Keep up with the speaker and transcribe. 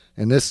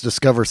In this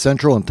Discover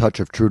Central and Touch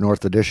of True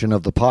North edition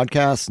of the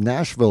podcast,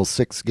 Nashville's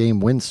 6-game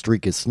win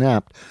streak is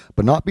snapped,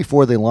 but not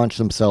before they launch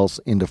themselves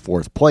into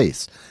 4th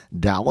place.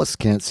 Dallas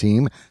can't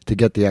seem to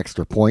get the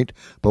extra point,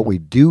 but we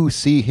do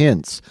see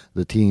hints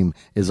the team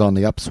is on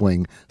the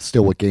upswing,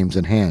 still with games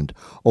in hand.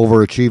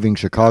 Overachieving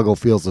Chicago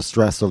feels the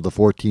stress of the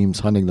 4 teams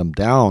hunting them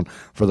down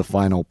for the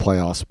final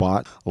playoff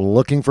spot,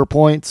 looking for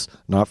points,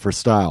 not for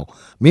style.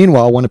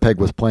 Meanwhile, Winnipeg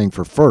was playing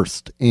for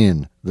first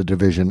in the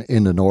division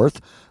in the North,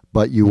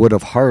 but you would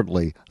have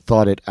hardly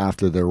thought it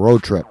after their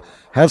road trip.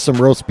 Have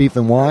some roast beef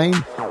and wine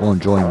while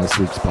enjoying this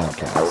week's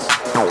podcast.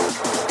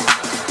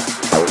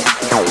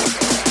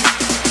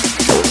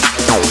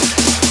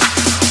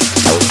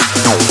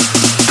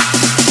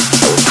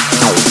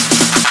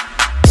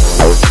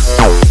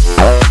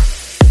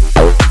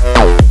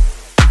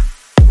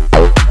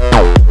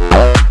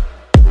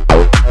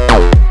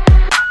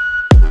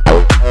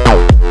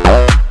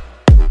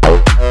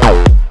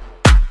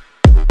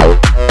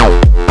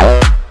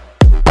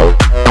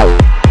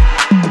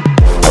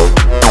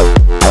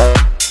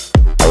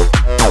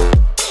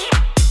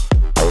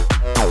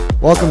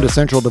 Welcome to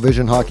Central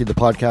Division Hockey, the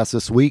podcast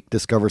this week.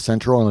 Discover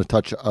Central and a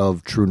touch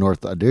of True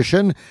North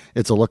edition.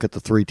 It's a look at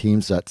the 3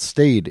 teams that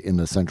stayed in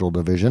the Central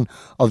Division,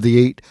 of the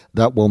 8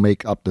 that will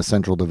make up the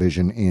Central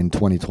Division in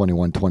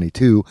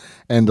 2021-22,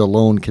 and the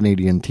lone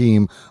Canadian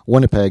team,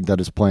 Winnipeg, that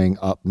is playing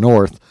up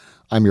north.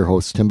 I'm your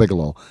host, Tim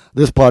Bigelow.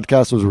 This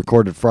podcast was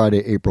recorded Friday,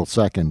 April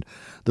 2nd.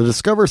 The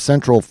Discover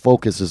Central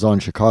focus is on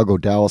Chicago,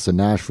 Dallas, and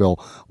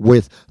Nashville,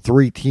 with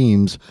 3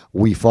 teams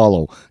we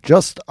follow.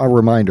 Just a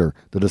reminder,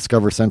 the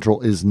Discover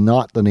Central is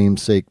not the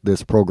namesake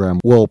this program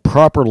will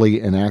properly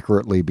and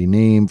accurately be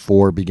named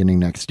for beginning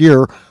next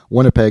year.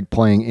 Winnipeg,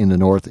 playing in the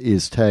North,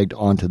 is tagged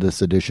onto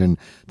this edition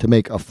to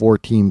make a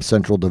 4-team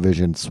Central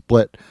Division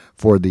split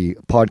for the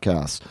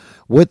podcast.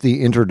 With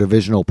the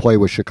interdivisional play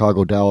with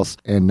Chicago, Dallas,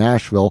 and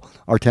Nashville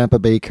are Tampa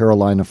Bay,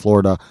 Carolina,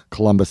 Florida,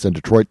 Columbus, and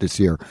Detroit this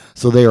year.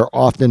 So they are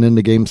often in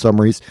the game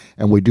summaries,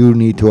 and we do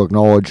need to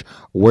acknowledge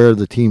where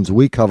the teams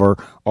we cover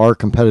are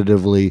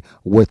competitively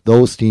with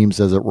those teams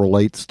as it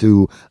relates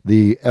to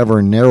the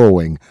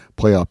ever-narrowing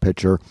playoff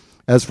picture.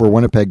 As for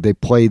Winnipeg, they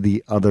play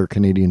the other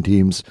Canadian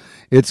teams.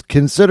 It's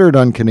considered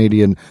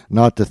un-Canadian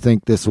not to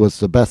think this was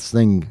the best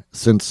thing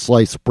since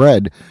sliced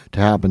bread to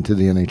happen to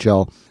the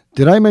NHL.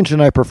 Did I mention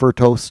I prefer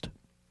toast?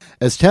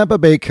 As Tampa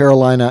Bay,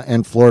 Carolina,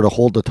 and Florida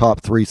hold the top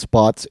 3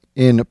 spots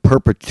in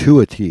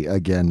perpetuity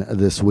again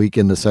this week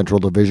in the Central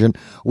Division,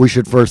 we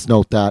should first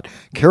note that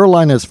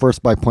Carolina is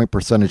first by point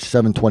percentage,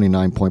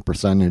 729 point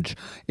percentage,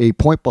 a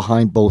point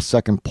behind both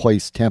second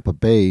place Tampa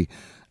Bay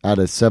at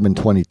a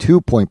 722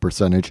 point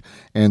percentage,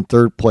 and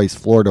third place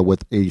Florida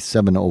with a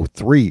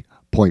 703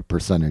 point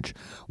percentage.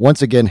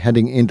 Once again,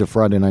 heading into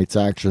Friday night's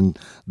action,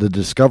 the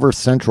Discover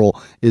Central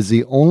is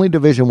the only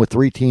division with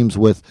 3 teams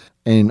with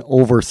an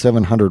over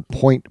 700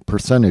 point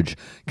percentage.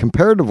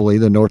 Comparatively,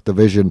 the North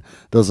Division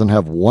doesn't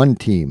have 1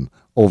 team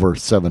over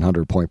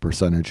 700 point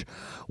percentage.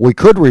 We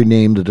could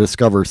rename the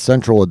Discover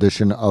Central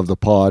edition of the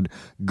pod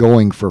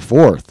Going for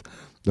 4th.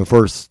 The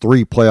first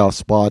 3 playoff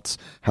spots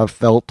have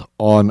felt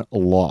on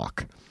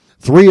lock.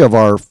 3 of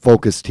our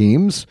focus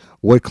teams,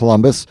 with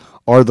Columbus,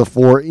 are the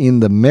 4 in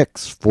the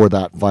mix for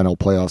that final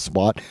playoff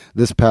spot.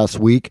 This past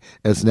week,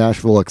 as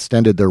Nashville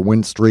extended their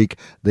win streak,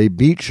 they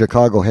beat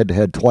Chicago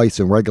head-to-head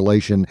twice in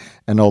regulation,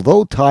 and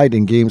although tied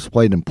in games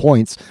played in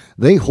points,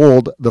 they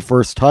hold the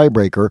first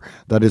tiebreaker,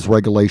 that is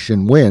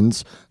regulation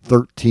wins,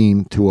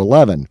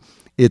 13-11.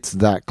 It's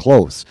that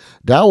close.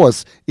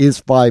 Dallas is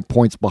 5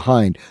 points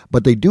behind,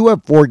 but they do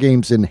have 4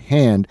 games in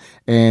hand,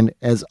 and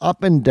as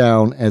up and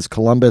down as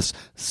Columbus'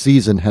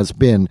 season has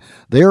been,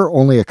 they are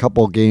only a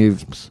couple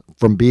games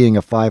from being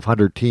a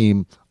 500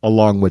 team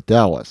along with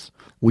Dallas.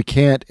 We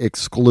can't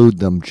exclude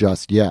them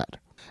just yet.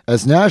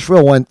 As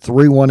Nashville went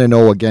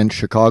 3-1-0 against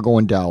Chicago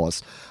and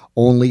Dallas,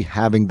 only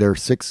having their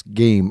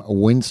 6-game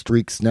win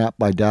streak snapped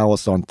by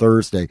Dallas on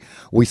Thursday,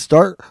 we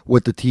start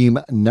with the team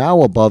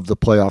now above the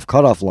playoff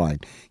cutoff line.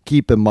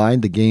 Keep in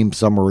mind the game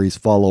summaries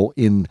follow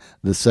in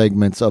the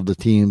segments of the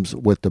teams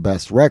with the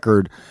best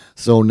record,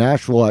 so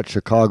Nashville at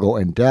Chicago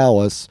and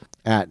Dallas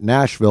at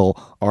Nashville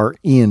are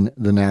in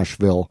the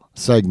Nashville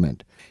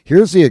segment.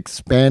 Here's the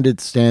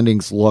expanded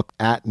standings look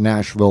at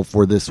Nashville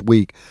for this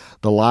week.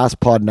 The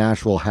last pod,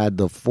 Nashville had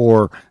the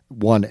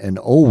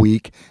 4-1-0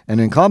 week, and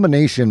in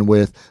combination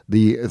with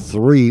the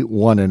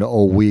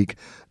 3-1-0 week,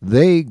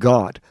 they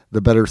got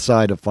the better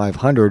side of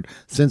 500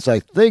 since I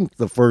think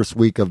the first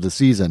week of the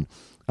season.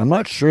 I'm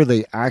not sure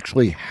they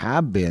actually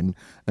have been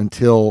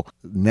until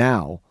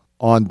now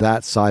on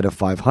that side of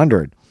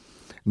 500.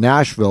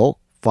 Nashville,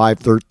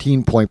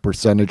 513 point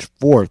percentage,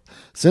 4th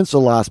since the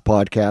last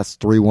podcast,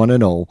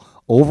 3-1-0.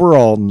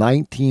 Overall,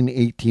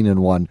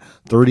 19-18-1,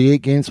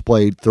 38 games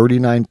played,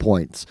 39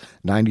 points,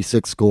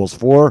 96 goals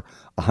for,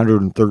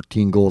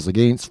 113 goals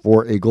against,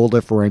 for a goal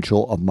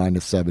differential of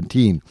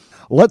 -17.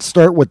 Let's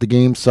start with the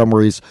game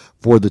summaries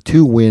for the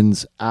 2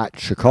 wins at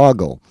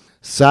Chicago.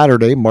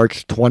 Saturday,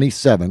 March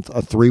 27th,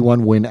 a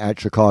 3-1 win at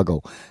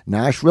Chicago.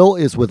 Nashville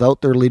is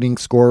without their leading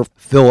scorer,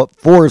 Philip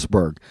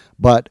Forsberg,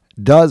 but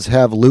does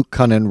have Luke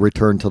Kunin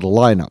return to the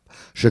lineup.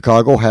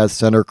 Chicago has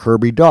center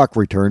Kirby Dach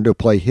return to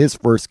play his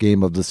first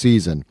game of the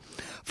season.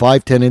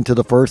 5:10 into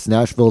the first,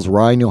 Nashville's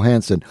Ryan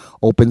Johansson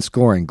open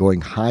scoring,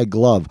 going high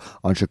glove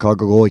on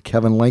Chicago goalie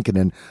Kevin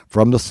Lankinen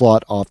from the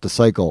slot off the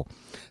cycle.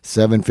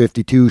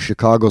 7:52,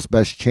 Chicago's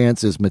best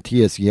chance is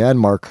Matthias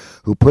Janmark,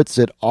 who puts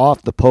it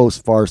off the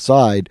post far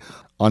side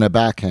on a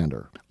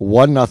backhander.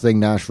 1-0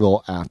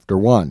 Nashville after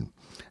one.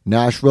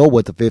 Nashville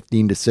with a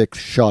 15-6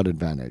 shot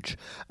advantage.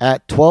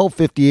 At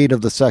 12:58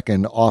 of the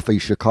second, off a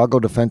Chicago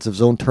defensive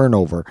zone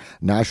turnover,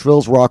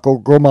 Nashville's Rocco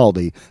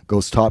Grimaldi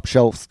goes top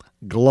shelf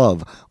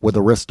glove with a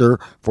wrister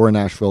for a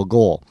Nashville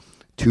goal.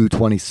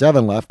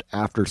 2:27 left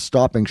after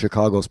stopping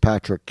Chicago's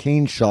Patrick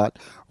Kane shot.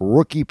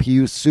 Rookie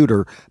Pius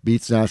Suter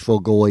beats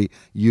Nashville goalie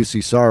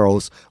Juuse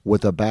Saros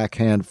with a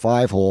backhand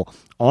 5-hole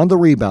on the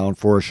rebound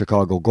for a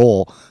Chicago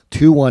goal.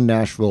 2-1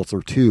 Nashville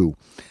through 2.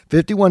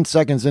 51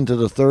 seconds into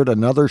the third,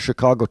 another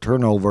Chicago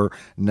turnover.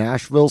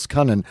 Nashville's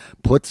Kunin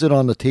puts it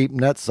on the tape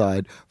net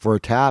side for a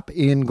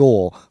tap-in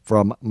goal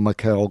from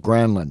Mikael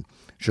Granlund.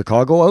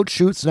 Chicago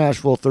outshoots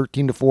Nashville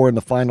 13-4 in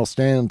the final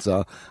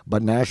stanza,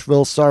 but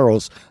Nashville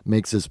Saros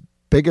makes his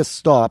biggest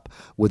stop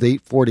with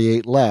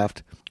 8:48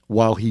 left,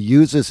 while he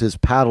uses his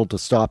paddle to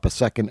stop a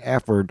second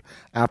effort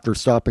after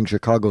stopping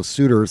Chicago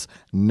Suter's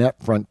net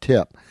front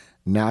tip.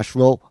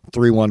 Nashville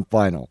 3-1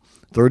 final.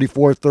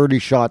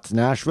 34-30 shots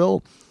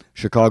Nashville.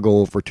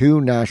 Chicago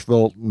 0-for-2.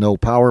 Nashville no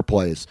power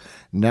plays.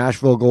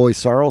 Nashville goalie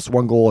Saros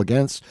 1 goal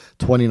against,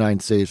 29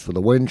 saves for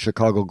the win.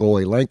 Chicago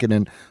goalie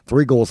Lankinen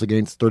 3 goals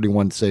against,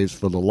 31 saves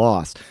for the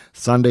loss.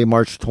 Sunday,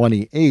 March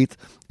 28th,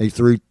 a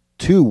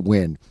 3-2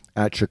 win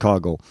at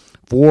Chicago.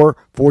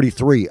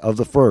 4:43 of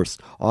the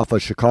first, off a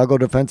Chicago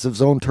defensive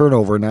zone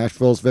turnover,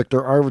 Nashville's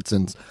Victor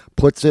Arvidsson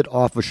puts it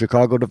off a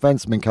Chicago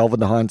defenseman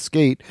Calvin DeHaan's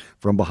skate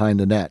from behind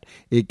the net.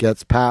 It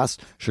gets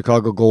past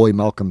Chicago goalie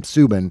Malcolm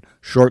Subban,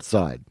 short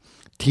side.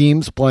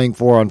 Teams playing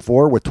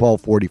 4-on-4 with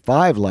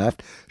 12:45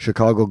 left.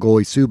 Chicago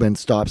goalie Subban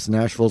stops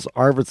Nashville's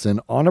Arvidsson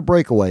on a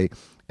breakaway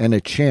and a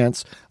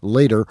chance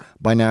later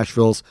by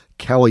Nashville's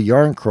Calle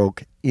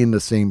Jarnkrok in the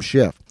same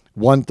shift.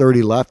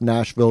 1:30 left,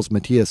 Nashville's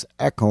Mattias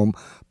Ekholm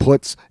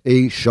puts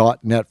a shot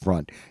net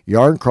front.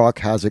 Jarnkrok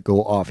has it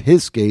go off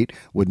his skate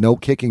with no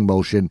kicking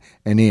motion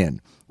and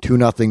in.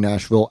 2-0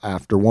 Nashville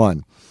after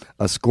one.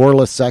 A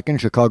scoreless second,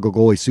 Chicago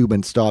goalie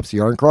Subban stops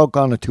Jarnkrok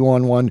on a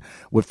 2-on-1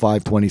 with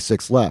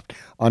 5:26 left.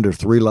 Under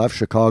 3 left,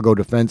 Chicago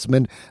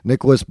defenseman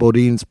Nicholas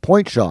Bodin's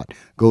point shot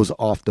goes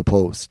off the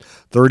post.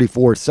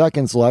 34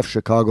 seconds left,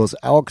 Chicago's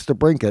Alex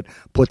DeBrincat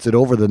puts it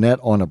over the net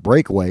on a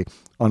breakaway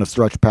on a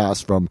stretch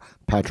pass from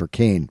Patrick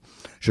Kane.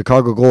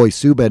 Chicago goalie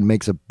Subban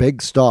makes a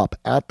big stop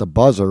at the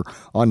buzzer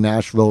on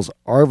Nashville's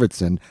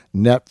Arvidsson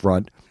net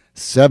front.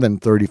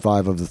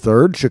 7:35 of the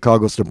third,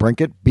 Chicago's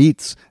DeBrincat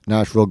beats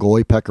Nashville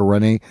goalie Pekka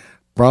Rinne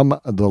from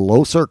the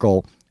low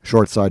circle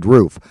short side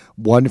roof.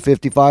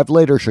 1:55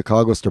 later,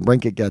 Chicago's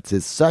DeBrincat gets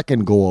his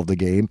second goal of the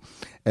game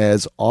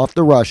as off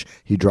the rush,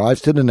 he drives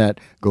to the net,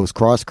 goes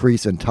cross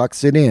crease and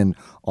tucks it in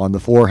on the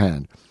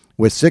forehand.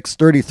 With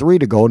 6:33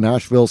 to go,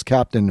 Nashville's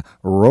captain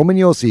Roman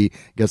Josi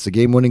gets the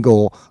game-winning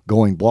goal,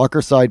 going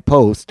blocker side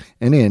post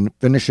and in,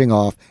 finishing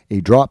off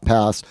a drop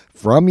pass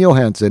from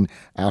Johansson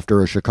after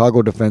a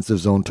Chicago defensive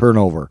zone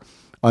turnover.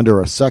 Under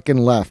a second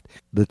left,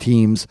 the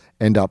teams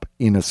end up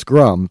in a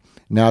scrum.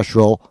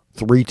 Nashville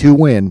 3-2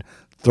 win.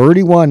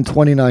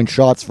 31-29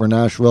 shots for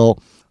Nashville.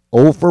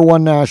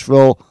 0-for-1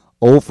 Nashville.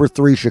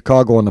 0-for-3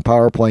 Chicago on the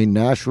power play.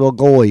 Nashville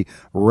goalie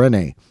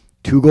Rinne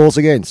 2 goals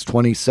against,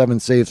 27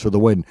 saves for the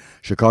win.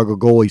 Chicago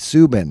goalie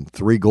Subban,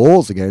 3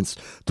 goals against,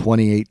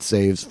 28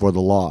 saves for the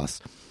loss.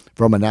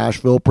 From a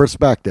Nashville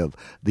perspective,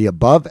 the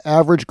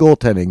above-average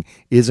goaltending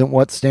isn't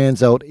what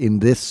stands out in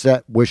this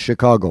set with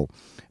Chicago.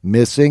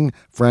 Missing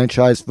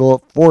franchise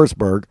Philip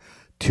Forsberg,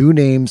 2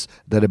 names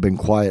that have been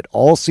quiet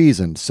all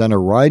season,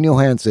 center Ryan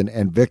Johansson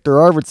and Victor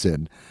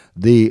Arvidsson,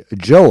 the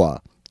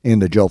Joa in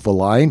the Jofa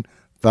line,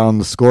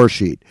 found the score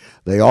sheet.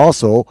 They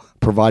also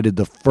provided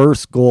the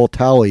first goal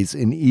tallies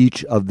in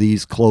each of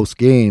these close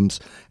games,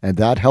 and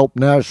that helped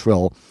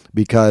Nashville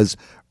because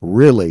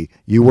really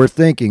you were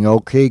thinking,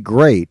 okay,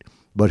 great,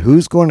 but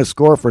who's going to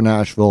score for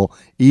Nashville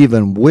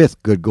even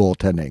with good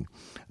goaltending?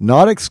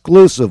 Not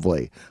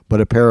exclusively, but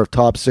a pair of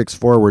top 6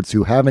 forwards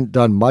who haven't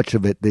done much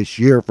of it this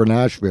year for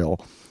Nashville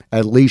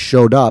at least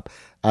showed up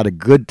at a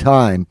good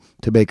time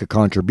to make a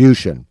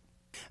contribution.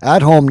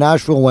 At home,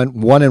 Nashville went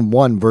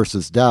 1-1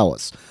 versus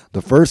Dallas.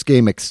 The first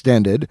game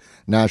extended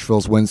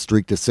Nashville's win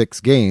streak to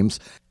 6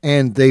 games,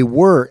 and they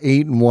were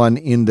 8-1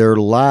 in their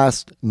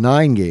last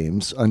 9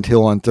 games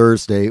until on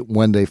Thursday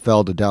when they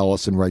fell to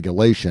Dallas in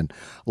regulation.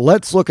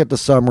 Let's look at the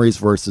summaries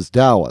versus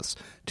Dallas.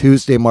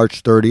 Tuesday,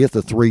 March 30th,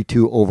 a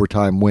 3-2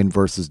 overtime win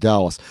versus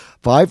Dallas.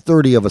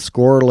 5:30 of a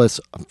scoreless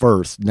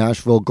first.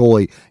 Nashville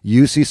goalie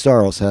Juuse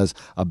Saros has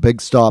a big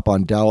stop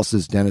on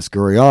Dallas's Denis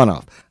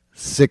Gurianov.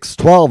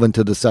 6:12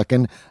 into the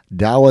second,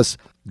 Dallas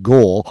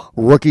goal,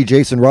 rookie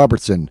Jason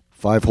Robertson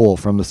 5-hole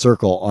from the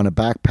circle on a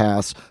back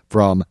pass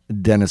from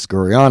Denis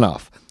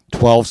Gurianov.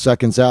 12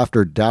 seconds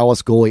after,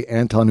 Dallas goalie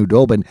Anton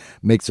Khudobin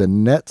makes a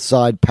net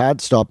side pad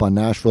stop on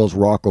Nashville's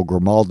Rocco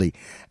Grimaldi.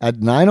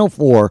 At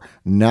 9:04,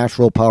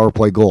 Nashville power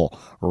play goal.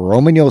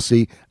 Roman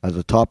Josi, at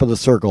the top of the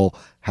circle,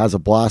 has a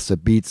blast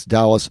that beats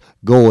Dallas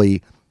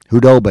goalie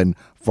Khudobin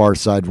far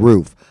side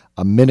roof.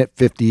 A minute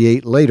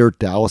 58 later,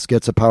 Dallas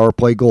gets a power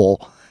play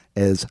goal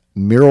as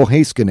Miro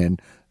Heiskanen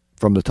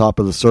from the top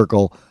of the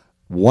circle,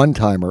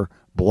 one-timer,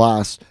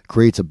 blast,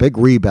 creates a big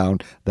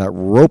rebound that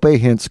Roope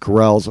Hintz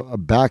corrals a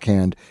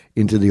backhand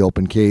into the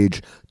open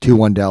cage,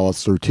 2-1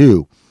 Dallas through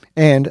 2.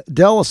 And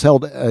Dallas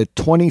held a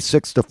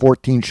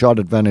 26-14 shot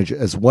advantage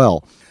as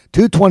well.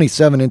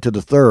 2:27 into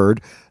the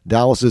third,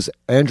 Dallas's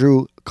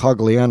Andrew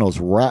Cogliano's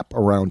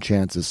wrap-around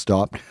chance is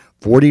stopped.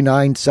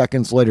 49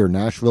 seconds later,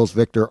 Nashville's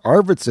Victor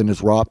Arvidsson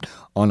is robbed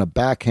on a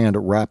backhand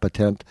wrap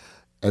attempt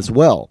as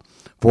well.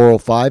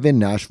 4:05 in,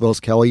 Nashville's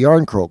Kelly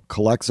Yarncroke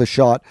collects a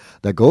shot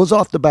that goes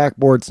off the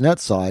backboard's net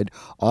side,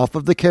 off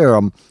of the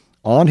carom.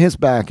 On his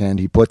backhand,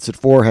 he puts it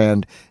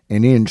forehand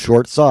and in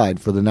short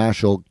side for the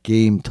Nashville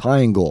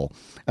game-tying goal.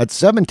 At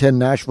 7:10,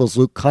 Nashville's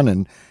Luke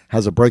Kunin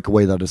has a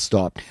breakaway that is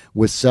stopped.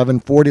 With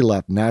 7:40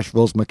 left,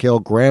 Nashville's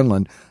Mikael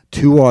Granlund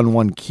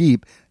 2-on-1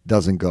 keep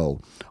doesn't go.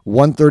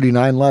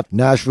 1:39 left,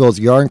 Nashville's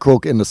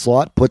Yarncroke in the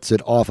slot puts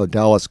it off of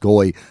Dallas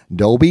goalie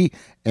Doby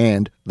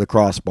and the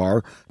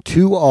crossbar.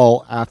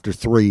 2-all after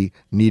 3,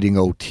 needing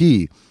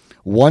OT.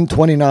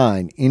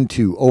 1:29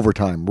 into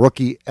overtime.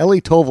 Rookie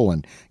Eli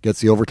Toivonen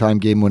gets the overtime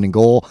game-winning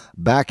goal.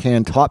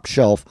 Backhand top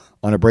shelf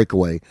on a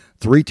breakaway.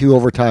 3-2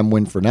 overtime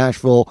win for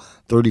Nashville.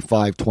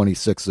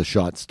 35-26 the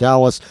shots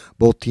Dallas.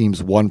 Both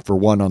teams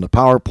 1-for-1 on the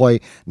power play.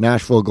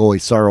 Nashville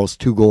goalie Saros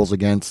 2 goals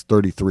against,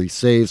 33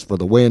 saves for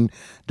the win.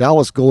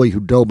 Dallas goalie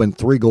Khudobin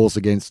 3 goals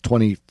against,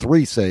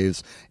 23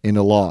 saves in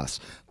a loss.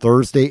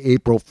 Thursday,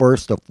 April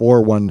 1st, a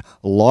 4-1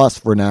 loss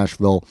for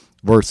Nashville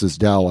versus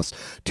Dallas.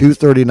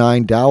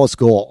 2:39, Dallas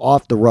goal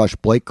off the rush.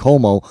 Blake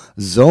Como,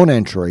 zone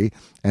entry,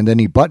 and then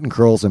he button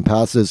curls and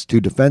passes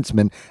to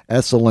defenseman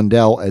Esa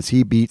Lindell as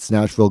he beats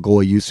Nashville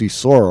goalie UC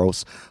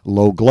Soros,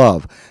 low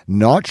glove.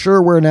 Not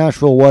sure where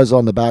Nashville was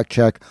on the back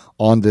check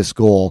on this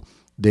goal.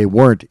 They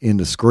weren't in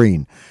the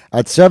screen.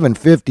 At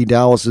 7:50,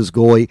 Dallas's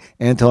goalie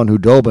Anton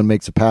Khudobin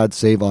makes a pad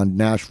save on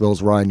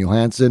Nashville's Ryan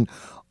Johansson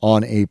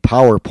on a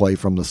power play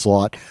from the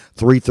slot.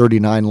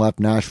 3:39 left,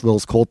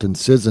 Nashville's Colton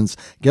Sissons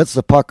gets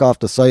the puck off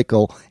the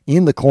cycle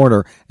in the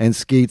corner and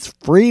skates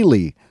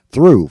freely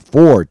through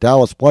 4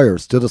 Dallas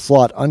players to the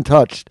slot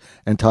untouched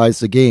and ties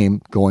the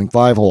game, going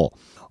 5-hole.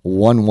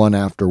 1-1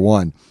 after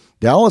 1.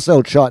 Dallas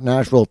outshot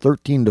Nashville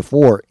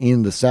 13-4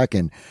 in the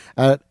second.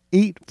 At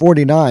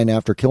 8:49,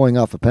 after killing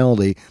off a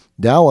penalty,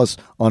 Dallas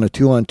on a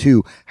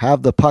 2-on-2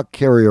 have the puck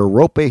carrier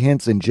Roope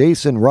Hintz and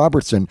Jason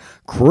Robertson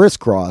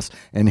crisscross,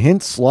 and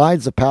Hintz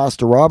slides a pass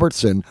to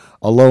Robertson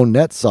alone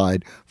net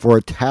side for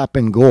a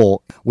tap-in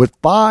goal. With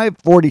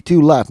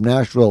 5:42 left,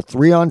 Nashville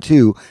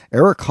 3-on-2,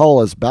 Eric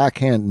Haula's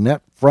backhand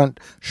net front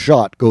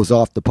shot goes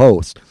off the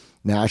post.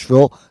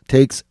 Nashville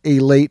takes a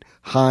late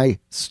high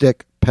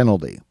stick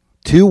penalty.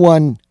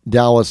 2-1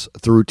 Dallas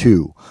through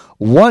 2.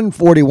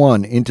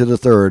 1:41 into the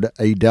third,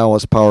 a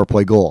Dallas power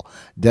play goal.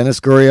 Denis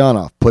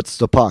Gurianov puts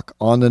the puck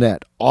on the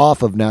net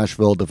off of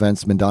Nashville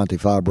defenseman Dante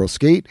Fabro's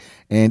skate,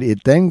 and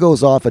it then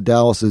goes off of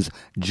Dallas's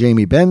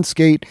Jamie Benn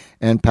skate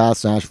and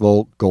past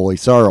Nashville goalie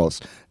Saros.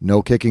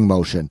 No kicking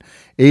motion.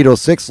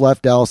 8:06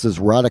 left, Dallas's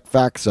Radek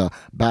Faksa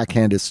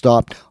backhand is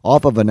stopped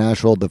off of a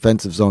Nashville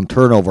defensive zone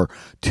turnover.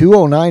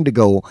 2:09 to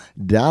go,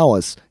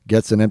 Dallas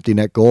gets an empty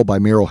net goal by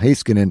Miro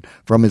Heiskanen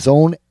from his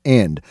own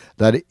end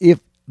that if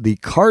the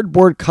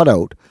cardboard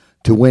cutout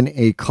to win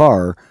a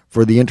car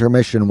for the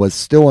intermission was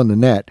still in the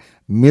net,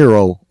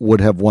 Miro would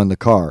have won the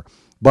car.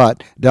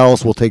 But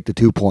Dallas will take the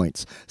 2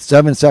 points.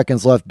 7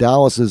 seconds left,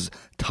 Dallas's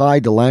Ty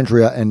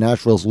Dellandrea and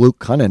Nashville's Luke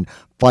Kunin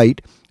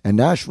fight, and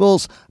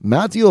Nashville's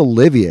Matthew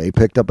Olivier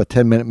picked up a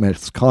 10-minute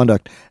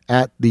misconduct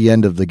at the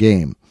end of the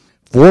game.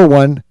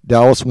 4-1,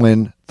 Dallas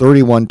win,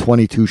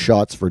 31-22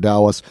 shots for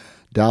Dallas.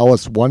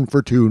 Dallas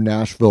 1-for-2,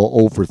 Nashville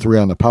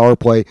 0-for-3 on the power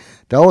play.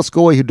 Dallas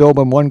goalie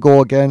Khudobin 1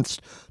 goal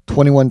against,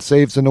 21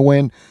 saves in the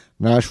win.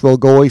 Nashville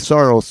goalie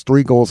Saros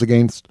 3 goals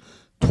against,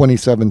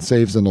 27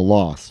 saves in the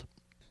loss.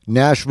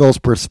 Nashville's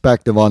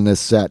perspective on this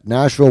set.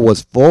 Nashville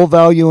was full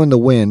value in the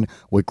win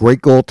with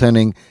great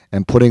goaltending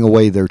and putting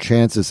away their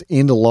chances.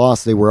 In the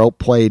loss, they were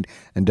outplayed,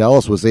 and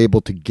Dallas was able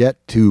to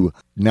get to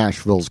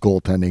Nashville's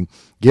goaltending.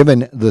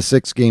 Given the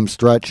 6-game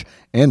stretch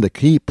and the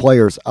key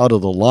players out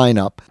of the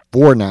lineup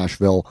for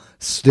Nashville,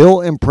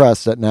 still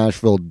impressed that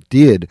Nashville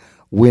did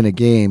win a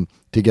game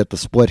to get the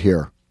split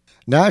here.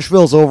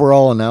 Nashville's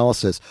overall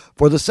analysis.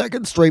 For the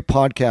second straight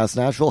podcast,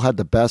 Nashville had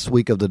the best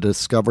week of the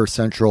Discover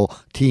Central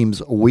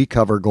teams we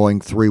cover,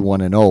 going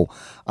 3-1-0.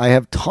 I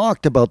have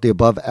talked about the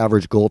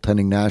above-average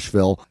goaltending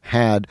Nashville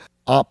had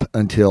up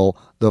until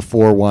the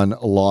 4-1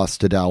 loss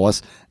to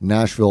Dallas,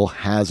 Nashville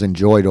has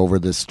enjoyed over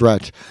this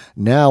stretch.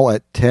 Now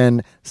at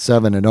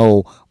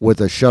 10-7-0 with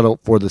a shutout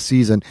for the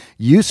season,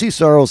 UC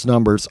Saros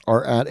numbers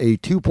are at a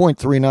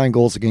 2.39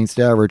 goals against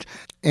average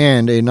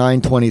and a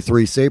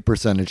 .923 save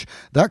percentage.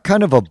 That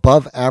kind of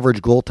above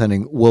average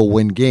goaltending will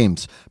win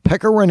games.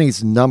 Pekka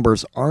Rinne's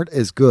numbers aren't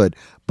as good,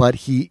 but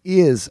he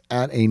is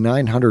at a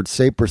 .900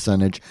 save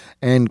percentage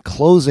and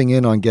closing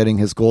in on getting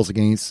his goals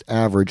against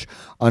average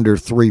under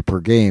 3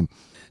 per game.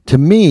 To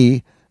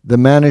me, the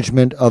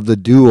management of the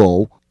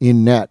duo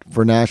in net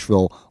for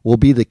Nashville will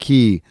be the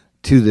key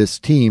to this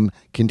team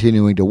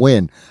continuing to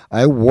win.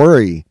 I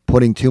worry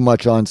putting too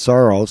much on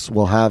Saros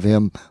will have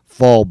him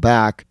fall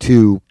back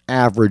to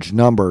average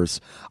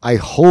numbers. I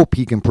hope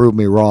he can prove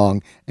me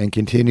wrong and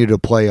continue to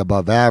play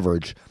above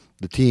average.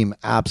 The team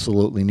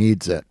absolutely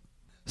needs it.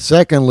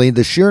 Secondly,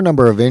 the sheer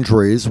number of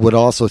injuries would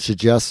also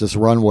suggest this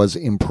run was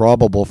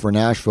improbable for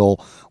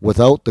Nashville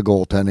without the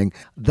goaltending,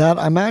 that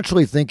I'm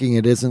actually thinking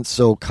it isn't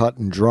so cut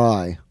and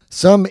dry.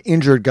 Some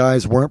injured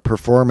guys weren't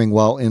performing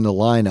well in the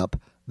lineup.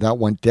 That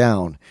went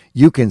down.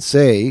 You can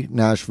say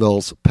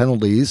Nashville's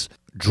penalties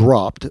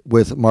dropped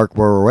with Mark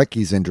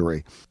Borowiecki's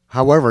injury.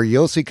 However,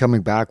 Josi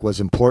coming back was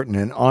important,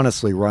 and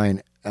honestly,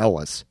 Ryan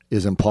Ellis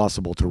is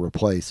impossible to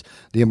replace.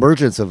 The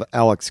emergence of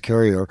Alex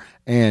Carrier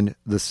and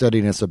the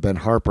steadiness of Ben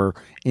Harper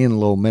in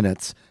low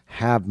minutes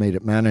have made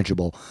it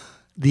manageable.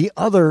 The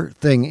other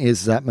thing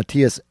is that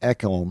Matthias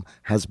Ekholm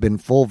has been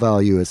full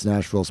value as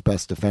Nashville's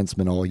best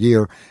defenseman all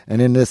year,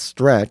 and in this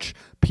stretch,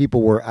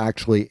 people were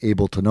actually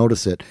able to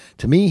notice it.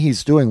 To me,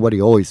 he's doing what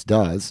he always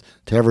does.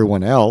 To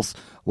everyone else,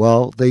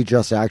 well, they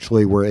just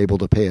actually were able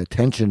to pay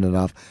attention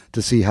enough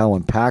to see how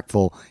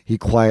impactful he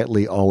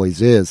quietly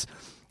always is.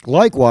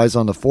 Likewise,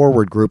 on the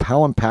forward group,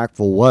 how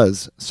impactful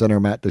was center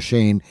Matt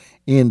Duchene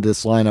in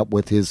this lineup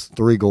with his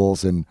 3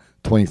 goals in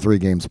 23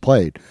 games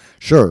played?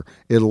 Sure,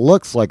 it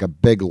looks like a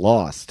big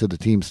loss to the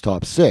team's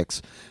top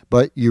 6,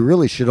 but you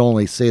really should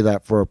only say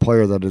that for a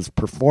player that is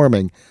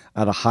performing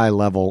at a high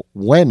level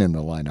when in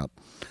the lineup.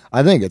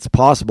 I think it's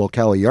possible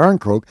Calle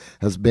Jarnkrok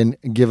has been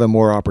given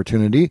more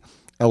opportunity,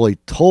 Eeli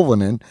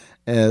Tolvanen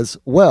as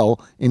well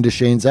in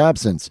Duchene's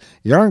absence.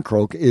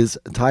 Jarnkrok is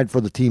tied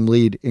for the team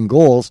lead in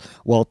goals,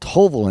 while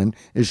Tolvanen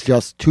is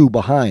just 2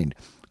 behind.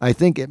 I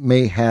think it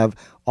may have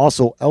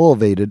also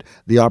elevated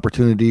the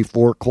opportunity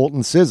for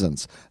Colton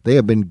Sissons. They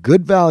have been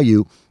good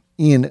value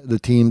in the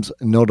team's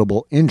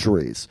notable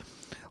injuries.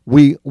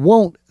 We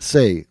won't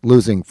say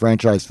losing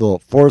franchise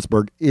Filip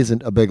Forsberg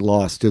isn't a big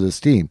loss to this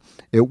team.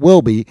 It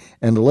will be,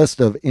 and the list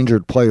of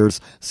injured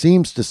players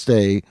seems to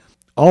stay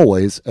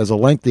always as a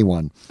lengthy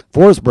one.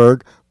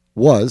 Forsberg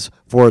was,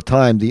 for a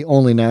time, the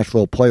only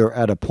Nashville player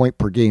at a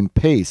point-per-game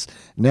pace.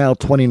 Now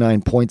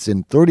 29 points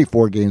in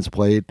 34 games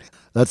played.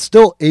 That's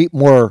still 8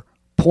 more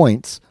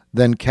points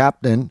than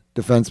captain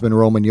defenseman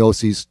Roman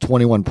Josi's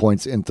 21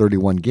 points in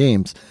 31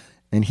 games,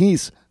 and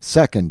he's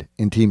second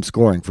in team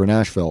scoring for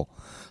Nashville.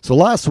 So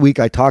last week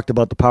I talked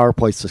about the power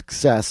play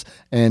success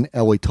and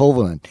Eeli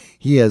Tolvanen.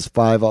 He has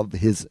 5 of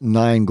his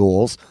 9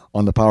 goals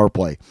on the power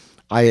play.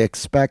 I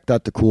expect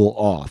that to cool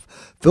off.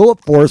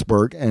 Filip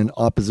Forsberg and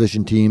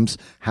opposition teams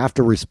have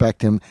to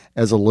respect him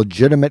as a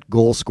legitimate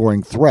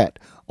goal-scoring threat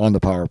on the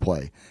power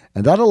play.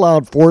 And that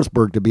allowed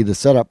Forsberg to be the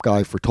setup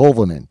guy for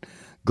Tolvanen.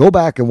 Go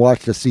back and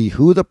watch to see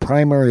who the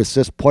primary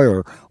assist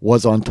player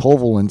was on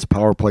Tolvanen's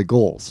power play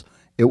goals.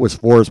 It was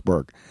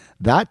Forsberg.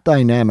 That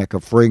dynamic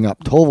of freeing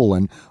up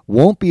Tolvanen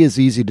won't be as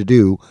easy to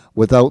do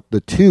without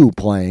the 2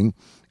 playing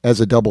as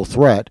a double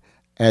threat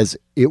as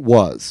it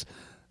was.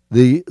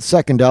 The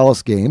second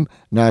Dallas game,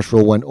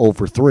 Nashville went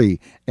 0-for-3,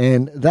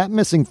 and that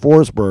missing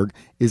Forsberg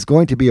is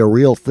going to be a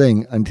real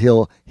thing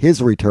until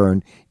his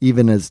return,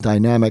 even as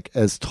dynamic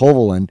as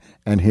Tolvanen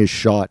and his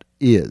shot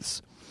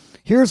is.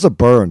 Here's a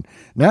burn.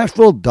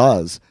 Nashville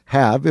does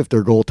have, if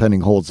their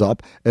goaltending holds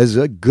up, as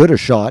good a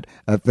shot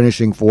at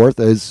finishing 4th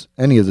as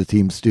any of the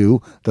teams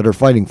do that are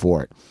fighting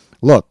for it.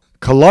 Look,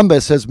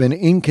 Columbus has been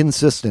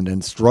inconsistent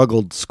and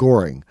struggled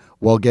scoring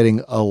while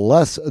getting a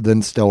less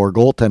than stellar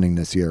goaltending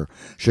this year.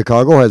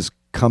 Chicago has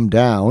come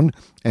down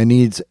and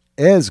needs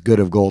as good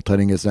of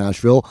goaltending as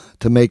Nashville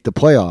to make the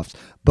playoffs.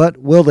 But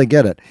will they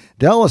get it?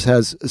 Dallas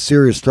has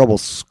serious trouble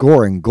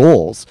scoring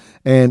goals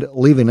and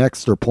leaving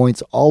extra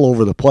points all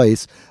over the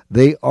place.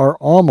 They are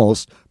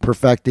almost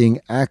perfecting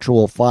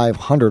actual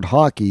 .500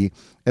 hockey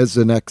as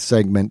the next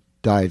segment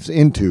dives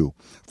into.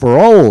 For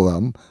all of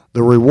them,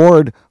 the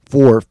reward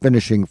for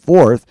finishing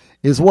 4th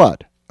is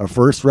what? A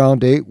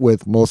first-round date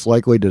with most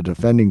likely the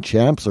defending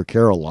champs or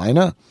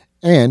Carolina?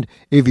 And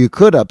if you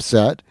could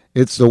upset,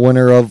 it's the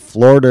winner of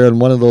Florida and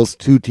one of those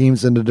 2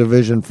 teams in the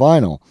division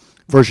final.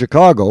 For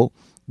Chicago,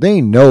 they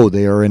know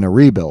they are in a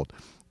rebuild.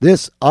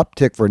 This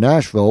uptick for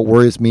Nashville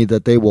worries me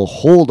that they will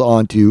hold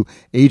on to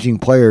aging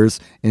players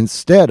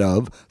instead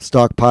of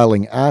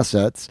stockpiling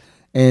assets,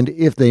 and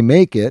if they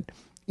make it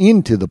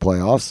into the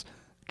playoffs,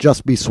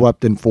 just be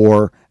swept in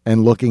 4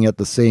 and looking at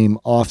the same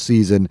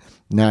offseason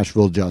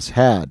Nashville just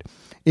had.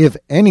 If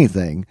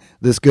anything,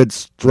 this good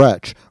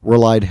stretch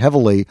relied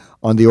heavily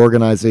on the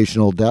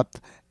organizational depth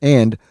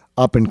and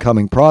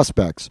up-and-coming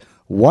prospects.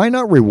 Why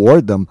not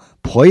reward them,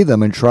 play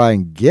them, and try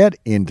and get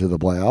into the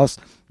playoffs,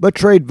 but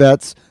trade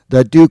vets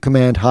that do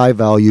command high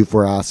value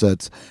for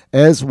assets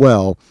as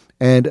well,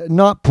 and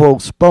not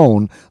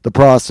postpone the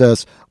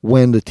process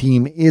when the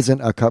team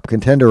isn't a cup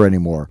contender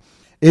anymore?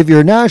 If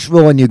you're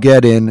Nashville and you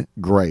get in,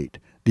 great.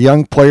 The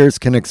young players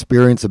can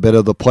experience a bit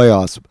of the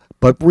playoffs,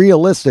 but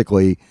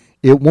realistically,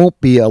 it won't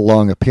be a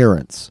long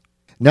appearance.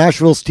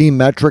 Nashville's team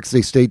metrics,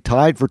 they stayed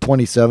tied for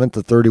 27th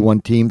to 31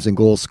 teams in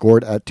goals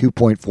scored at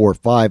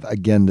 2.45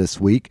 again this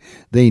week.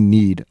 They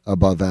need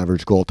above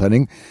average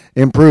goaltending.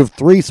 Improved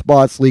 3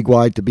 spots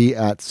league-wide to be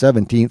at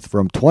 17th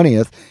from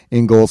 20th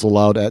in goals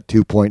allowed at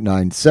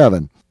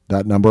 2.97.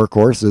 That number, of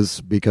course,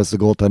 is because the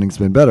goaltending's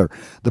been better.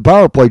 The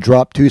power play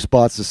dropped 2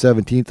 spots to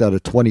 17th at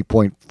a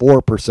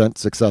 20.4%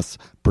 success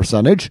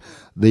percentage.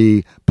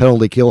 The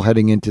penalty kill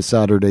heading into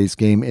Saturday's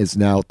game is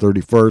now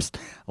 31st,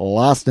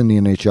 last in the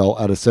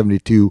NHL at a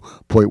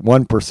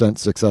 72.1%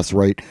 success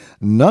rate.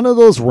 None of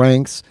those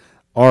ranks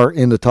are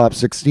in the top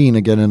 16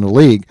 again in the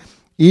league,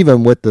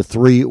 even with the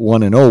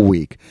 3-1-0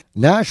 week.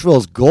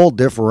 Nashville's goal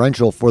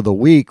differential for the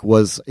week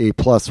was a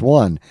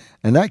 +1,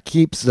 and that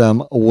keeps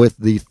them with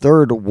the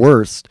third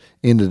worst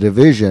in the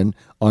division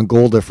on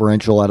goal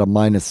differential at a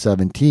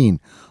 -17.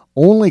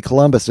 Only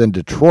Columbus and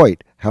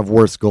Detroit have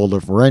worse goal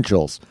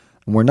differentials,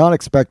 and we're not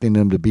expecting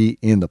them to be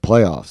in the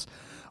playoffs.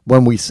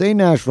 When we say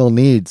Nashville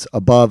needs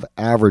above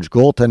average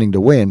goaltending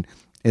to win,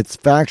 it's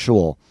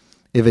factual.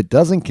 If it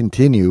doesn't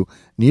continue,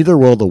 neither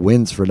will the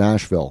wins for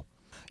Nashville.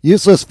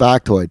 Useless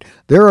factoid,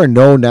 there are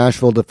no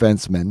Nashville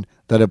defensemen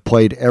that have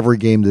played every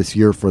game this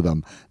year for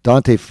them.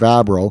 Dante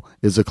Fabro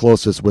is the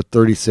closest with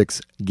 36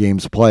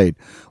 games played,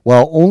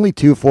 while only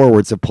 2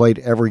 forwards have played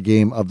every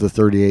game of the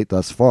 38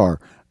 thus far,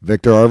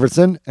 Victor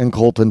Arvidsson and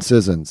Colton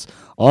Sissons.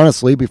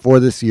 Honestly, before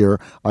this year,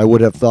 I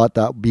would have thought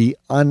that would be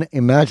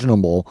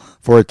unimaginable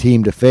for a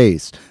team to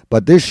face.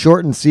 But this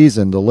shortened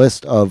season, the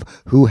list of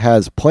who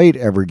has played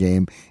every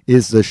game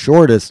is the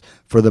shortest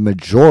for the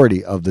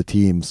majority of the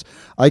teams.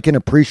 I can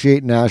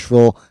appreciate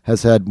Nashville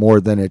has had more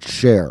than its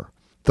share.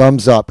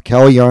 Thumbs up,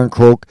 Calle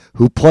Jarnkrok,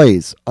 who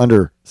plays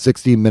under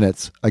 60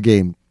 minutes a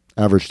game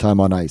average time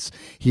on ice.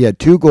 He had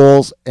 2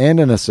 goals and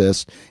an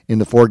assist in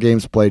the 4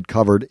 games played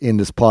covered in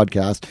this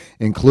podcast,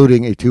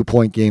 including a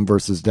 2-point game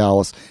versus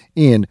Dallas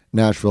in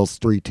Nashville's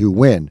 3-2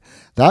 win.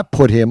 That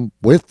put him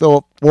with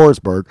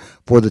Forsberg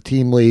for the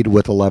team lead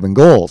with 11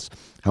 goals.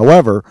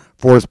 However,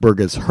 Forsberg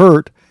is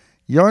hurt.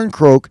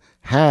 Jarnkrok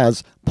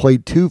has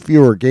played 2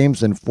 fewer games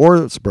than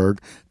Forsberg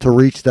to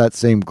reach that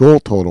same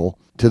goal total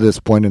to this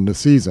point in the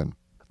season.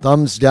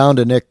 Thumbs down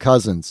to Nick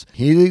Cousins.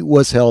 He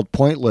was held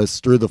pointless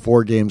through the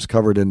 4 games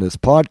covered in this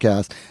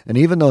podcast, and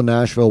even though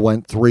Nashville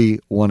went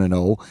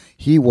 3-1-0,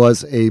 he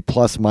was a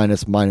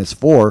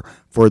 ±-4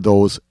 for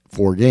those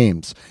 4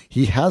 games.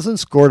 He hasn't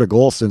scored a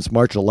goal since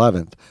March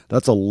 11th.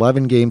 That's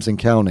 11 games and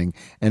counting,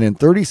 and in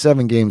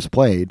 37 games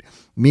played,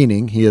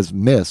 meaning he has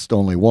missed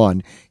only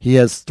 1, he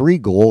has 3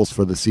 goals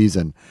for the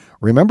season.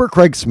 Remember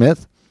Craig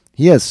Smith?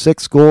 He has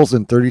 6 goals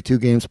in 32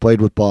 games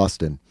played with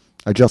Boston.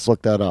 I just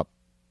looked that up.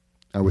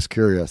 I was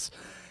curious.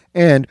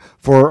 And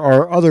for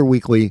our other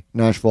weekly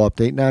Nashville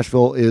update,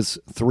 Nashville is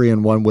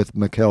 3-1 with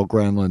Mikael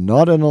Granlund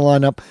not in the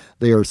lineup.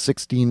 They are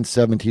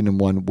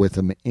 16-17-1 with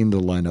him in the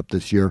lineup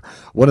this year.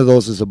 One of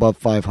those is above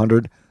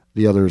 500.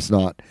 The other is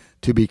not.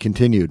 To be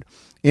continued.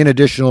 In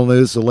additional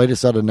news, the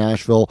latest out of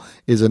Nashville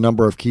is a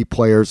number of key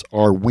players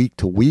are week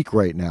to week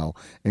right now,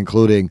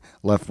 including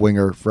left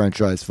winger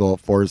franchise Philip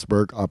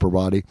Forsberg, upper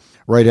body,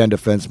 right-hand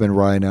defenseman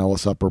Ryan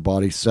Ellis, upper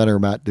body, center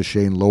Matt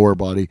Duchene, lower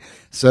body,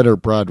 center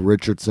Brad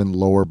Richardson,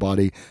 lower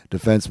body,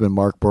 defenseman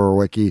Mark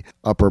Borowicki,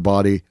 upper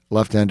body,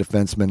 left-hand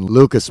defenseman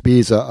Lucas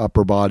Spiza,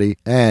 upper body,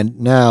 and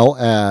now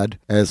add,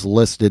 as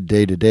listed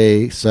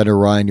day-to-day, center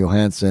Ryan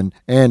Johansson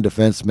and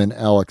defenseman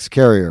Alex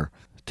Carrier.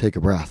 Take a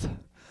breath.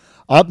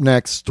 Up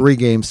next, 3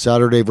 games,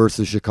 Saturday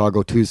versus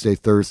Chicago, Tuesday,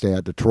 Thursday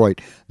at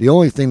Detroit. The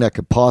only thing that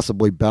could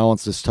possibly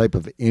balance this type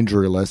of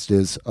injury list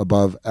is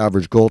above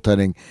average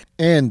goaltending,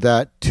 and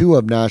that 2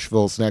 of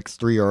Nashville's next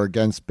 3 are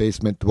against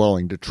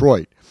basement-dwelling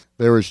Detroit.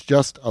 There is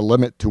just a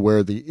limit to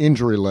where the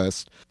injury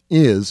list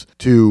is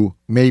to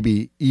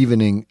maybe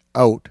evening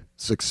out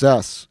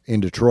success in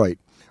Detroit.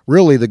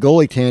 Really, the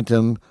goalie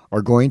tandem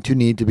are going to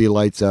need to be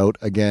lights out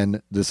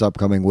again this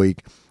upcoming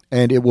week.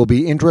 And it will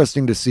be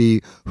interesting to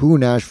see who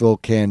Nashville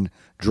can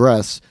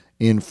dress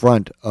in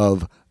front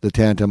of the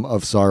tandem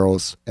of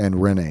Saros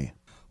and Rene.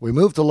 We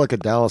move to look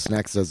at Dallas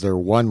next, as their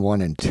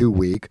 1-1-2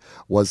 week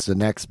was the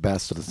next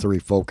best of the 3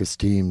 focus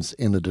teams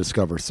in the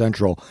Discover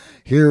Central.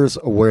 Here's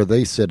where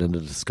they sit in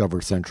the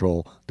Discover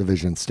Central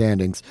division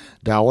standings.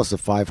 Dallas, a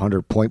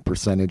 .500 point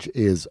percentage,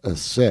 is a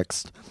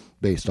 6th.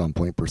 based on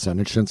point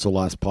percentage since the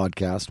last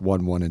podcast,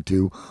 1, 1, and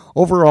 2.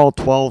 Overall,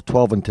 12,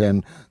 12, and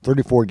 10,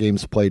 34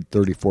 games played,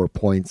 34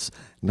 points,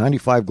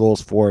 95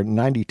 goals for,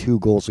 92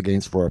 goals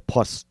against for a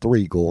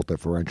 +3 goal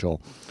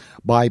differential.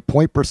 By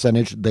point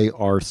percentage, they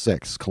are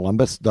 6th.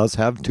 Columbus does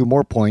have 2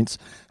 more points,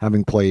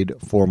 having played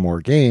 4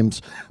 more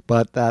games,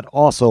 but that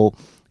also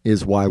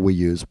is why we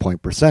use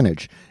point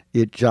percentage.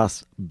 It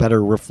just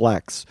better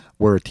reflects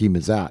where a team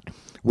is at.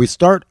 We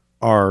start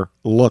our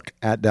look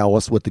at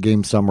Dallas with the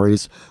game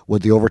summaries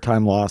with the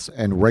overtime loss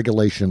and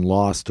regulation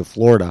loss to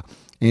Florida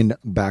in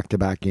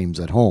back-to-back games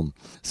at home.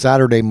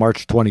 Saturday,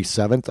 March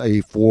 27th,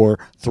 a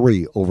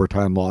 4-3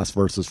 overtime loss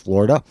versus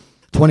Florida.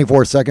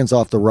 24 seconds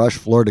off the rush,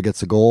 Florida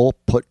gets a goal,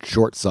 put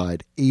short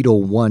side.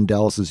 8:01,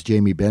 Dallas's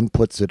Jamie Benn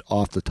puts it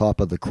off the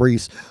top of the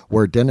crease,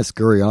 where Denis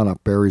Gurianov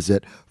buries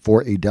it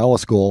for a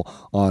Dallas goal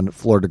on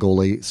Florida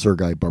goalie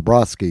Sergei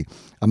Bobrovsky.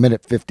 A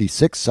minute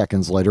 56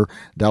 seconds later,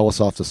 Dallas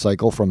off the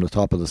cycle from the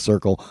top of the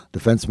circle,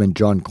 defenseman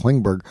John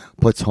Klingberg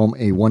puts home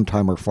a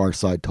one-timer far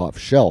side top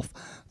shelf.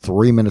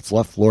 3 minutes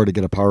left, Florida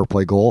get a power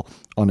play goal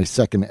on a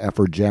second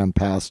effort jam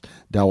past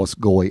Dallas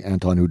goalie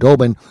Anton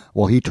Khudobin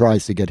while he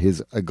tries to get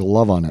his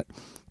glove on it.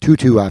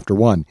 2-2 after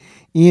 1.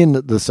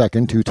 In the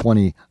second,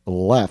 2:20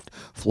 left,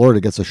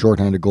 Florida gets a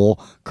shorthanded goal.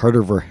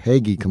 Carter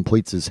Verhaeghe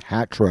completes his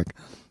hat trick,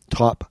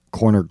 top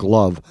corner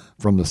glove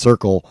from the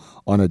circle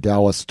on a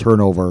Dallas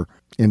turnover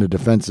in a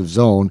defensive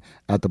zone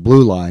at the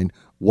blue line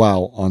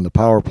while on the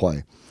power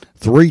play.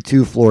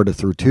 3-2 Florida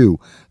through 2.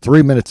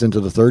 3 minutes into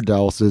the third,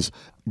 Dallas's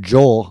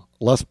Joel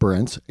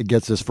Lesperance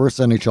gets his first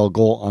NHL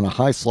goal on a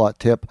high slot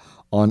tip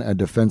on a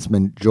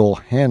defenseman Joel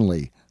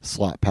Hanley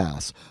slot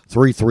pass.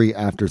 3-3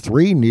 after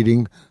 3,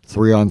 needing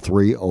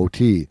 3-on-3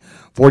 OT.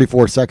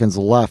 44 seconds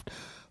left.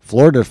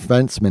 Florida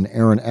defenseman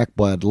Aaron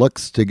Ekblad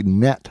looks to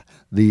net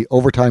the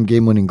overtime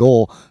game-winning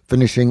goal,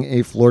 finishing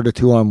a Florida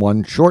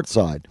 2-on-1 short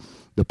side.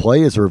 The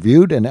play is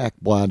reviewed and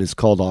Ekblad is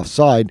called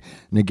offside,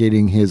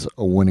 negating his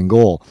winning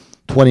goal.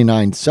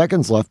 29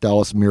 seconds left,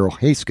 Dallas Miro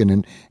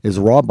Heiskanen is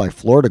robbed by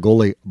Florida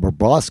goalie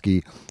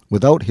Bobrovsky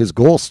without his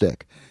goal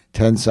stick.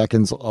 10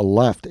 seconds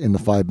left in the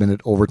 5-minute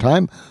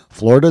overtime.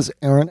 Florida's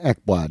Aaron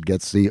Ekblad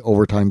gets the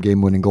overtime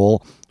game-winning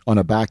goal on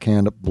a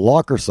backhand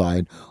blocker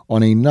side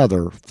on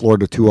another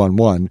Florida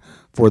 2-on-1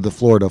 for the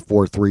Florida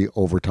 4-3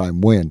 overtime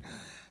win.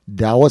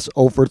 Dallas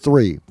 0 for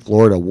 3.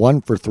 Florida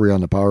 1 for 3 on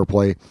the power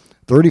play.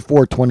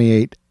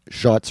 34-28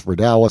 shots for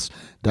Dallas.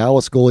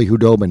 Dallas goalie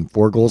Khudobin,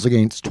 4 goals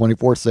against,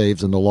 24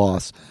 saves in the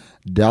loss.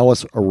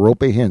 Dallas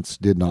Roope Hintz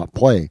did not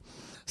play.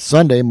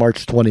 Sunday,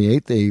 March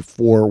 28th, a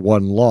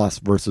 4-1 loss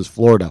versus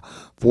Florida.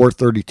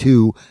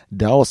 4:32,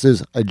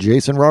 Dallas's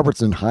Jason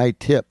Robertson high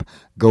tip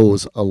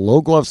goes a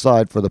low glove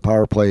side for the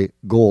power play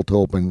goal to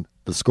open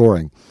the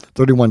scoring.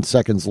 31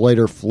 seconds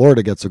later,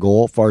 Florida gets a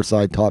goal, far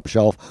side top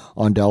shelf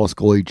on Dallas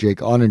goalie Jake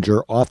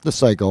Oettinger off the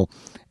cycle,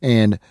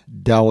 and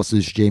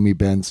Dallas's Jamie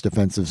Benn's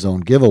defensive zone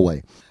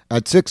giveaway.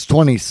 At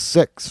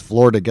 6:26,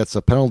 Florida gets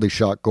a penalty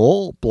shot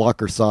goal,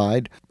 blocker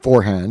side,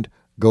 forehand,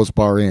 goes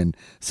bar in.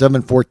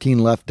 7:14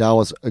 left,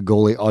 Dallas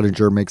goalie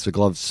Oettinger makes a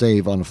glove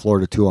save on a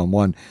Florida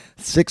 2-on-1.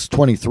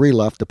 6:23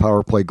 left, a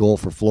power play goal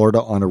for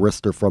Florida on a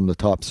wrister from the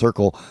top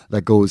circle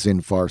that goes in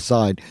far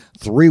side.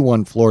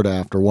 3-1 Florida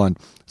after 1.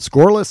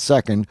 Scoreless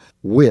second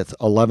with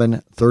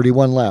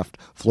 11:31 left.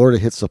 Florida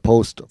hits the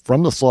post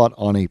from the slot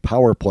on a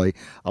power play.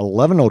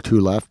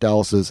 11:02 left.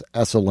 Dallas's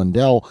Esa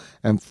Lindell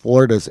and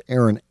Florida's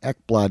Aaron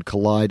Ekblad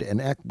collide, and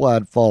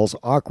Ekblad falls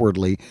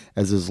awkwardly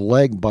as his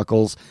leg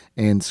buckles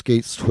and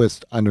skates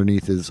twist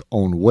underneath his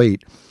own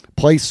weight.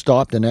 Play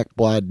stopped, and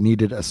Ekblad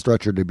needed a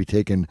stretcher to be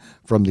taken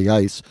from the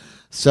ice.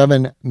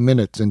 7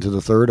 minutes into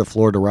the third, a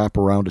Florida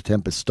wraparound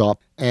attempt is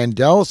stopped, and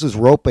Dallas's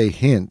Roope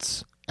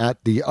Hintz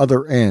at the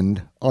other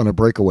end on a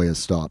breakaway is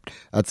stopped.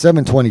 At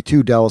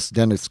 7:22, Dallas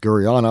Denis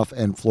Gurianov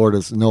and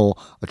Florida's Noel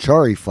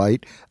Acciari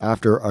fight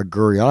after a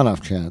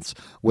Gurianov chance.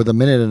 With a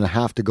minute and a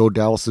half to go,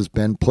 Dallas's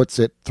Ben puts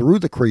it through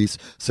the crease,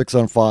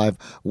 6-on-5.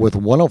 With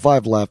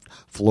 1:05 left,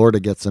 Florida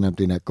gets an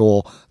empty net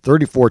goal.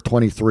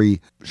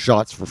 34-23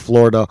 shots for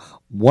Florida.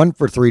 1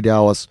 for 3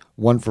 Dallas,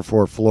 1 for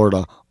 4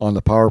 Florida on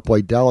the power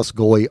play. Dallas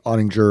goalie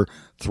Oettinger,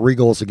 3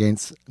 goals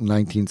against,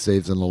 19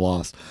 saves in the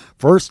loss.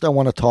 First, I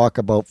want to talk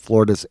about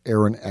Florida's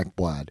Aaron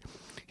Ekblad.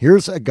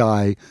 Here's a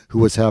guy who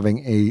was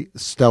having a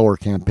stellar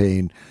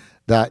campaign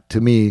that, to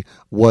me,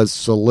 was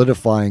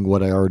solidifying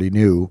what I already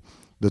knew.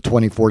 The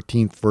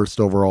 2014 first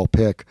overall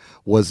pick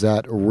was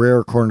that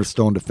rare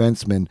cornerstone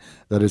defenseman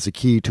that is a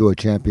key to a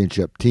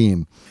championship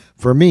team.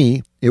 For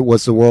me, it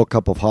was the World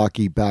Cup of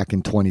Hockey back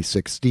in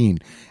 2016.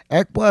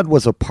 Ekblad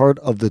was a part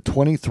of the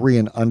 23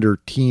 and under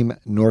Team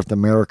North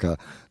America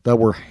that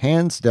were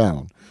hands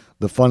down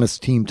the funnest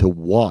team to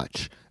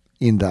watch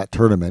in that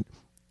tournament,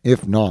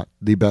 if not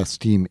the best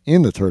team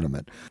in the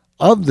tournament.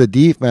 Of the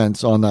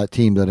defense on that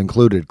team that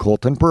included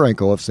Colton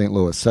Parayko of St.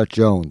 Louis, Seth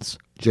Jones,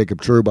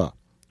 Jacob Trouba,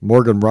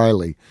 Morgan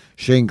Riley,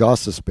 Shane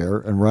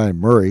Gostisbehere, and Ryan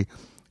Murray,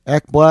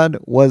 Ekblad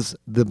was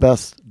the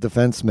best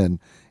defenseman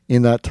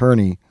in that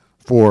tourney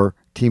for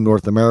Team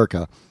North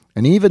America.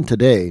 And even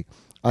today,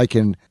 I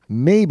can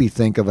maybe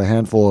think of a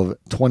handful of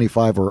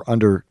 25 or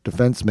under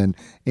defensemen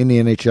in the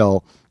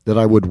NHL that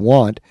I would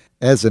want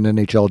as an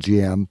NHL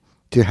GM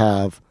to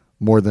have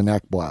more than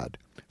Ekblad.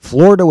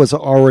 Florida was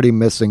already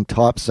missing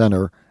top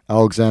center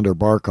Alexander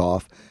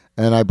Barkov,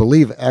 and I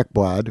believe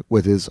Ekblad,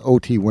 with his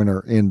OT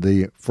winner in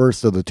the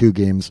first of the two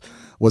games,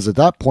 was at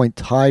that point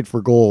tied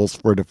for goals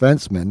for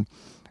defensemen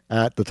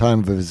at the time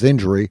of his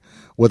injury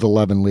with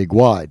 11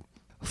 league-wide.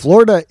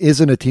 Florida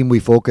isn't a team we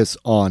focus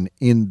on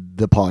in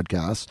the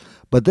podcast,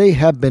 but they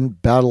have been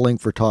battling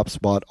for top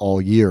spot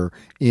all year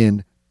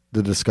in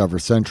the Discover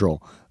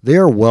Central. They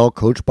are well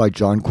coached by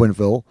John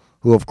Quenneville,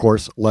 who of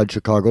course led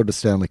Chicago to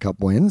Stanley Cup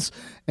wins,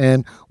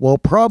 and while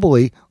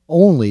probably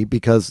only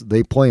because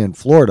they play in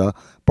Florida,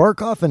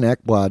 Barkov and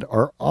Ekblad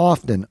are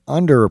often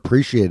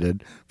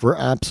underappreciated for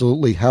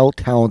absolutely how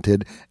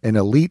talented and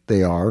elite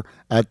they are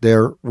at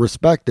their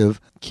respective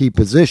key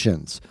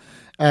positions.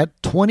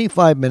 At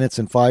 25 minutes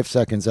and 5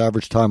 seconds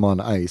average time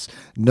on ice,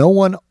 no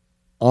one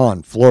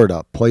on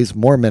Florida plays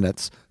more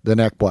minutes than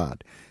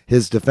Ekblad.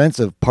 His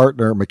defensive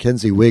partner,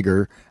 Mackenzie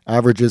Weegar,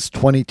 averages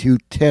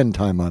 22:10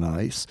 time on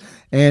ice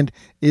and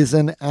is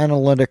an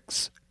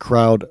analytics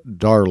crowd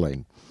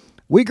darling.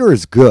 Weegar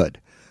is good,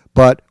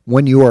 but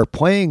when you are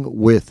playing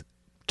with,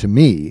 to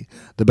me,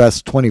 the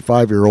best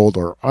 25-year-old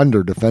or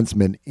under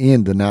defenseman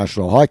in the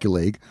National Hockey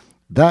League,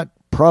 that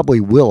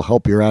probably will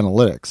help your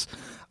analytics.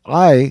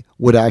 I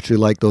would actually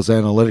like those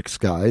analytics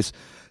guys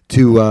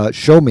to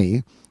show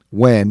me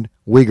when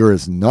Weegar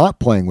is not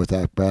playing with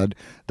Ekblad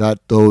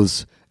that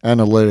those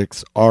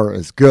analytics are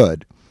as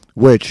good,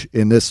 which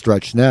in this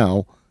stretch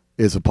now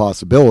is a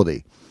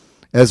possibility.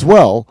 As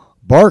well,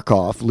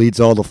 Barkov leads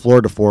all the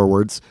Florida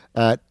forwards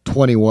at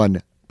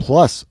 21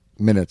 plus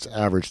minutes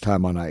average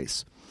time on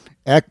ice.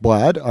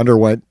 Ekblad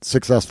underwent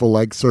successful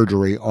leg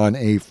surgery on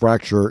a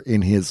fracture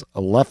in his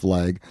left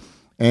leg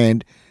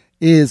and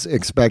is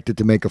expected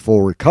to make a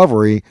full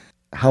recovery.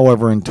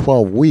 However, in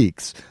 12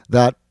 weeks,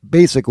 that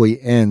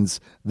basically ends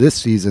this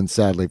season,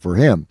 sadly for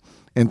him.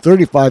 In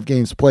 35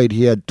 games played,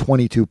 he had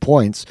 22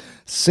 points.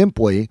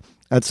 Simply,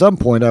 at some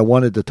point, I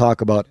wanted to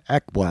talk about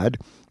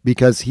Ekblad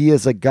because he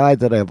is a guy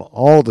that I have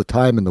all the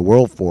time in the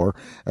world for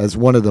as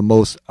one of the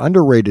most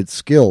underrated,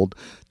 skilled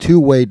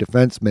two-way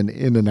defensemen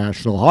in the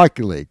National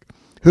Hockey League,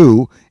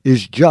 who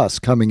is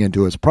just coming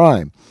into his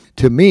prime.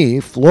 To me,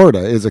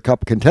 Florida is a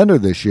cup contender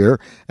this year,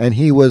 and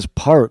he was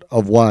part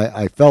of why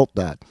I felt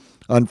that.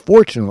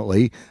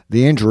 Unfortunately,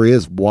 the injury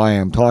is why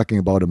I'm talking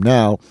about him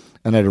now,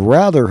 and I'd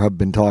rather have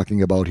been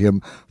talking about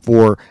him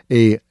for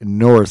a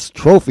Norris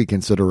Trophy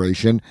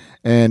consideration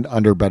and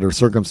under better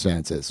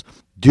circumstances.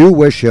 Do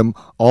wish him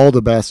all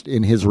the best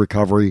in his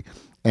recovery,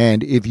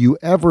 and if you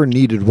ever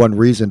needed one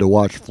reason to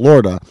watch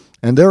Florida,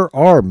 and there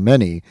are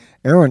many,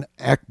 Aaron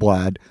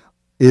Ekblad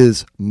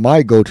is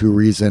my go-to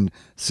reason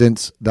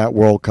since that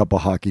World Cup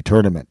of Hockey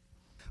tournament.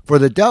 For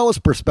the Dallas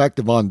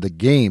perspective on the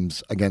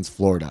games against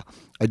Florida,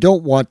 I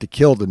don't want to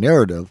kill the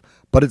narrative,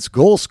 but it's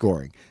goal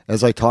scoring,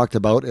 as I talked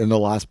about in the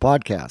last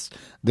podcast.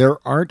 There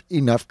aren't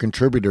enough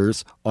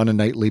contributors on a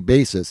nightly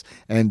basis,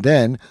 and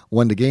then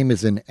when the game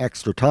is in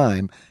extra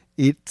time,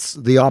 it's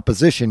the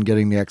opposition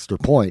getting the extra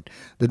point.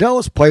 The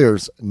Dallas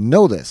players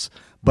know this,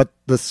 but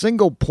the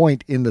single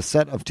point in the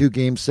set of two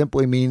games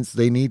simply means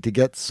they need to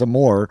get some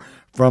more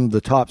from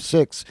the top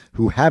six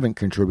who haven't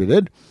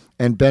contributed,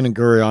 and Ben and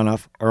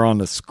Gurianov are on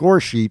the score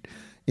sheet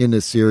in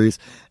this series,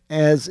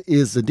 as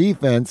is the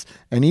defense,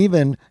 and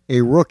even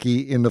a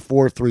rookie in the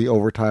 4-3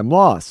 overtime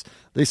loss.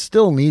 They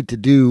still need to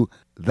do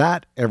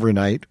that every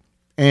night,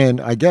 and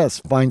I guess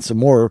find some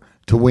more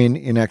to win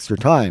in extra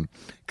time.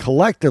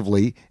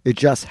 Collectively, it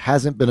just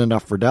hasn't been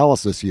enough for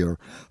Dallas this year.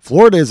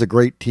 Florida is a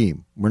great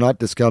team. We're not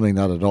discounting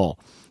that at all.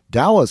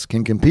 Dallas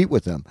can compete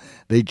with them.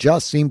 They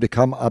just seem to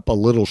come up a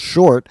little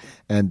short,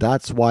 and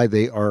that's why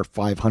they are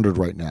 500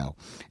 right now.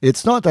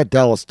 It's not that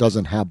Dallas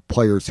doesn't have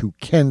players who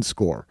can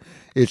score.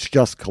 It's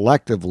just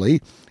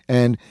collectively,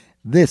 and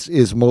this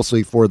is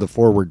mostly for the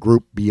forward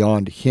group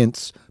beyond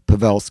Hintz,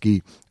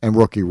 Pavelski, and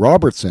rookie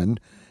Robertson,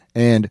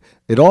 and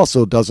it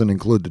also doesn't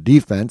include the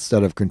defense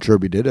that have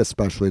contributed,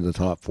 especially the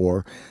top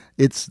four.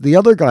 It's the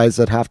other guys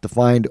that have to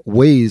find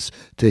ways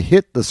to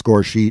hit the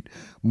score sheet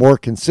more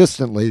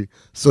consistently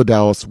so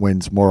Dallas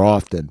wins more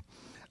often.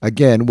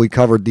 Again, we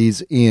covered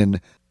these in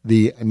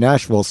the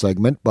Nashville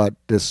segment, but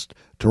just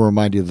to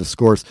remind you of the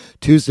scores,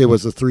 Tuesday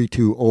was a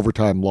 3-2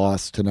 overtime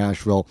loss to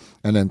Nashville,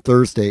 and then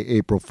Thursday,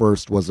 April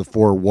 1st, was a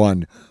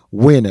 4-1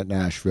 win at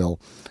Nashville.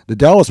 The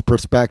Dallas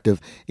perspective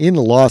in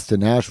the loss to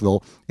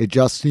Nashville, it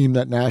just seemed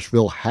that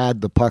Nashville had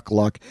the puck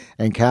luck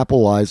and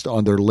capitalized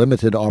on their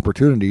limited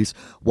opportunities,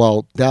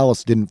 while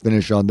Dallas didn't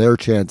finish on their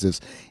chances.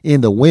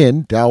 In the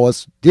win,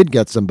 Dallas did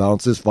get some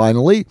bounces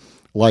finally,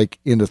 like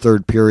in the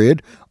third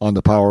period on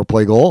the power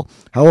play goal.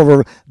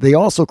 However, they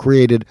also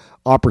created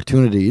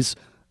opportunities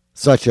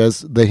such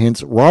as the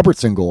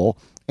Hintz-Robertson goal,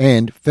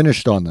 and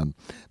finished on them.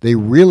 They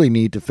really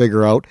need to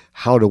figure out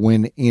how to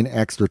win in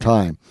extra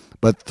time.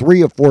 But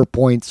 3 of 4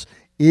 points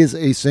is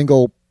a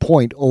single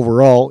point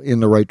overall in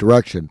the right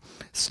direction.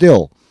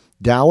 Still,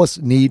 Dallas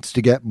needs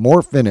to get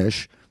more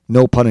finish,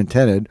 no pun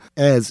intended,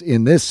 as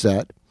in this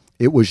set,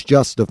 it was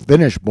just the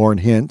Finnish-born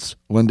Hintz,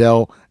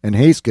 Lindell, and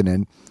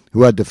Heiskanen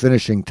who had the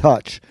finishing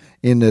touch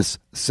in this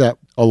set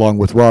along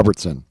with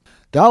Robertson.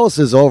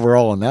 Dallas's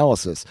overall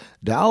analysis.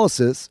 Dallas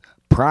is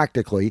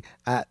practically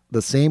at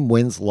the same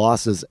wins,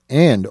 losses,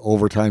 and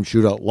overtime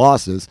shootout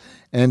losses,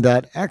 and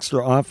that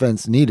extra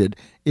offense needed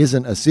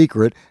isn't a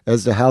secret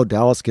as to how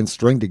Dallas can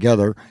string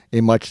together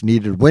a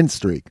much-needed win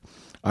streak.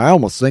 I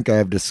almost think I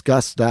have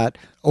discussed that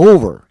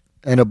over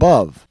and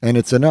above, and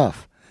it's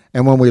enough.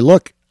 And when we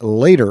look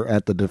later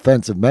at the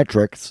defensive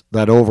metrics,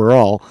 that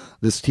overall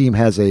this team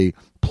has a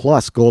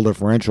plus goal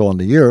differential in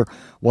the year,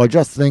 well, I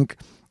just think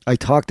I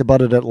talked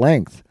about it at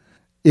length.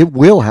 It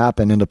will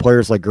happen, and the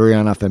players like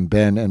Gurianov and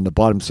Ben and the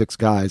bottom six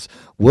guys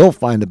will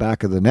find the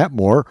back of the net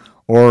more,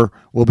 or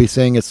we'll be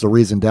saying it's the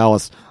reason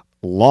Dallas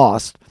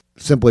lost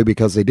simply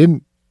because they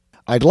didn't.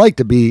 I'd like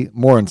to be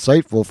more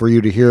insightful for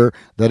you to hear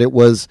that it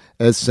was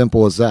as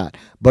simple as that.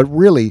 But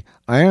really,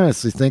 I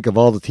honestly think of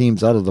all the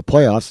teams out of the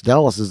playoffs,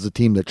 Dallas is the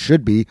team that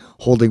should be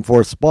holding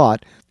fourth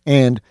spot,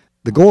 and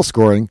the goal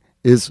scoring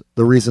is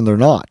the reason they're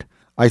not.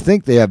 I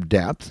think they have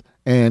depth,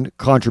 and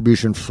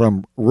contribution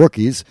from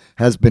rookies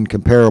has been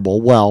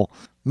comparable. Well,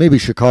 maybe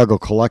Chicago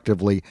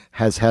collectively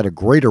has had a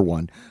greater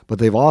one, but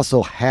they've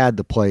also had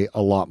to play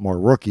a lot more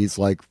rookies,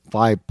 like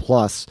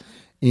 5+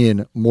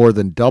 in more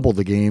than double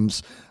the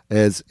games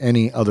as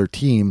any other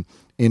team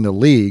in the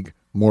league,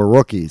 more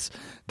rookies.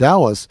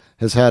 Dallas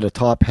has had a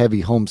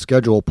top-heavy home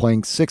schedule,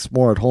 playing 6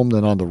 more at home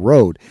than on the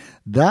road.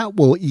 That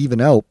will even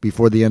out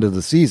before the end of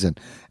the season,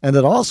 and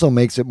it also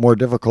makes it more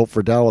difficult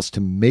for Dallas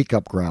to make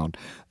up ground.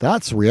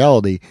 That's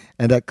reality,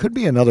 and that could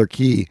be another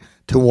key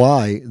to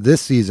why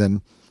this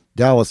season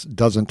Dallas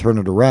doesn't turn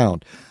it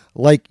around.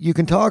 Like, you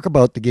can talk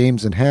about the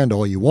games in hand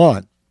all you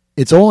want.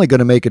 It's only going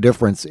to make a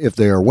difference if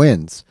they are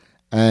wins,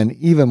 an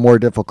even more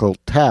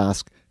difficult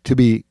task to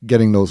be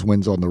getting those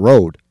wins on the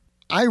road.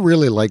 I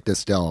really like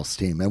this Dallas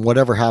team, and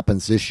whatever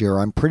happens this year,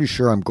 I'm pretty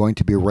sure I'm going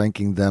to be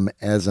ranking them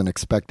as an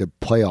expected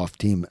playoff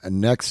team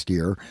next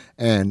year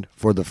and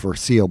for the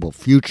foreseeable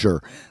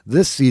future.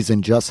 This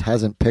season just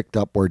hasn't picked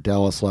up where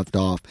Dallas left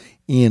off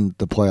in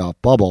the playoff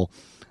bubble.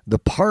 The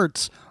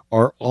parts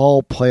are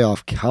all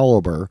playoff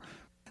caliber.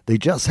 They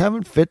just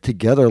haven't fit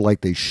together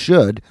like they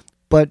should,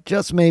 but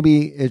just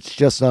maybe it's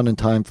just not in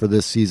time for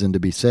this season to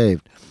be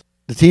saved.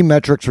 The team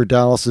metrics for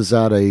Dallas is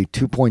at a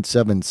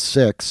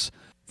 2.76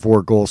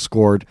 for goals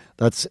scored.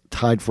 That's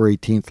tied for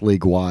 18th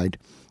league-wide.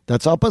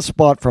 That's up a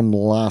spot from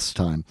last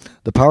time.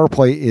 The power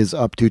play is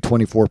up to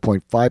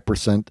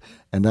 24.5%,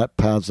 and that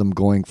has them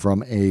going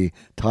from a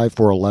tie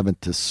for 11th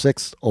to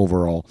 6th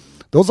overall.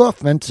 Those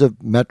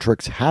offensive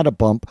metrics had a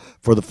bump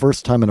for the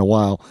first time in a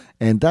while,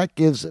 and that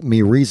gives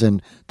me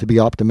reason to be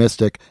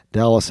optimistic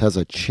Dallas has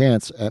a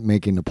chance at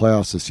making the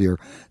playoffs this year.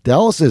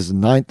 Dallas is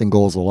 9th in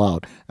goals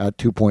allowed at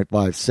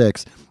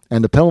 2.56,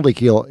 and the penalty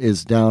kill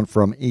is down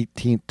from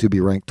 18th to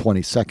be ranked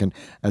 22nd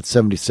at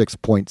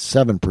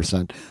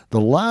 76.7%. The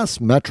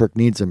last metric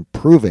needs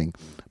improving,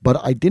 but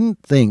I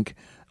didn't think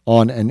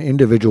on an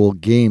individual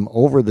game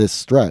over this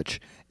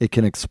stretch it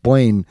can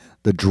explain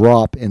the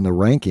drop in the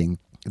ranking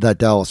that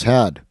Dallas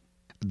had.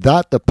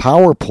 That the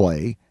power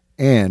play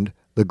and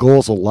the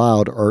goals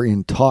allowed are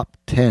in top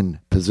 10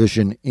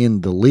 position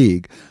in the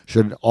league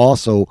should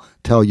also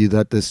tell you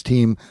that this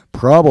team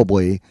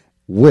probably,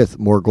 with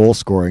more goal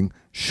scoring,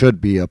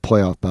 should be a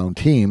playoff-bound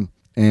team,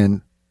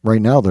 and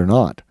right now they're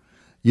not.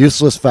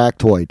 Useless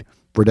factoid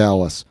for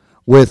Dallas.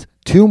 With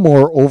 2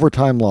 more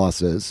overtime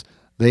losses,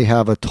 they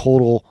have a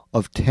total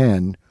of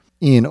 10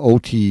 in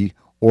OT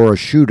or a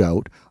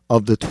shootout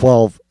of the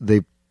 12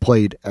 they've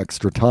played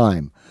extra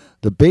time.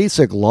 The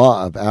basic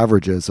law of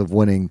averages of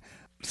winning,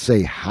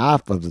 say,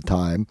 half of the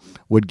time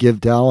would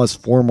give Dallas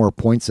 4 more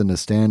points in the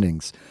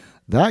standings.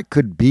 That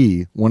could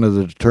be one of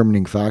the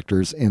determining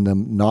factors in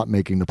them not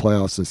making the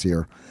playoffs this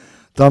year.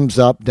 Thumbs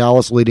up,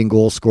 Dallas leading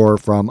goal scorer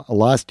from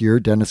last year,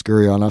 Denis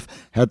Gurianov,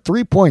 had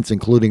 3 points,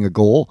 including a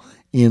goal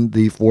in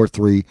the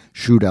 4-3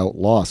 shootout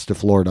loss to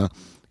Florida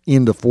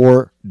in the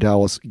 4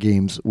 Dallas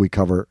games we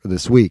cover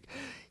this week.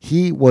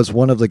 He was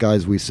one of the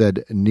guys we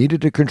said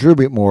needed to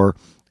contribute more,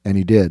 and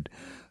he did.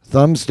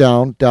 Thumbs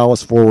down,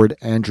 Dallas forward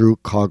Andrew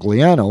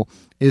Cogliano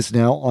is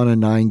now on a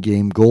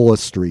 9-game goalless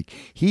streak.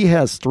 He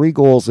has 3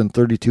 goals in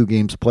 32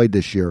 games played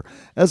this year.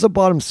 As a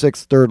bottom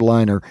 6 third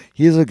liner,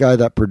 he is a guy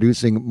that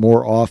producing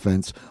more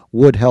offense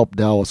would help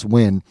Dallas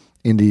win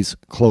in these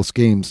close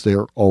games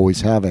they're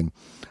always having.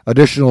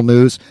 Additional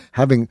news,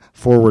 having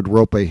forward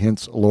Roope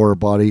Hintz lower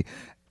body,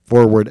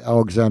 forward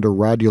Alexander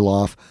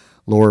Radulov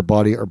lower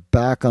body are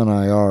back on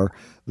IR.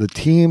 The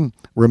team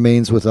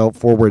remains without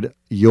forward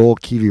Joel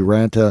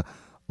Kiviranta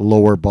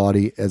lower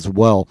body as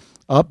well.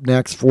 Up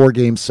next, 4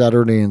 games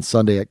Saturday and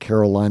Sunday at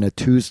Carolina,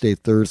 Tuesday,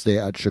 Thursday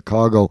at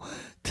Chicago.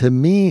 To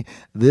me,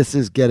 this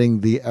is getting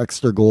the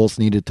extra goals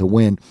needed to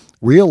win.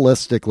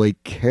 Realistically,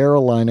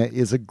 Carolina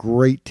is a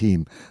great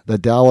team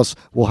that Dallas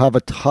will have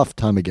a tough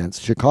time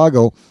against.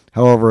 Chicago,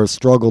 however, has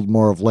struggled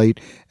more of late,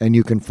 and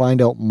you can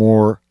find out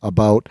more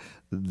about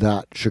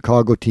that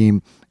Chicago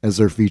team as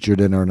they're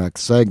featured in our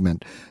next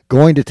segment.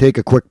 Going to take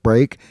a quick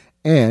break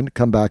and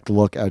come back to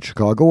look at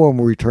Chicago, and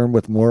we'll return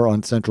with more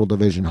on Central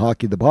Division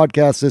Hockey, the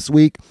podcast this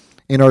week,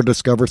 in our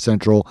Discover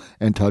Central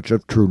and Touch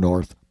of True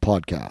North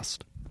podcast.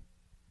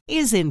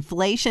 Is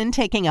inflation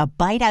taking a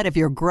bite out of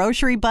your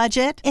grocery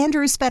budget?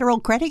 Andrews Federal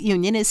Credit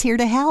Union is here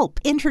to help.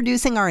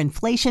 Introducing our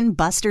Inflation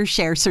Buster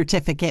Share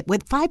Certificate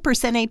with 5%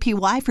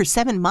 APY for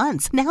 7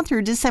 months, now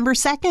through December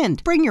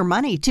 2nd. Bring your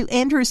money to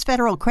Andrews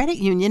Federal Credit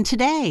Union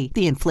today.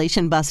 The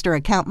Inflation Buster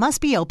account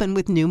must be open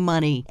with new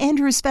money.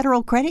 Andrews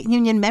Federal Credit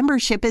Union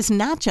membership is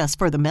not just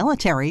for the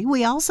military.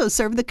 We also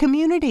serve the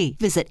community.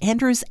 Visit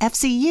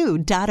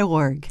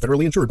andrewsfcu.org.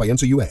 Federally insured by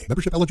NCUA.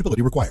 Membership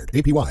eligibility required.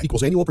 APY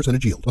equals annual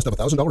percentage yield. Must have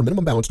 $1,000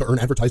 minimum balance to earn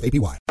advertised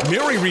APY.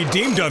 Mary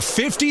redeemed a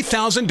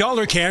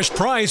 $50,000 cash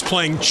prize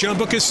playing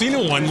Chumba Casino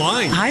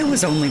online. I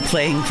was only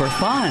playing for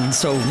fun,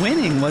 so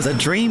winning was a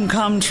dream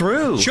come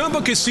true.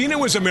 Chumba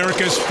Casino is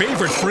America's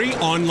favorite free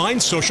online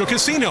social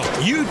casino.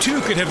 You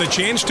too could have the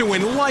chance to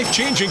win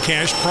life-changing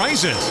cash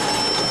prizes.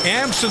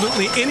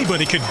 Absolutely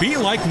anybody could be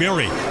like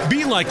Mary.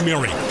 Be like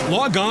Mary.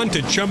 Log on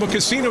to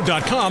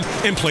ChumbaCasino.com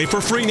and play for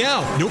free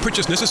now. No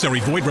purchase necessary.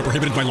 Void where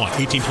prohibited by law.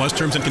 18 plus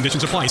terms and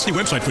conditions apply. See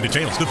website for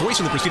details. The voice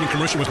in the preceding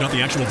commercial was not the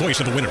actual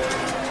voice of the winner.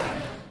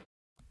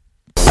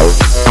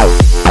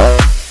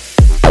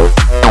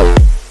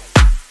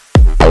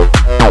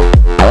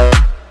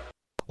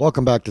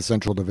 Welcome back to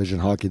Central Division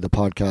Hockey, the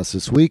podcast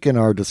this week in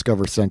our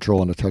Discover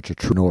Central and a Touch of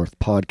True North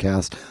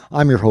podcast.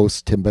 I'm your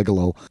host, Tim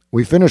Bigelow.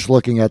 We finished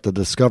looking at the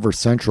Discover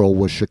Central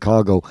with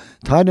Chicago,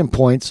 tied in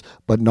points,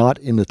 but not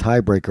in the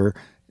tiebreaker.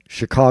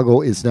 Chicago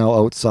is now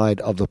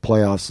outside of the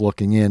playoffs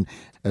looking in,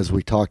 as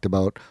we talked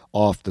about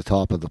off the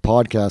top of the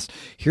podcast.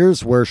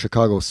 Here's where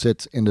Chicago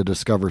sits in the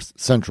Discover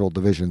Central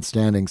Division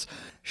standings.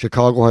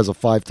 Chicago has a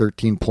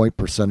 .513 point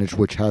percentage,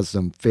 which has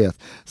them fifth.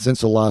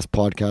 Since the last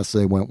podcast,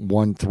 they went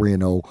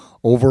 1-3-0.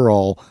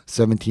 Overall,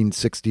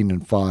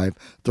 17-16-5,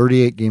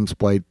 38 games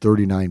played,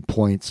 39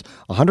 points,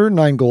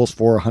 109 goals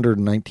for,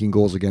 119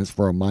 goals against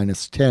for a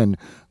 -10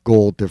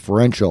 goal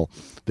differential.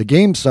 The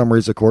game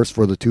summaries, of course,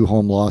 for the 2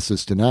 home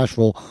losses to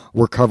Nashville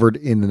were covered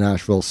in the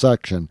Nashville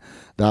section.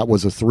 That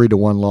was a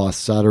 3-1 loss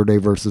Saturday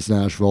versus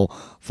Nashville,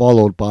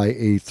 followed by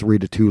a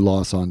 3-2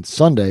 loss on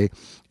Sunday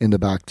in the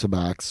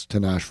back-to-backs to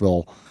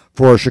Nashville.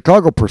 For a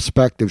Chicago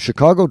perspective,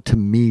 Chicago, to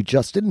me,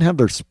 just didn't have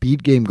their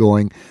speed game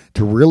going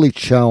to really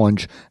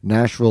challenge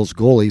Nashville's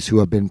goalies, who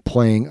have been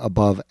playing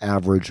above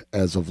average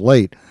as of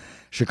late.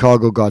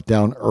 Chicago got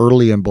down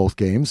early in both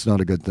games,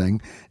 not a good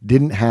thing.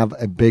 Didn't have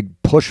a big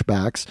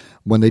pushbacks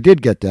when they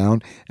did get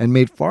down, and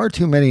made far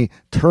too many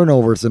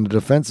turnovers in the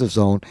defensive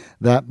zone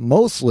that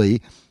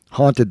mostly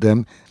haunted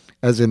them,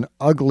 as in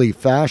ugly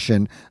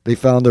fashion they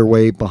found their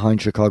way behind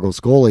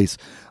Chicago's goalies.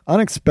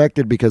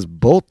 Unexpected, because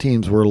both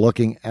teams were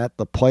looking at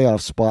the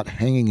playoff spot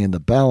hanging in the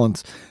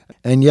balance,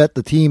 and yet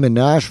the team in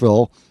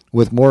Nashville,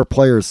 with more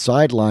players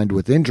sidelined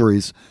with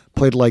injuries,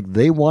 played like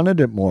they wanted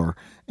it more,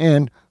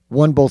 and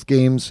won both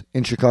games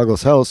in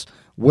Chicago's house,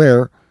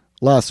 where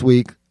last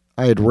week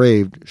I had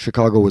raved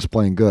Chicago was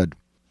playing good.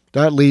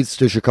 That leads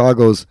to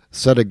Chicago's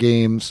set of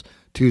games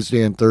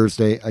Tuesday and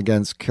Thursday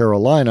against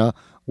Carolina,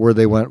 where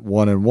they went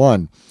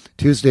 1-1.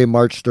 Tuesday,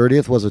 March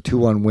 30th, was a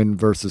 2-1 win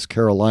versus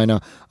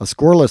Carolina. A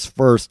scoreless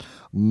first,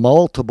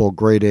 multiple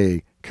grade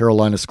A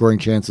Carolina scoring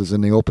chances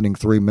in the opening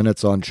 3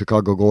 minutes on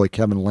Chicago goalie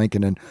Kevin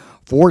Lankinen.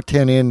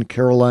 4:10 in,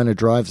 Carolina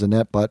drives the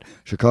net, but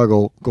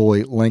Chicago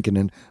goalie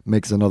Lankinen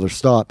makes another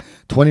stop.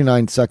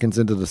 29 seconds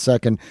into the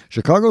second,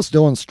 Chicago's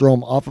Dylan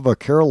Strome, off of a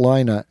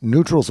Carolina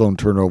neutral zone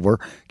turnover,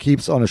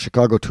 keeps on a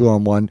Chicago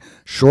 2-on-1,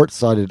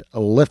 short-sided,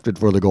 lifted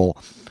for the goal.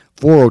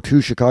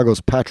 4:02, Chicago's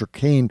Patrick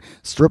Kane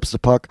strips the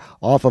puck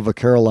off of a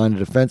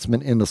Carolina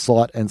defenseman in the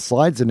slot and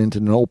slides it into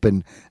an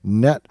open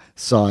net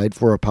side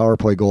for a power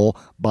play goal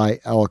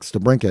by Alex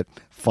DeBrincat.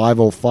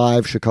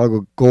 5:05,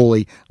 Chicago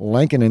goalie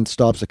Lankinen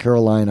stops a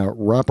Carolina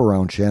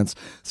wraparound chance.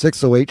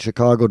 6:08,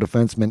 Chicago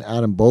defenseman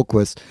Adam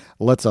Boqvist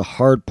lets a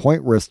hard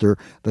point wrister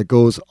that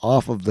goes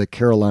off of the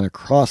Carolina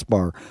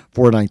crossbar.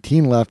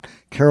 4:19 left,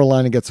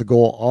 Carolina gets a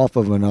goal off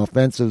of an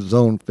offensive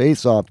zone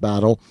face-off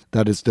battle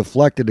that is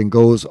deflected and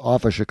goes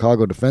off a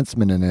Chicago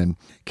defenseman and in.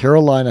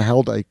 Carolina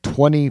held a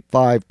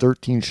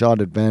 25-13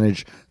 shot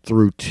advantage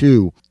through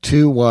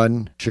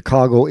 2-1,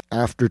 Chicago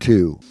after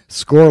 2.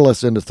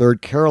 Scoreless in the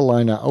third,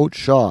 Carolina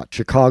outshot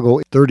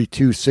Chicago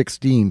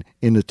 32-16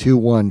 in the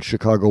 2-1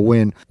 Chicago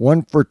win.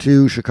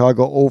 1-for-2,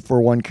 Chicago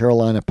 0-for-1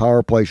 Carolina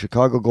power play.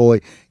 Chicago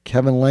goalie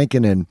Kevin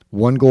Lankinen,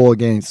 1 goal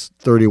against,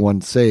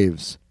 31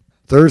 saves.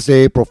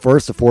 Thursday, April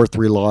 1st, a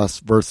 4-3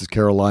 loss versus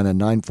Carolina.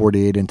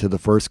 9:48 into the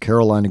first,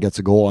 Carolina gets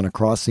a goal on a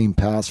cross-seam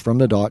pass from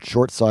the dot,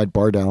 short side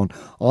bar down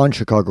on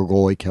Chicago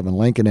goalie Kevin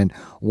Lankinen.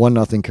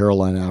 1-0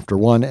 Carolina after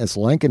 1, as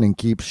Lankinen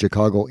keeps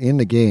Chicago in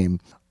the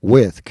game,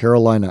 with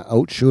Carolina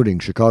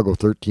outshooting Chicago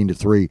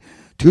 13-3.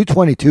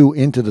 2:22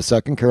 into the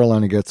second,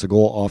 Carolina gets a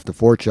goal off the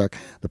forecheck.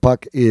 The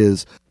puck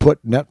is put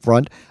net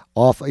front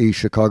off a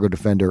Chicago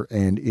defender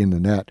and in the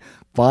net.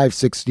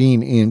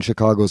 5:16 in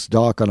Chicago's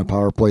Doc on a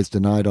power play is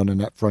denied on a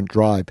net front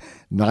drive.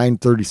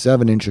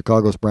 9:37 in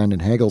Chicago's Brandon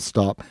Hagel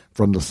stop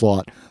from the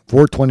slot.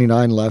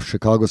 4:29 left,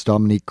 Chicago's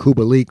Dominik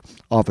Kubalik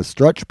off a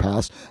stretch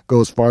pass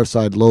goes far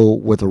side low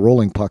with a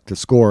rolling puck to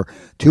score.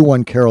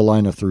 2-1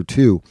 Carolina through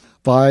 2.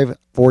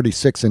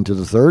 5:46 into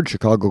the third,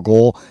 Chicago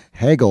goal.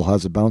 Hagel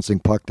has a bouncing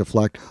puck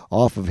deflect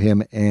off of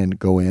him and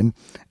go in.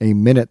 A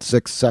minute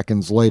 6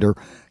 seconds later,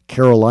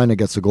 Carolina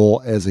gets a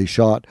goal as a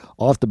shot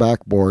off the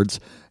backboards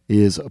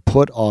is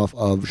put off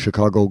of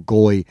Chicago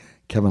goalie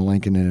Kevin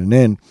Lankinen and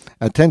in.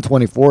 At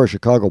 10:24, a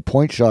Chicago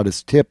point shot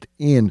is tipped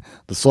in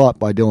the slot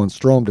by Dylan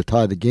Strome to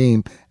tie the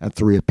game at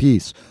 3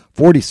 apiece.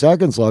 40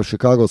 seconds left,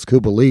 Chicago's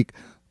Kubalik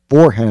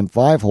forehand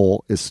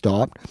 5-hole is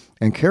stopped,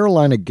 and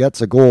Carolina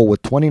gets a goal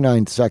with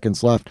 29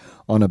 seconds left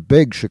on a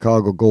big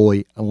Chicago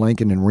goalie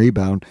Lankinen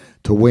rebound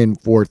to win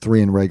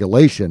 4-3 in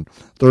regulation.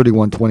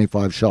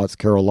 31-25 shots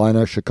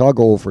Carolina.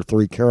 Chicago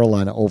 0-for-3,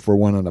 Carolina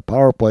 0-for-1 on a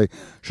power play.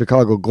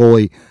 Chicago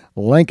goalie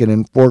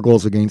Lankinen 4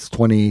 goals against,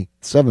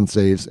 27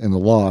 saves in the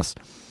loss.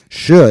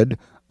 Should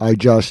I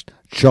just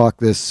chalk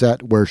this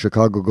set where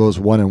Chicago goes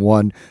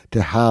 1-1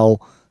 to how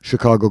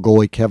Chicago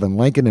goalie Kevin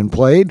Lankinen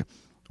played?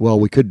 Well,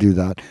 we could do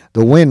that.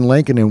 The win,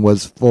 Lankinen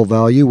was full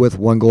value with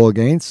 1 goal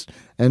against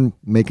and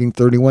making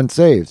 31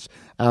 saves.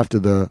 After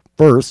the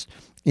first,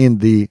 in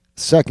the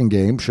second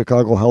game,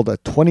 Chicago held a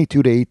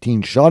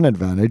 22-18 shot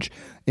advantage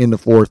in the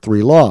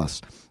 4-3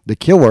 loss. The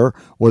killer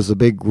was the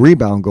big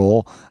rebound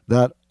goal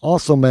that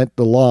also meant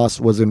the loss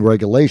was in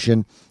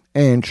regulation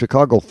and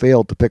Chicago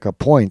failed to pick up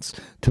points.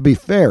 To be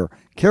fair,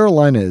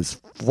 Carolina is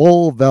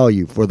full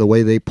value for the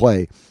way they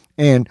play,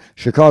 and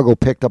Chicago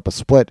picked up a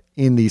split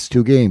in these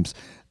 2 games.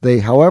 They,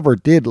 however,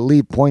 did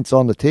leave points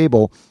on the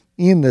table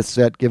in this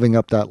set, giving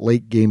up that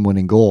late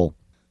game-winning goal.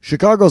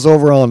 Chicago's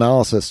overall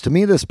analysis. To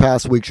me, this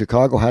past week,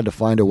 Chicago had to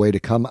find a way to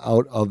come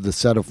out of the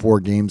set of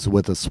 4 games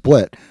with a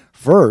split.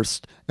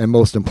 First, and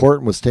most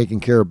important, was taking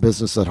care of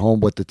business at home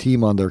with the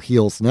team on their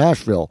heels,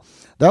 Nashville.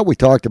 That we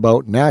talked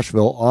about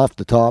Nashville off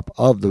the top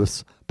of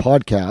this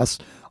podcast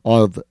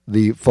of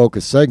the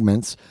focus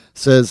segments,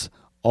 says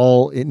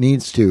all it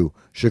needs to.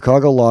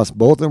 Chicago lost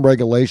both in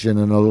regulation,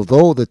 and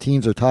although the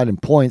teams are tied in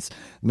points,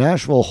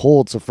 Nashville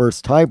holds the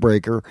first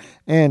tiebreaker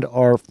and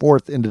are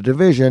 4th in the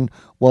division,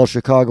 while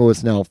Chicago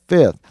is now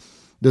 5th.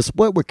 The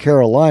split with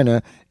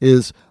Carolina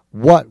is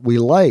what we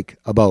like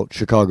about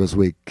Chicago's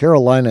week.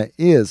 Carolina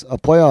is a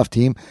playoff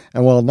team,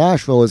 and while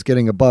Nashville is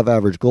getting above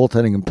average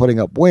goaltending and putting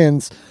up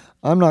wins,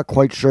 I'm not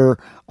quite sure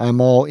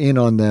I'm all in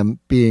on them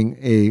being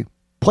a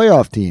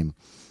playoff team.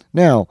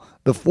 Now,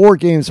 the 4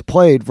 games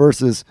played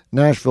versus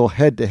Nashville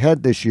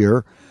head-to-head this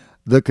year,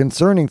 the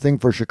concerning thing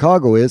for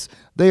Chicago is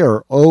they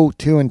are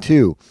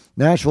 0-2-2.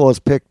 Nashville has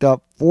picked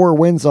up 4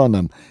 wins on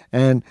them,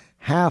 and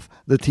half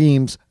the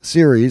team's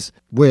series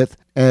with,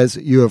 as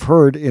you have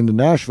heard in the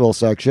Nashville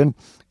section.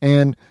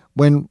 And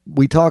when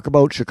we talk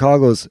about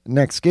Chicago's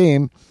next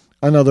game,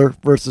 another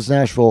versus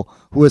Nashville,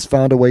 who has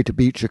found a way to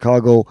beat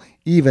Chicago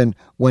even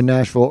when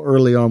Nashville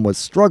early on was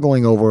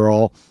struggling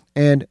overall.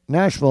 And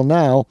Nashville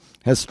now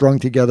has strung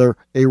together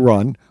a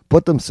run,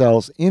 put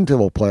themselves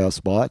into a playoff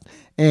spot,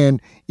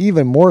 and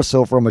even more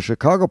so from a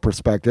Chicago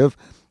perspective,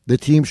 the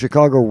team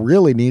Chicago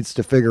really needs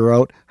to figure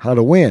out how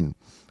to win.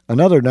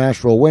 Another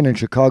Nashville win and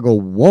Chicago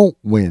won't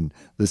win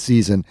the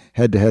season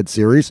head-to-head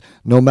series,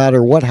 no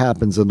matter what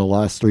happens in the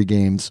last 3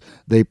 games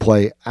they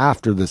play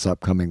after this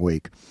upcoming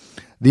week.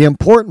 The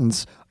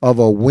importance of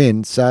a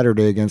win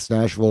Saturday against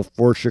Nashville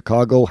for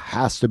Chicago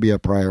has to be a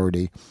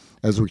priority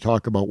as we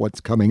talk about what's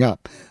coming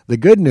up. The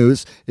good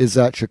news is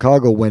that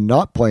Chicago, when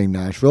not playing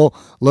Nashville,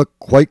 looked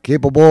quite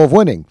capable of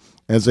winning,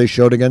 as they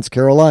showed against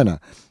Carolina.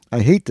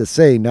 I hate to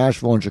say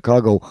Nashville and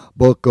Chicago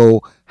both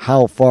go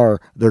how far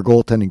their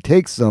goaltending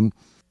takes them,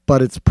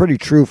 but it's pretty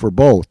true for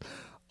both.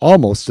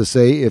 Almost to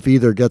say if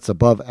either gets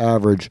above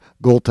average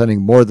goaltending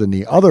more than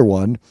the other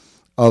one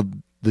of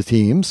the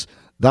teams,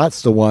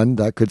 that's the one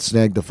that could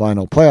snag the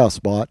final playoff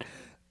spot.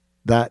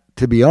 That,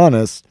 to be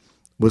honest,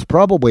 was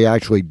probably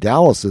actually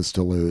Dallas's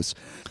to lose.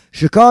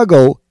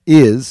 Chicago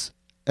is,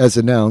 as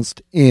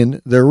announced, in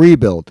their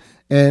rebuild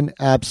and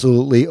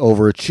absolutely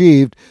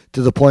overachieved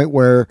to the point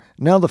where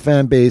now the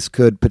fan base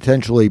could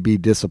potentially be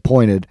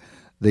disappointed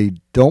they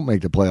don't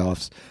make the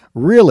playoffs.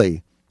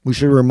 Really, we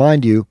should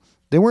remind you,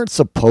 they weren't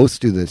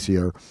supposed to this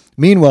year.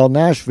 Meanwhile,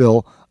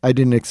 Nashville, I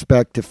didn't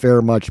expect to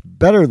fare much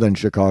better than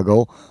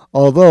Chicago,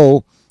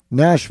 although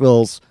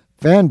Nashville's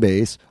fan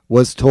base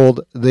was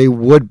told they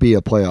would be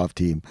a playoff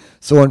team.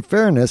 So in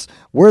fairness,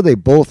 where they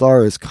both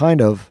are is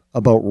kind of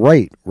about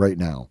right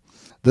now.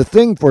 The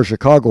thing for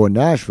Chicago and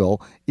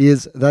Nashville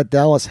is that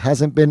Dallas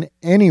hasn't been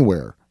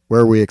anywhere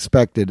where we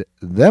expected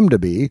them to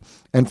be,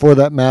 and for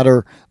that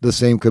matter, the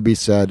same could be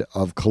said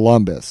of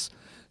Columbus.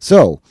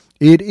 So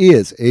it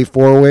is a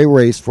 4-way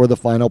race for the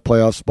final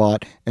playoff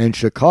spot, and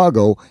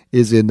Chicago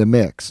is in the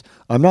mix.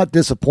 I'm not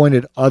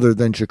disappointed other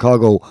than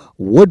Chicago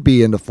would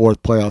be in the 4th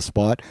playoff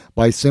spot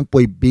by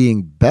simply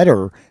being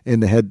better in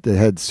the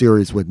head-to-head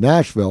series with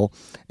Nashville,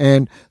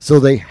 and so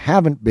they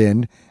haven't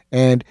been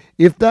And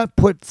if that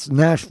puts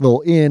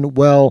Nashville in,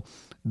 well,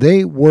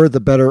 they were the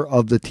better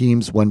of the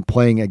teams when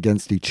playing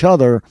against each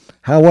other.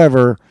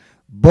 However,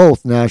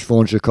 both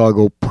Nashville and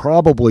Chicago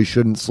probably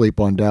shouldn't sleep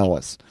on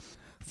Dallas.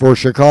 For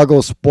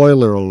Chicago,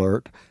 spoiler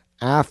alert,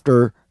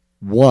 after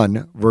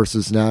 1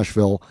 versus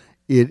Nashville,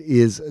 it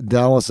is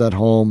Dallas at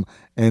home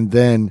and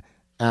then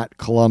at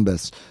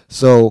Columbus.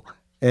 So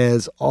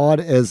as odd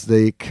as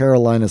the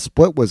Carolina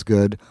split was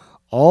good,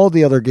 all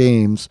the other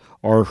games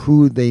are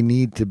who they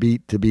need to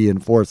beat to be in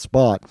 4th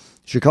spot.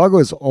 Chicago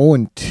is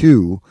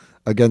 0-2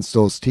 against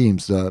those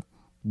teams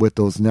with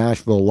those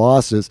Nashville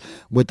losses.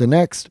 With the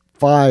next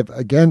 5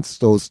 against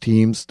those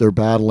teams they're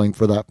battling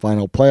for that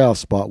final playoff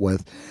spot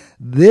with.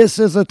 This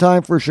is a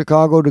time for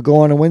Chicago to go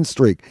on a win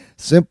streak.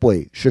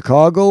 Simply,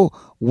 Chicago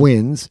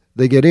wins,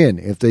 they get in.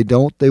 If they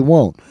don't, they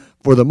won't.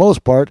 For the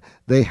most part,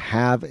 they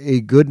have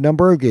a good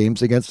number of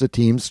games against the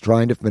teams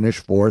trying to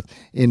finish 4th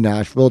in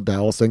Nashville,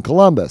 Dallas, and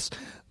Columbus.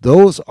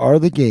 Those are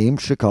the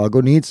games Chicago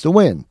needs to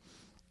win.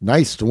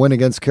 Nice to win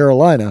against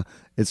Carolina.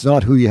 It's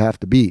not who you have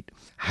to beat.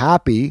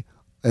 Happy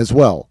as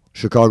well.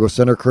 Chicago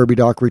center Kirby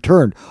Dach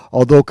returned,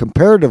 although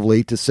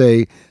comparatively to,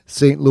 say,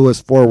 St.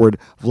 Louis forward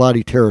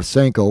Vladimir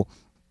Tarasenko,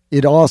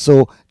 it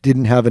also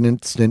didn't have an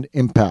instant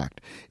impact.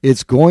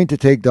 It's going to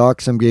take Dach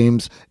some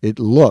games, it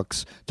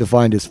looks, to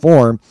find his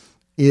form.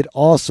 It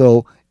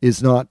also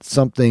is not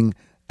something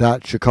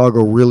that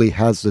Chicago really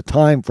has the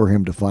time for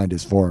him to find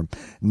his form.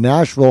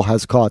 Nashville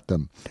has caught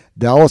them.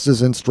 Dallas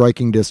is in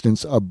striking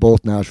distance of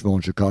both Nashville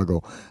and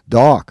Chicago.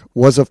 Dach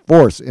was a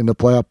force in the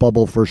playoff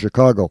bubble for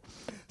Chicago.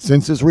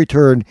 Since his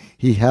return,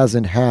 he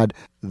hasn't had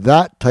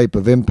that type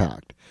of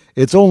impact.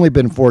 It's only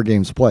been 4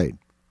 games played.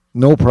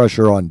 No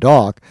pressure on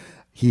Dach.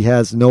 He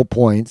has no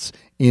points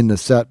in the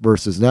set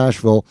versus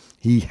Nashville.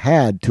 He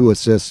had 2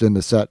 assists in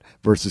the set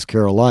versus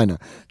Carolina.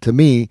 To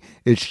me,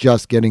 it's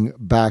just getting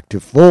back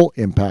to full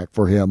impact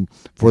for him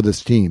for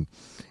this team.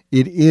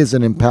 It is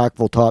an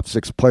impactful top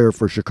 6 player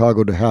for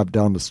Chicago to have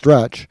down the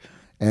stretch,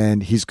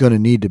 and he's going to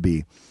need to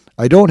be.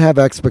 I don't have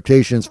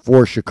expectations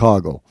for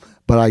Chicago,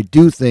 but I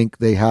do think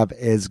they have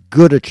as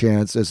good a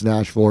chance as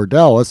Nashville or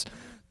Dallas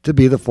to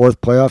be the 4th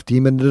playoff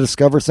team in the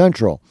Discover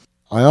Central.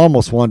 I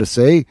almost want to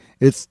say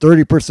it's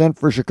 30%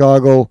 for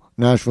Chicago,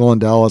 Nashville,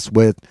 and Dallas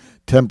with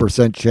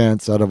 10%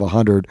 chance out of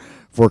 100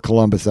 for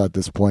Columbus at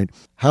this point.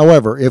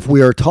 However, if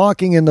we are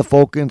talking in the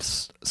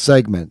focus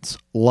segments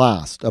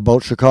last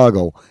about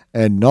Chicago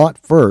and not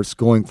first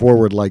going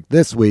forward like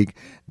this week,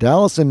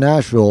 Dallas and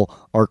Nashville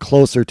are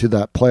closer to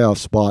that playoff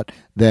spot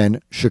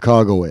than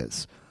Chicago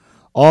is.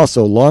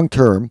 Also, long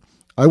term,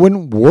 I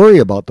wouldn't worry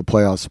about the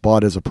playoff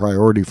spot as a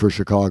priority for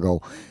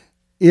Chicago.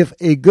 If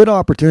a good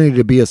opportunity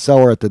to be a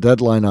seller at the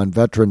deadline on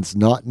veterans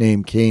not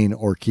named Kane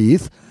or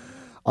Keith,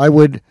 I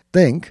would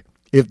think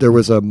if there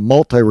was a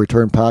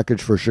multi-return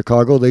package for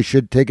Chicago, they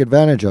should take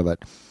advantage of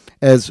it.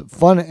 As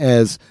fun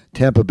as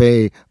Tampa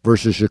Bay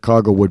versus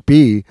Chicago would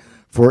be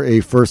for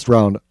a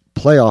first-round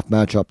playoff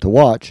matchup to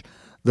watch,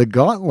 the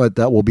gauntlet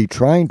that will be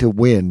trying to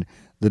win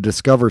the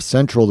Discover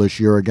Central this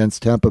year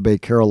against Tampa Bay,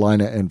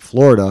 Carolina, and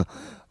Florida,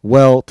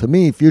 well, to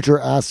me, future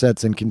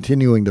assets and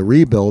continuing the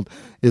rebuild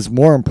is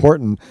more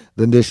important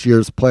than this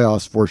year's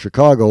playoffs for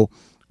Chicago,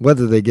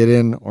 whether they get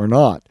in or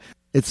not.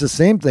 It's the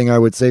same thing I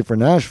would say for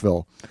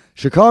Nashville.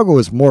 Chicago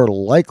is more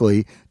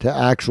likely to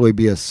actually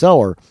be a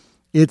seller.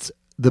 It's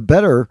the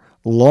better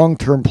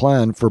long-term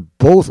plan for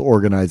both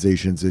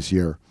organizations this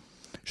year.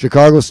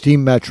 Chicago's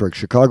team metrics.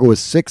 Chicago is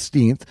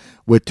 16th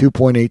with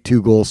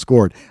 2.82 goals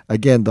scored.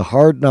 Again, the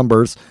hard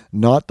numbers,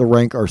 not the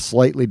rank, are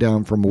slightly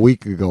down from a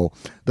week ago.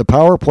 The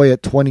power play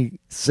at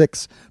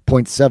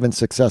 26.7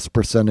 success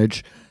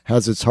percentage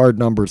has its hard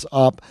numbers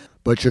up,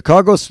 but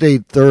Chicago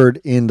stayed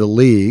 3rd in the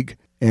league,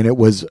 and it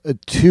was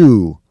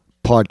 2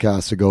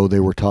 podcasts ago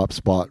they were top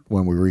spot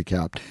when we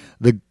recapped.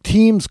 The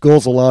team's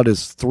goals allowed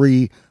is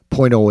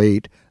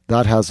 3.08.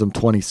 That has them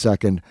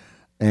 22nd.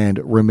 And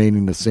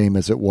remaining the same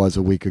as it was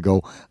a week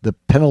ago. The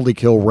penalty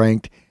kill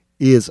ranked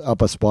is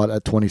up a spot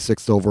at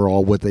 26th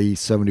overall with a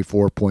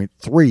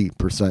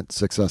 74.3%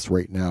 success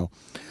rate now.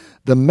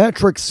 The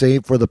metrics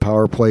saved for the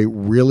power play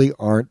really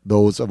aren't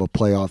those of a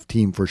playoff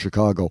team for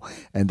Chicago,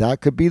 and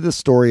that could be the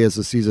story as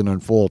the season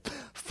unfolds.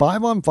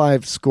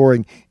 5-on-5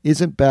 scoring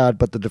isn't bad,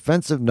 but the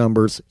defensive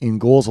numbers in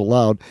goals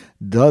allowed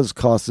does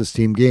cost this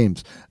team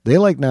games. They,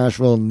 like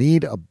Nashville,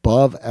 need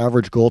above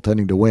average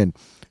goaltending to win.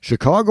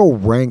 Chicago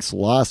ranks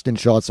last in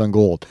shots on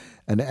goal,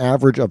 an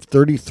average of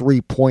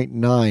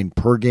 33.9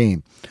 per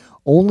game.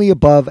 Only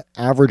above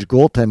average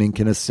goaltending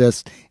can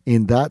assist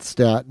in that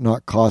stat,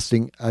 not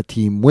costing a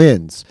team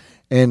wins.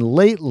 And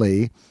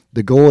lately,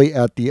 the goalie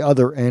at the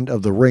other end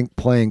of the rink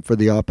playing for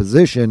the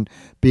opposition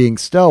being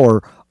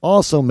stellar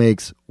also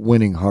makes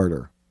winning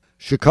harder.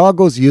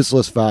 Chicago's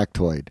useless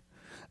factoid.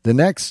 The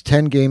next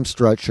 10-game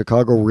stretch,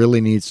 Chicago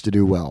really needs to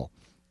do well.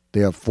 They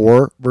have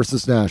 4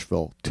 versus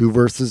Nashville, 2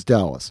 versus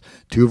Dallas,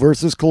 2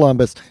 versus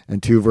Columbus,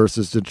 and 2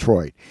 versus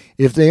Detroit.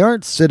 If they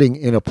aren't sitting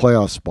in a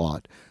playoff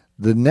spot,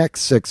 The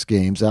next 6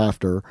 games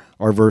after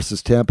are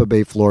versus Tampa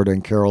Bay, Florida,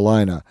 and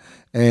Carolina,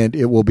 and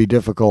it will be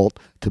difficult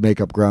to make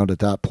up ground at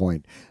that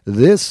point.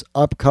 This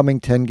upcoming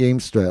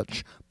 10-game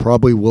stretch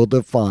probably will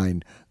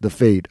define the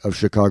fate of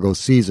Chicago's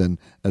season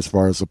as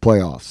far as the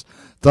playoffs.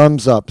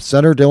 Thumbs up,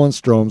 center Dylan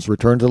Strome's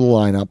return to the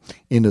lineup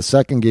in the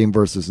second game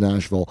versus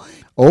Nashville,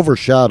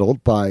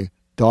 overshadowed by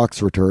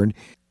Doc's return.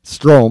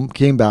 Strome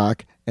came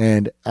back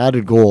and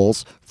added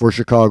goals for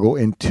Chicago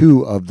in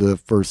 2 of the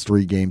first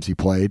 3 games he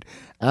played.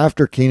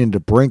 After Keenan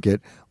DeBrincat,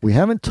 we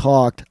haven't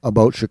talked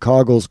about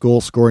Chicago's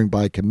goal scoring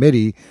by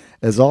committee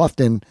as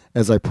often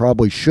as I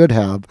probably should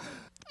have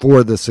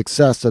for the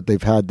success that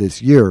they've had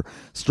this year.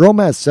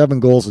 Strome has 7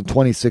 goals in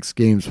 26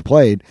 games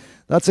played.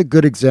 That's a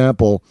good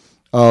example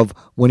of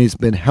when he's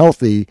been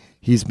healthy,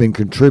 he's been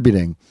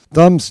contributing.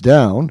 Thumbs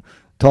down,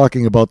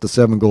 talking about the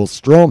 7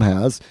 goals Strome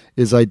has,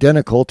 is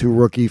identical to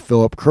rookie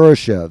Philip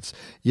Kurashev's,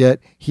 yet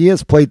he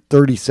has played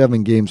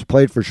 37 games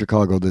played for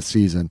Chicago this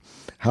season.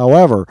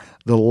 However,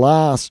 the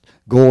last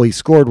goal he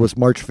scored was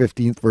March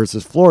 15th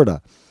versus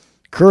Florida.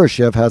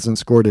 Kurashev hasn't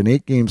scored in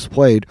 8 games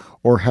played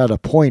or had a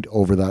point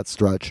over that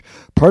stretch.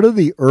 Part of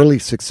the early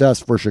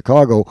success for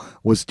Chicago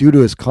was due to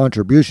his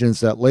contributions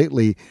that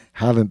lately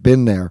haven't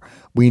been there.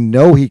 We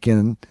know he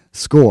can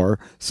score,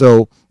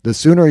 so the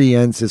sooner he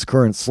ends his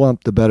current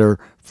slump, the better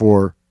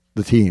for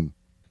the team.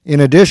 In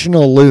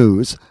additional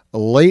news, a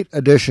late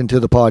addition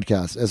to the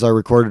podcast. As I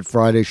recorded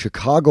Friday,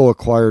 Chicago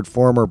acquired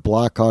former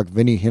Blackhawk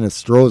Vinny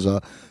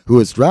Hinostroza, who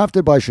was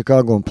drafted by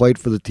Chicago and played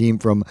for the team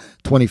from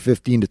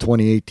 2015 to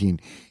 2018.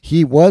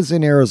 He was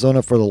in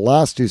Arizona for the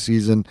last 2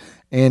 seasons,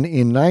 and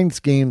in 9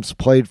 games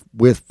played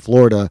with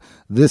Florida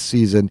this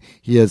season,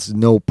 he has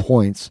no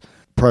points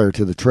prior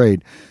to the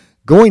trade.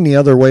 Going the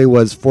other way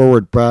was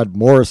forward Brad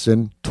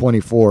Morrison,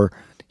 24.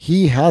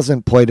 He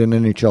hasn't played an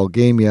NHL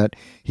game yet.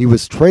 He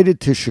was traded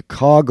to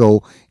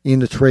Chicago in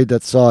the trade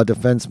that saw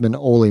defenseman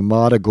Ole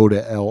Mata go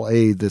to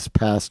LA this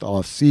past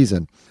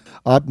offseason.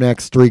 Up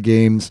next, 3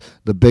 games,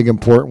 the big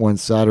important one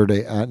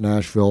Saturday at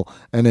Nashville,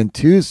 and then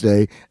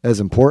Tuesday, as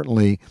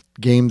importantly,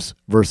 games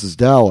versus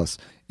Dallas.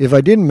 If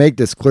I didn't make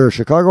this clear,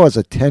 Chicago has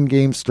a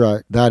 10-game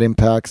stretch that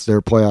impacts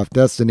their playoff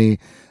destiny.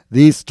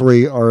 These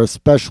 3 are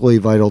especially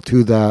vital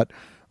to that.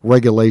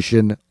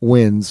 Regulation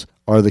wins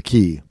are the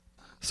key.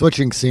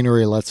 Switching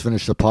scenery, let's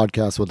finish the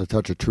podcast with a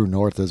touch of True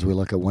North as we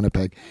look at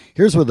Winnipeg.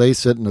 Here's where they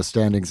sit in the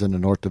standings in the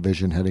North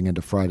Division heading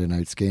into Friday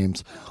night's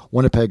games.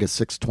 Winnipeg is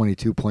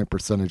 622 point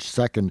percentage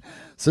second.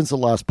 Since the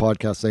last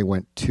podcast, they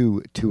went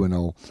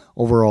 2-2-0.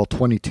 Overall,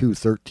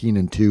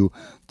 22-13-2.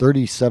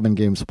 37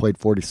 games played,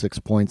 46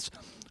 points.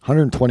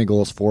 120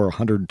 goals for,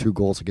 102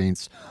 goals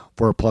against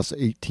for a plus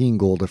 18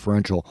 goal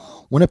differential.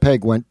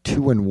 Winnipeg went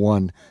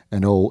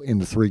 2-1-0 in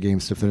the 3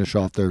 games to finish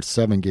off their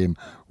 7-game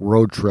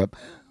road trip.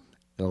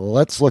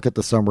 Let's look at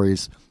the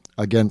summaries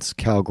against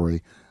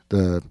Calgary,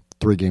 the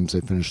 3 games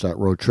they finished that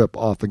road trip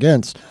off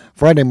against.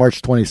 Friday,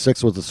 March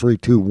 26th was a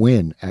 3-2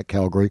 win at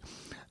Calgary.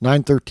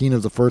 9:13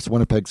 of the first,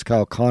 Winnipeg's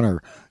Kyle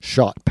Connor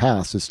shot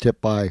pass is tipped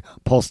by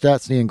Paul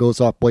Stastny and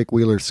goes off Blake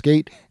Wheeler's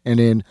skate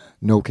and in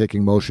no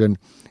kicking motion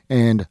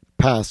and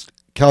past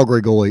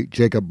Calgary goalie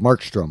Jacob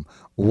Markstrom.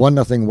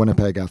 1-0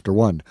 Winnipeg after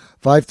 1.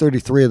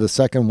 5:33 of the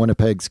second,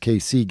 Winnipeg's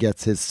KC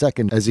gets his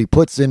second as he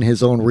puts in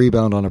his own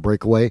rebound on a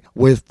breakaway.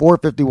 With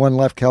 4:51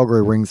 left,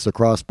 Calgary rings the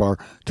crossbar.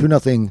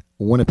 2-0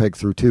 Winnipeg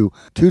through 2.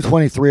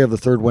 2:23 of the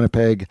third,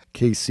 Winnipeg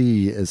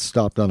KC is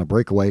stopped on a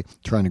breakaway,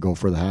 trying to go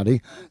for the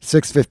Hattie.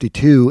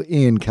 6:52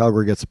 in,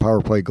 Calgary gets a power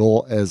play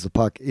goal as the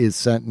puck is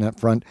sent net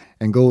front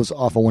and goes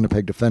off a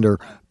Winnipeg defender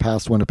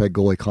past Winnipeg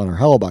goalie Connor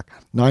Hellebuck.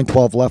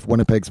 9:12 left,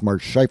 Winnipeg's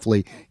Mark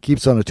Scheifele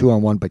keeps on a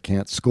 2-on-1 but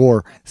can't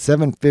score.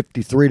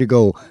 7:53 to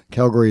go,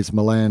 Calgary's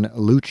Milan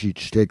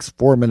Lucic takes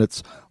 4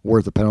 minutes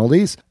worth of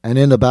penalties. And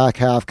in the back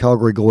half,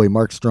 Calgary goalie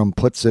Markstrom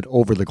puts it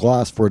over the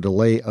glass for a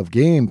delay of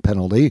game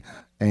penalty.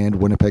 And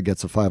Winnipeg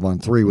gets a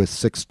 5-on-3 with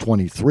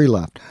 6:23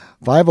 left.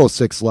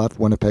 5:06 left,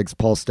 Winnipeg's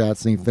Paul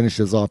Stastny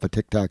finishes off a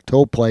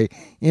tic-tac-toe play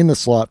in the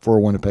slot for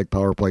a Winnipeg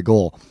power play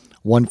goal.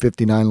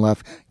 1:59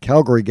 left,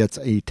 Calgary gets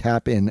a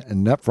tap-in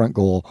net front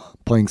goal,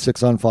 playing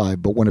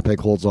 6-on-5, but Winnipeg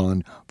holds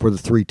on for the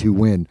 3-2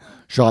 win.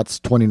 Shots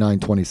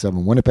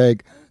 29-27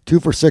 Winnipeg, 2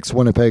 for 6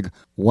 Winnipeg,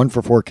 1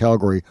 for 4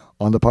 Calgary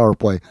on the power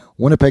play.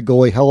 Winnipeg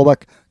goalie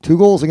Hellebuck, 2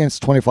 goals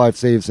against 25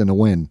 saves in a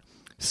win.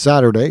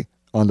 Saturday,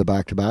 on the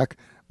back-to-back,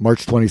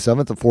 March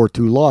 27th, a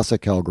 4-2 loss at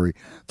Calgary.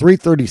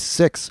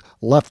 3:36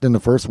 left in the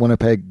first.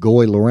 Winnipeg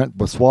goalie Laurent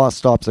Brossoit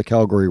stops a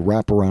Calgary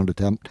wraparound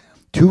attempt.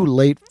 2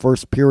 late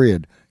first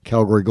period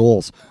Calgary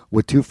goals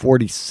with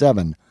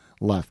 2:47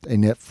 left. A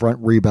net front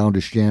rebound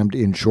is jammed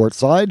in short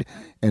side,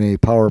 and a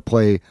power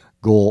play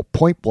goal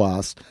point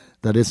blast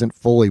that isn't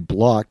fully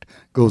blocked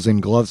goes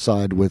in glove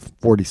side with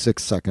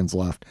 46 seconds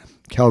left.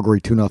 Calgary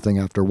 2-0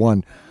 after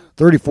 1.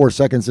 34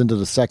 seconds into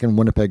the second,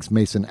 Winnipeg's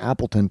Mason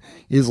Appleton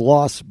is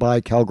lost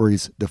by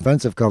Calgary's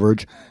defensive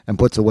coverage and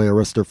puts away a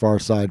wrister far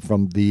side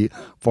from the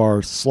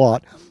far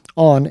slot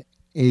on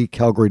a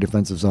Calgary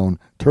defensive zone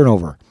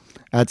turnover.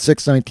 At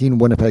 6:19,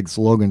 Winnipeg's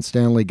Logan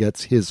Stanley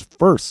gets his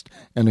first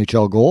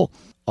NHL goal.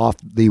 Off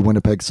the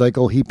Winnipeg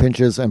cycle, he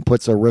pinches and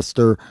puts a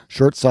wrister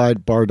short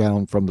side bar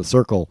down from the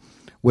circle.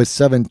 With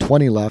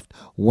 7:20 left,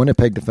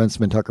 Winnipeg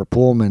defenseman Tucker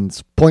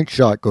Pullman's point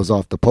shot goes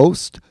off the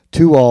post.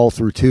 2-all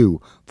through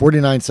 2.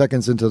 49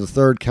 seconds into the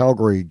third,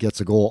 Calgary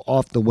gets a goal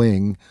off the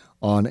wing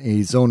on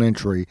a zone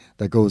entry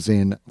that goes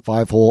in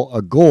 5-hole,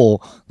 a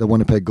goal that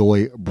Winnipeg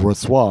goalie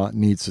Brossoit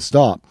needs to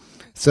stop.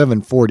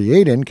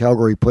 7:48 in,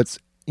 Calgary puts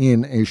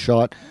in a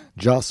shot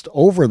just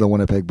over the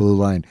Winnipeg blue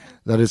line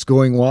that is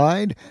going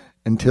wide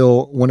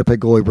until Winnipeg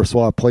goalie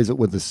Brossoit plays it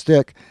with the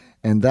stick,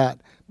 and that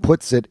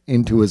puts it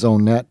into his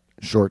own net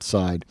short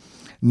side.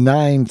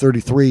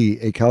 9:33,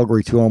 a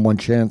Calgary 2-on-1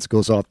 chance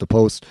goes off the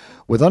post.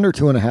 With under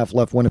 2.5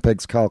 left,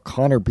 Winnipeg's Kyle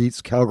Connor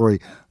beats Calgary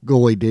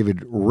goalie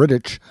David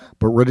Rittich,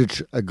 but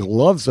Rittich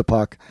gloves the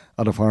puck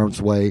out of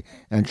harm's way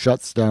and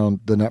shuts down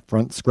the net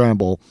front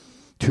scramble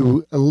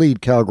to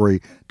lead Calgary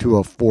to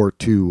a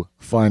 4-2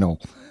 final.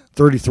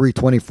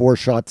 33-24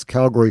 shots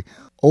Calgary,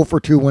 0 for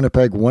 2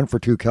 Winnipeg, 1 for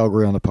 2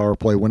 Calgary on the power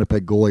play.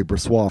 Winnipeg goalie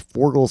Brossoit,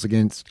 4 goals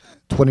against,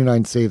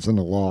 29 saves in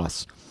the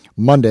loss.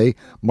 Monday,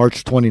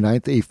 March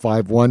 29th, a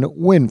 5-1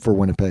 win for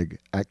Winnipeg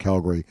at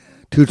Calgary.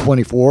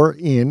 2:24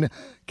 in,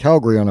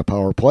 Calgary on a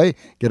power play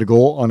get a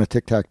goal on a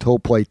tic-tac-toe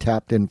play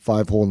tapped in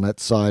 5-hole net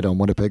side on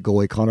Winnipeg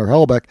goalie Connor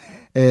Hellebuyck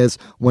as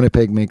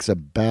Winnipeg makes a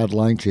bad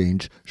line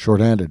change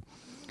shorthanded.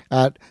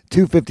 At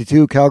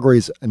 2:52,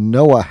 Calgary's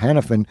Noah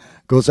Hanifin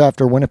goes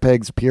after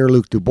Winnipeg's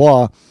Pierre-Luc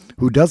Dubois,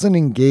 who doesn't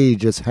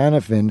engage as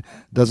Hanifin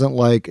doesn't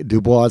like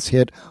Dubois'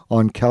 hit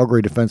on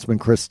Calgary defenseman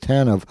Chris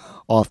Tanev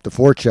off the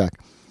forecheck.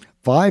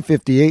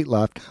 5:58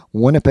 left,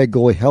 Winnipeg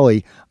goalie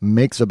Helly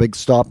makes a big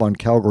stop on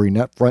Calgary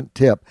net front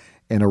tip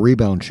and a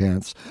rebound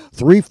chance.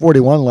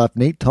 3:41 left,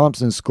 Nate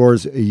Thompson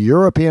scores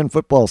European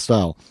football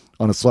style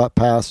on a slap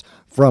pass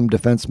from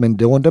defenseman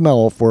Dylan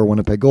DeMello for a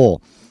Winnipeg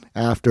goal.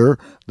 After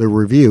the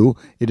review,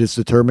 it is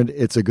determined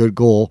it's a good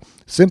goal,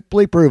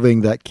 simply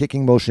proving that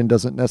kicking motion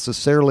doesn't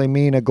necessarily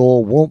mean a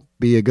goal won't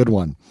be a good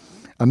one.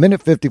 A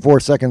minute 54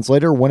 seconds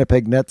later,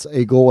 Winnipeg nets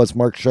a goal as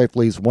Mark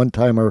Scheifele's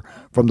one-timer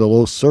from the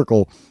low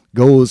circle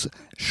goes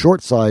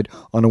short side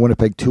on a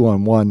Winnipeg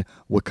 2-on-1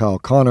 with Kyle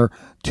Connor.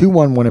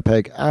 2-1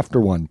 Winnipeg after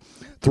one.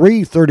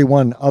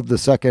 3:31 of the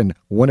second,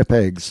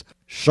 Winnipeg's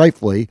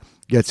Scheifele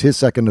gets his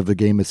second of the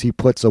game as he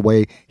puts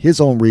away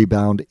his own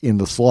rebound in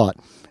the slot.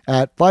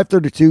 At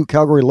 5:32,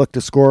 Calgary looked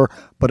to score,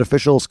 but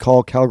officials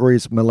call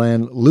Calgary's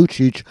Milan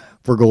Lucic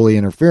for goalie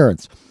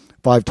interference.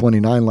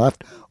 5:29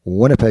 left,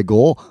 Winnipeg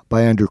goal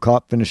by Andrew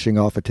Kopp finishing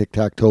off a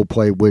tic-tac-toe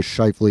play with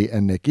Scheifele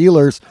and Nick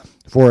Ehlers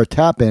for a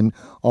tap-in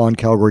on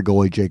Calgary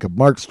goalie Jacob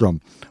Markstrom.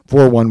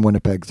 4-1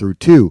 Winnipeg through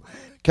 2.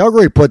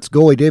 Calgary puts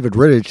goalie David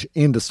Rittich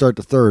in to start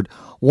the third.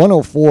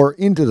 1:04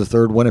 into the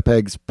third,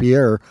 Winnipeg's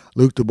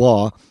Pierre-Luc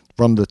Dubois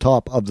from the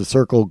top of the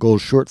circle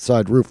goes short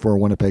side roof for a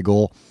Winnipeg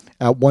goal.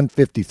 At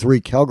 1:53,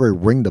 Calgary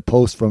ringed the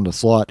post from the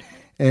slot,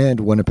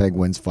 and Winnipeg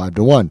wins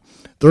 5-1.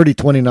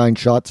 30-29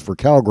 shots for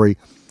Calgary.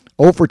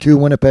 0 for 2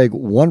 Winnipeg,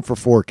 1 for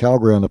 4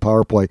 Calgary on the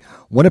power play.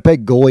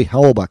 Winnipeg goalie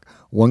Hellebuyck,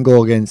 1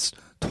 goal against,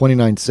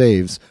 29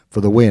 saves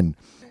for the win.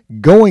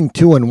 Going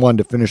 2-1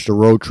 to finish the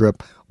road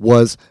trip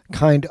was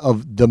kind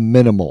of the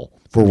minimal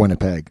for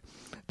Winnipeg.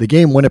 The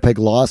game Winnipeg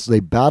lost, they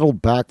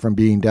battled back from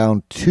being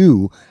down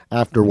 2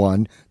 after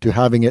 1 to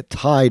having it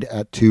tied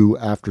at 2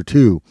 after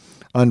 2.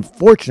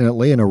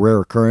 Unfortunately, in a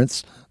rare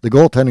occurrence, the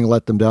goaltending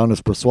let them down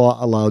as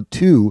Brossoit allowed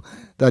 2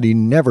 that he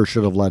never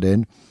should have let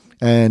in,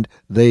 and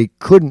they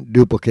couldn't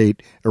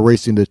duplicate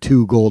erasing the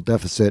 2-goal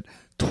deficit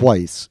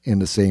twice in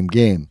the same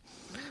game.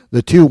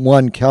 The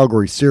 2-1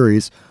 Calgary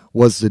series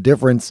was the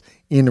difference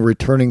in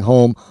returning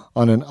home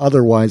on an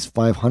otherwise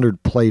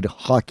 500-played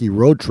hockey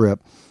road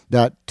trip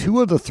that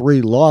 2 of the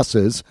 3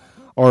 losses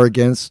are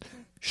against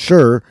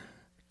sure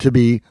to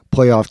be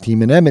playoff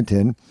team in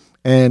Edmonton,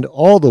 and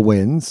all the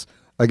wins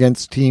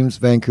against teams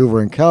Vancouver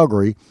and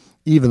Calgary.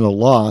 Even the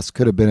loss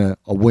could have been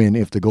a win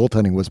if the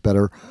goaltending was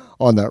better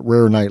on that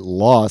rare night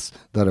loss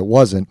that it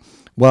wasn't.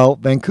 Well,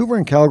 Vancouver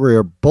and Calgary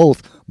are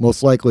both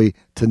most likely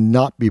to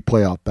not be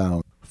playoff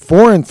bound.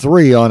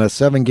 4-3 on a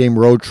 7-game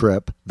road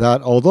trip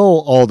that,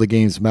 although all the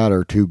games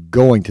matter to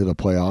going to the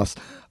playoffs,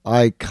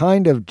 I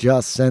kind of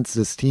just sense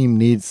this team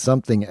needs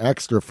something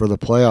extra for the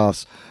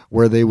playoffs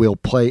where they will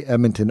play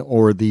Edmonton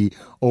or the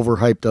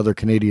overhyped other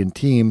Canadian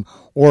team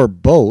or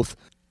both.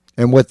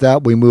 And with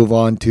that, we move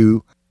on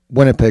to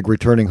Winnipeg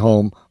returning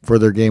home for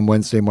their game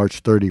Wednesday,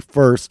 March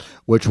 31st,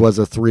 which was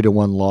a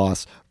 3-1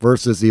 loss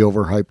versus the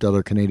overhyped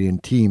other Canadian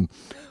team.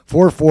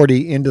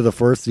 4:40 into the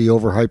first, the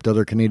overhyped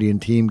other Canadian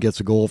team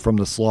gets a goal from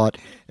the slot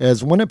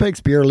as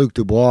Winnipeg's Pierre-Luc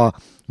Dubois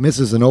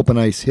misses an open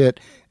ice hit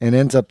and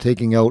ends up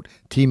taking out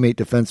teammate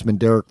defenseman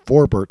Derek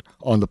Forbert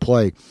on the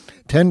play.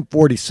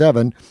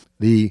 10:47,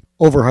 the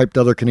overhyped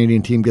other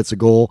Canadian team gets a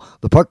goal.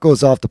 The puck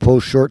goes off the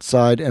post short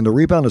side and the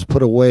rebound is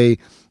put away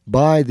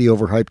by the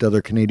overhyped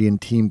other Canadian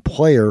team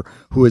player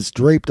who is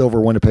draped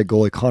over Winnipeg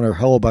goalie Connor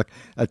Hellebuyck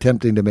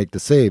attempting to make the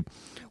save.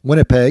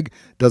 Winnipeg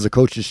does a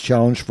coach's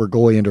challenge for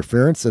goalie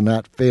interference, and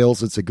that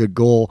fails. It's a good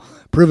goal,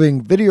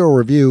 proving video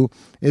review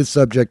is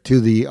subject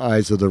to the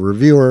eyes of the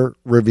reviewer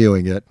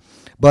reviewing it.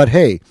 But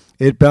hey,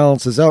 it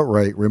balances out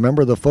right.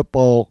 Remember the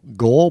football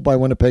goal by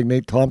Winnipeg?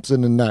 Nate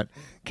Thompson in that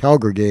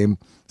Calgary game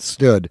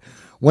stood.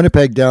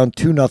 Winnipeg down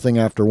 2-0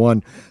 after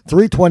one.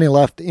 3:20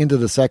 left into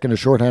the second, a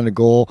shorthanded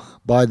goal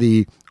by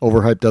the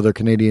overhyped other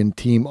Canadian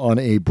team on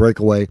a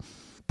breakaway.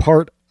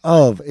 Part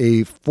of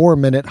a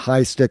 4-minute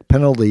high stick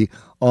penalty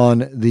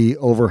on the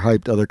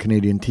overhyped other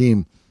Canadian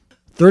team.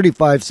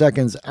 35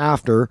 seconds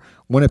after,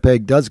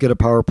 Winnipeg does get a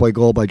power play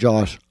goal by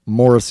Josh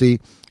Morrissey.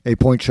 A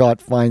point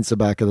shot finds the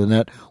back of the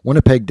net.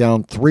 Winnipeg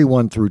down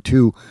 3-1 through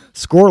 2.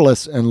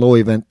 Scoreless and low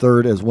event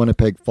third as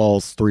Winnipeg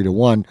falls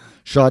 3-1.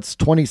 Shots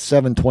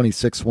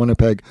 27-26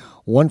 Winnipeg.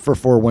 1 for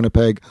 4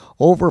 Winnipeg.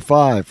 Over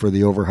 5 for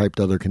the overhyped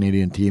other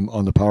Canadian team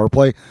on the power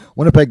play.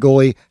 Winnipeg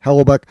goalie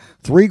Hellebuyck,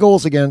 3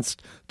 goals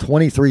against,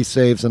 23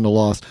 saves in the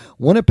loss.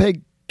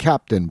 Winnipeg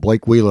captain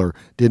Blake Wheeler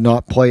did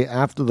not play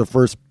after the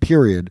first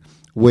period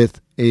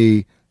with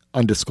a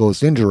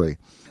undisclosed injury.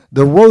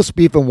 The roast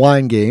beef and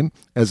wine game,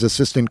 as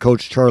assistant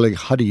coach Charlie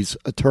Huddy's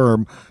a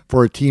term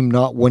for a team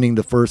not winning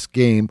the first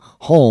game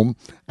home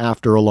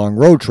after a long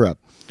road trip.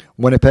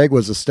 Winnipeg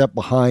was a step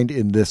behind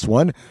in this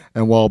one,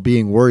 and while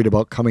being worried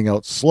about coming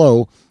out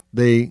slow,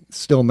 they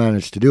still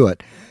managed to do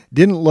it.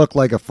 Didn't look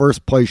like a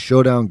first-place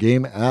showdown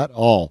game at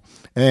all.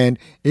 And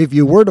if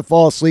you were to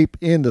fall asleep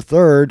in the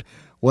third,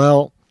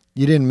 well,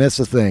 you didn't miss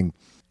a thing.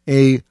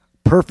 A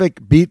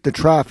perfect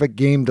beat-the-traffic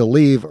game to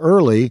leave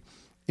early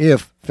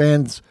if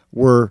fans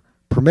were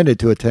permitted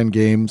to attend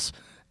games,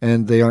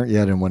 and they aren't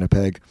yet in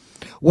Winnipeg.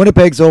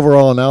 Winnipeg's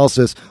overall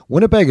analysis,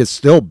 Winnipeg is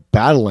still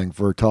battling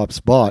for a top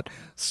spot,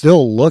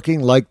 still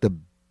looking like the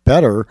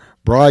better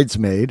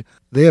bridesmaid.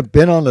 They have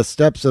been on the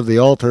steps of the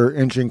altar,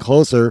 inching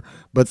closer,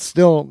 but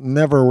still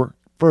never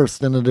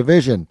first in the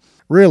division.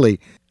 Really,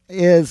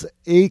 as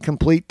a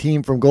complete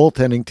team from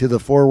goaltending to the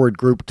forward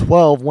group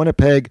 12,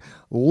 Winnipeg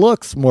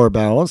looks more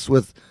balanced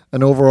with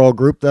an overall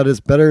group that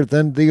is better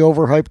than the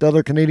overhyped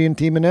other Canadian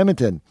team in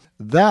Edmonton.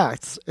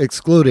 That's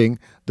excluding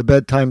the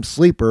bedtime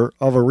sleeper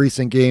of a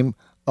recent game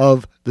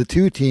of the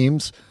two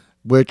teams,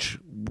 which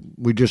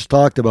we just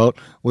talked about,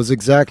 was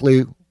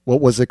exactly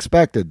what was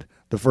expected.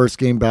 The first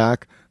game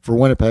back for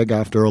Winnipeg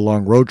after a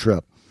long road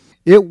trip.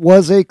 It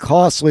was a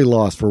costly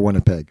loss for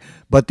Winnipeg,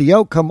 but the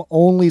outcome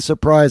only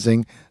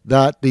surprising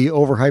that the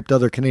overhyped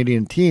other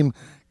Canadian team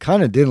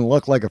kind of didn't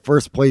look like a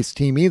first-place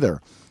team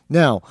either.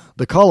 Now,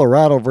 the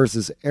Colorado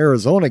versus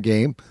Arizona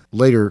game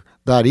later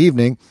that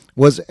evening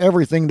was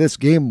everything this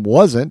game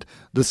wasn't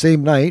the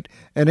same night,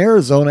 and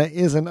Arizona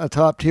isn't a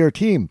top-tier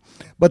team.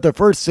 But the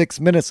first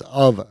 6 minutes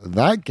of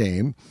that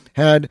game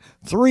had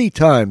 3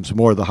 times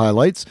more of the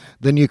highlights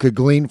than you could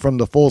glean from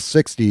the full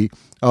 60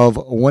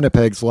 of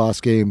Winnipeg's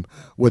last game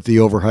with the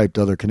overhyped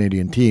other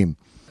Canadian team.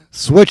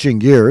 Switching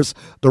gears,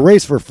 the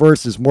race for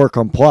first is more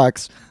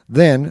complex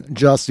than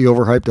just the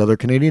overhyped other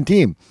Canadian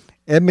team.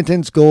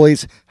 Edmonton's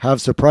goalies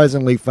have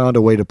surprisingly found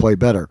a way to play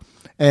better.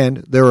 And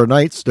there are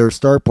nights their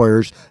star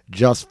players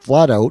just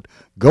flat out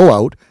go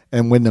out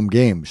and win them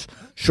games.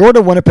 Short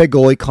of Winnipeg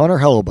goalie Connor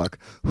Hellebuyck,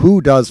 who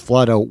does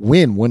flat out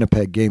win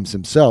Winnipeg games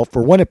himself,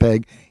 for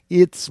Winnipeg,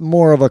 it's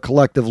more of a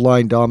collective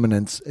line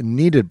dominance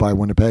needed by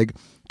Winnipeg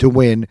to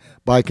win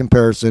by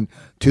comparison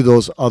to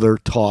those other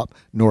top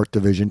North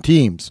Division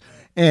teams.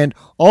 And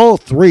all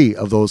 3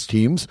 of those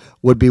teams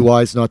would be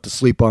wise not to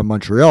sleep on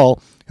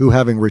Montreal, who,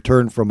 having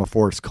returned from a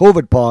forced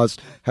COVID pause,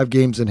 have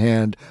games in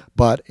hand,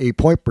 but a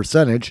point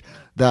percentage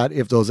that,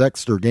 if those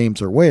extra games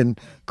are win,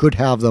 could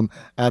have them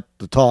at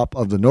the top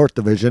of the North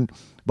Division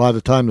by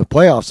the time the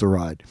playoffs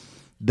arrive.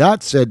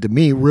 That said, to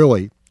me,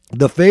 really,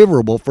 the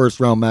favorable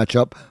first-round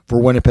matchup for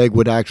Winnipeg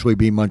would actually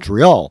be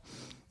Montreal.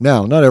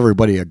 Now, not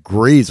everybody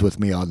agrees with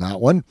me on that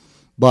one,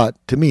 but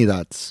to me,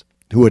 that's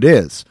who it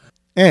is.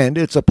 And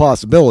it's a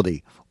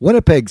possibility.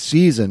 Winnipeg's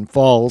season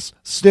falls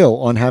still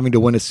on having to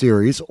win a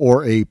series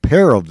or a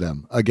pair of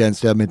them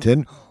against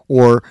Edmonton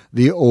or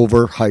the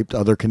overhyped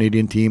other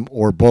Canadian team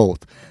or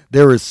both.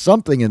 There is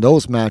something in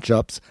those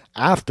matchups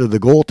after the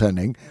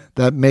goaltending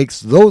that makes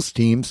those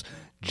teams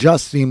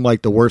just seem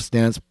like the worst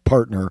dance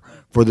partner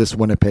for this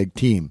Winnipeg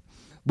team.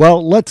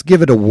 Well, let's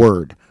give it a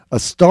word. A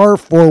star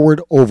forward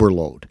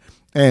overload.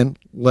 And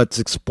let's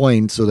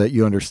explain so that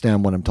you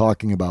understand what I'm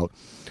talking about.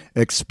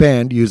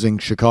 Expand using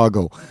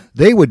Chicago.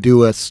 They would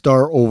do a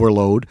star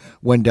overload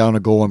when down a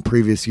goal in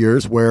previous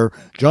years where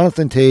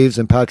Jonathan Toews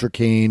and Patrick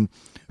Kane,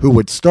 who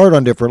would start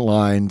on different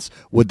lines,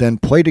 would then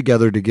play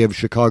together to give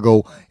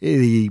Chicago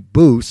a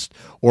boost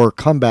or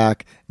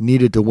comeback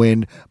needed to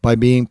win by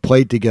being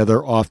played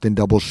together, often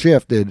double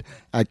shifted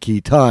at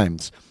key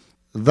times.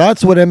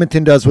 That's what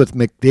Edmonton does with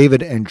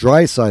McDavid and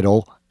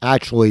Draisaitl,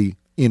 actually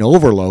in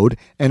overload,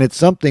 and it's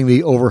something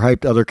the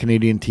overhyped other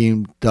Canadian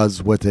team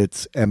does with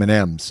its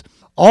M&Ms.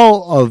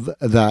 All of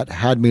that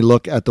had me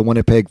look at the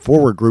Winnipeg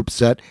forward group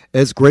set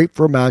as great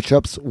for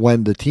matchups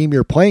when the team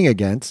you're playing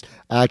against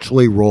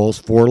actually rolls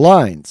 4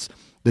 lines.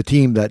 The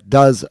team that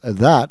does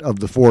that of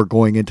the 4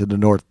 going into the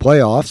North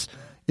playoffs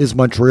is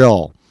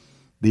Montreal.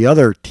 The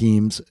other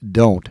teams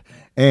don't.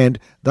 And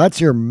that's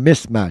your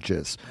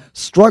mismatches.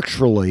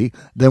 Structurally,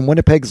 then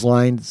Winnipeg's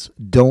lines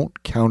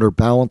don't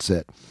counterbalance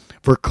it.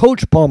 For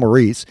Coach Paul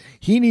Maurice,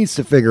 he needs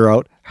to figure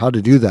out how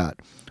to do that.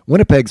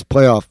 Winnipeg's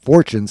playoff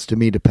fortunes, to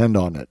me, depend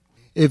on it.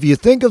 If you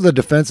think of the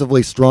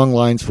defensively strong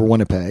lines for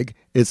Winnipeg,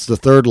 it's the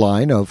third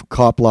line of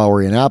Copp,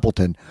 Lowry, and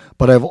Appleton,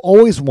 but I've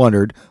always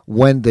wondered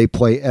when they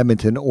play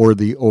Edmonton or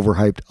the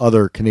overhyped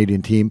other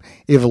Canadian team,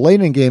 if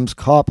late in games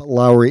Copp,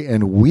 Lowry,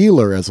 and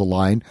Wheeler as a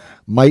line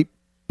might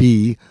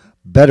be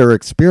better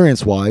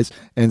experience-wise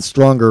and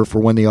stronger for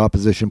when the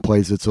opposition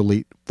plays its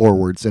elite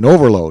forwards in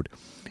overload.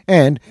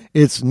 And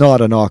it's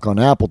not a knock on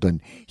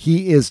Appleton.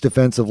 He is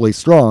defensively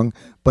strong,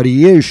 but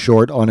he is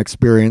short on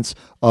experience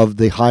of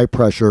the high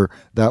pressure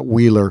that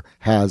Wheeler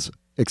has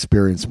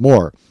experienced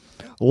more.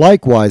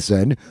 Likewise,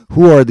 then,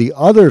 who are the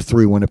other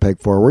three Winnipeg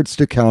forwards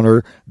to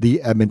counter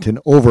the Edmonton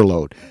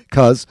overload?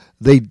 Because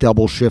they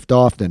double shift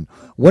often.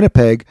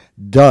 Winnipeg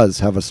does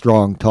have a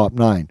strong top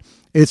nine.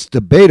 It's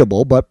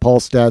debatable, but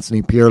Paul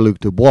Stastny, Pierre-Luc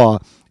Dubois,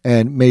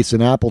 and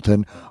Mason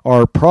Appleton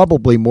are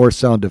probably more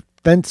sound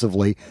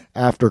defensively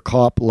after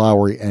Copp,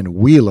 Lowry, and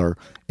Wheeler,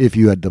 if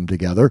you had them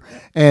together.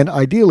 And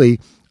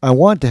ideally, I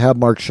want to have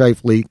Mark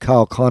Scheifele,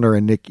 Kyle Connor,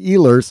 and Nick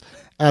Ehlers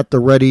at the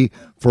ready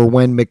for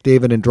when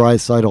McDavid and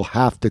Draisaitl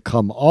have to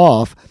come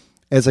off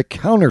as a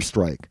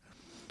counterstrike.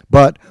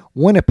 But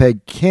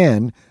Winnipeg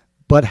can,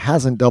 but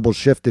hasn't double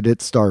shifted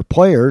its star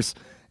players,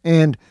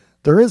 and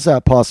there is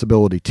that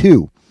possibility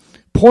too.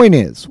 Point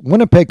is,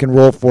 Winnipeg can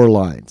roll four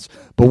lines,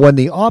 but when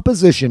the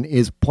opposition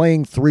is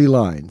playing three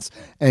lines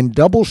and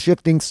double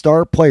shifting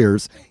star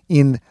players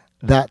in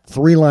that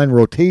three-line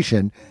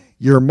rotation,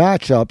 your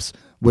matchups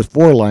with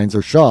four lines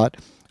are shot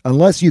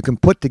unless you can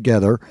put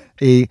together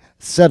a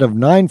set of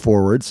nine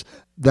forwards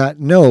that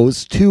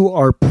knows two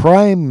are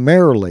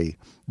primarily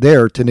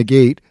there to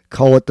negate,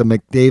 call it the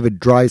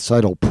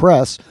McDavid-Draisaitl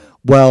press,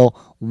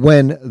 well,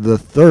 when the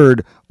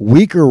third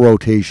weaker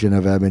rotation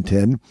of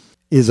Edmonton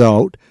is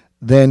out,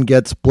 then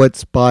gets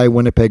blitzed by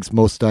Winnipeg's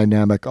most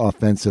dynamic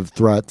offensive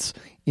threats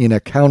in a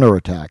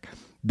counterattack.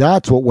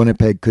 That's what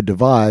Winnipeg could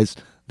devise.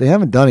 They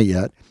haven't done it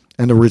yet,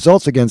 and the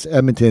results against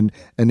Edmonton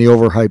and the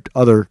overhyped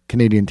other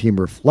Canadian team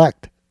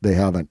reflect they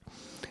haven't.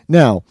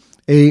 Now,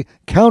 a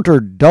counter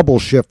double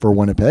shift for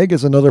Winnipeg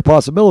is another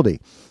possibility.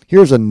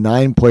 Here's a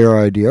 9-player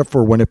idea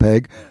for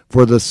Winnipeg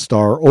for the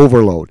star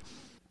overload.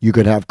 You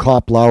could have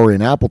Copp, Lowry,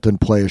 and Appleton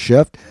play a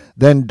shift,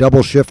 then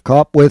double shift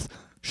Copp with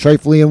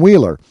Scheifele and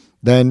Wheeler,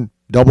 then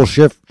double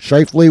shift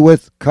Scheifele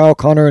with Kyle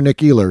Connor and Nick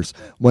Ehlers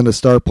when the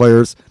star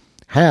players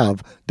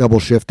have double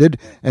shifted,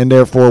 and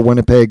therefore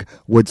Winnipeg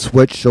would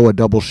switch so a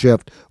double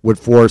shift would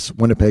force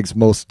Winnipeg's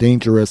most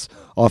dangerous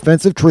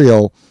offensive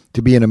trio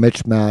to be in a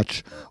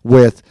mismatch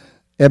with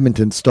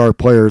Edmonton's star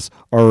players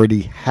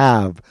already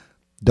have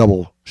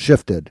double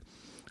shifted.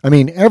 I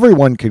mean,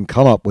 everyone can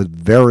come up with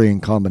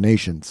varying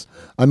combinations.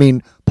 I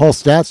mean, Paul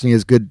Stastny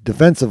is good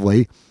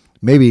defensively.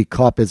 Maybe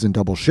Copp isn't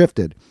double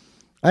shifted.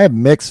 I have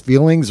mixed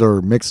feelings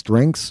or mixed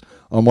drinks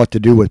on what to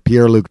do with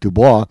Pierre-Luc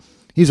Dubois.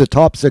 He's a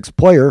top 6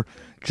 player,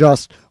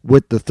 just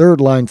with the third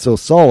line so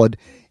solid.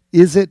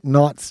 Is it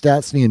not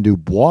Stastny and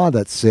Dubois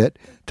that sit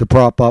to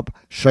prop up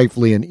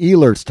Scheifele and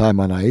Ehlers' time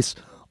on ice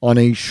on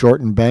a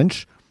shortened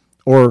bench?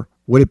 Or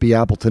would it be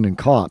Appleton and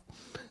Copp?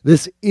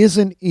 This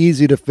isn't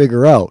easy to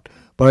figure out,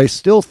 but I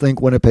still think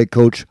Winnipeg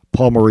coach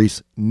Paul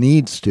Maurice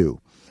needs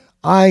to.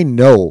 I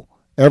know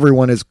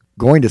everyone is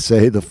going to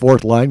say the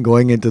fourth line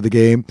going into the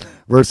game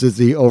versus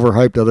the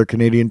overhyped other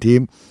Canadian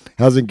team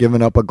hasn't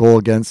given up a goal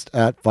against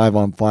at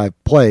 5-on-5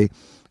 play,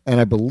 and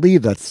I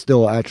believe that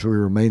still actually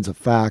remains a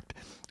fact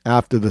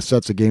after the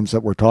sets of games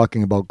that we're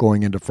talking about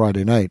going into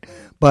Friday night.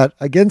 But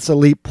against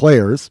elite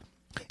players,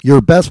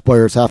 your best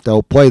players have to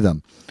outplay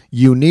them.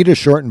 You need a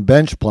shortened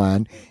bench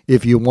plan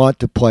if you want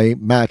to play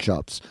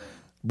matchups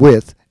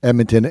with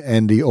Edmonton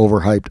and the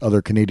overhyped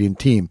other Canadian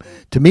team.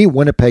 To me,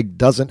 Winnipeg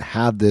doesn't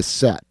have this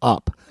set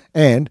up.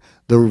 And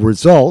the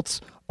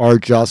results are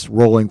just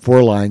rolling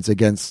four lines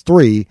against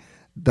three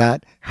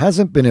that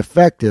hasn't been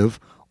effective,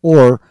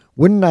 or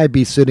wouldn't I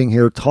be sitting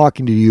here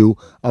talking to you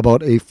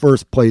about a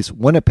first-place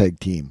Winnipeg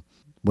team?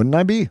 Wouldn't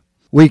I be?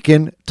 We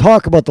can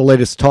talk about the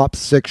latest top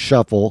 6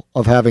 shuffle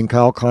of having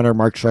Kyle Connor,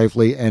 Mark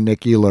Scheifele, and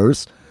Nick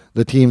Ehlers,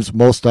 the team's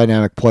most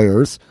dynamic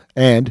players,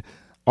 and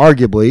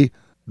arguably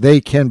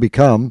they can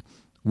become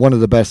one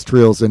of the best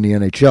trios in the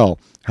NHL.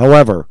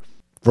 However,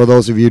 for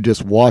those of you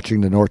just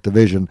watching the North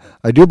Division,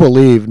 I do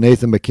believe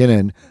Nathan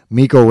MacKinnon,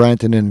 Mikko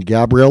Rantanen, and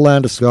Gabriel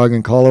Landeskog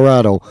in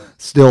Colorado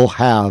still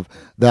have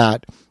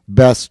that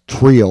best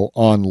trio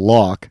on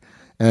lock.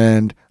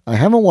 And I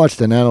haven't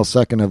watched a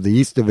nanosecond of the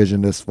East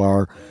Division this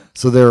far,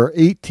 so there are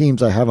 8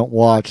 teams I haven't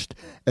watched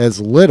as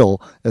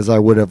little as I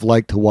would have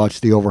liked to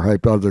watch the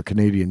overhyped other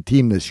Canadian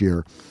team this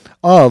year.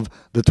 Of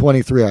the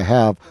 23 I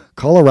have,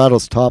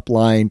 Colorado's top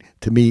line,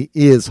 to me,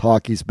 is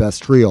hockey's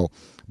best trio,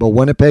 but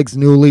Winnipeg's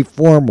newly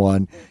formed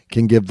one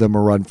can give them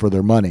a run for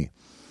their money.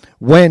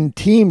 When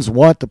teams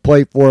want to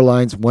play four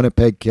lines,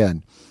 Winnipeg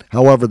can.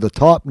 However, the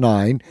top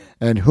 9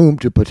 and whom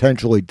to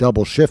potentially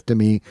double shift to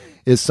me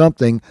is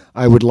something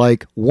I would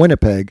like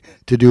Winnipeg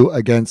to do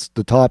against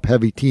the top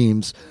heavy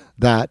teams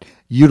that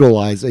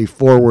utilize a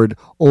forward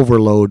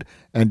overload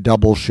and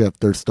double shift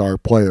their star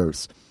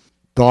players.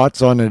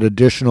 Thoughts on an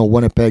additional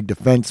Winnipeg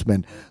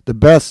defenseman? The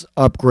best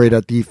upgrade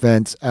at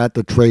defense at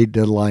the trade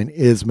deadline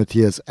is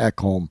Mattias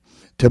Ekholm.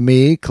 To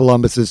me,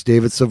 Columbus's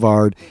David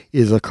Savard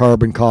is a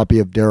carbon copy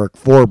of Derek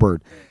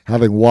Forbort.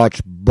 Having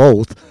watched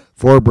both,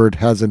 Forbort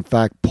has in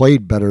fact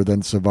played better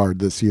than Savard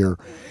this year.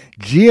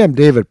 GM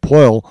David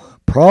Poile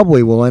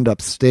probably will end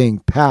up staying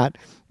pat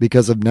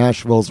because of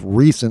Nashville's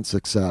recent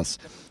success.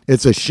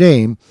 It's a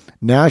shame.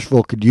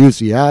 Nashville could use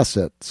the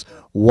assets.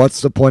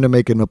 What's the point of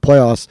making the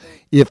playoffs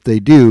if they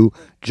do,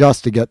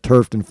 just to get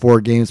turfed in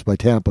 4 games by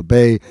Tampa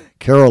Bay,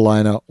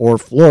 Carolina, or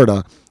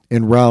Florida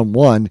in round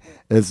 1,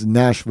 as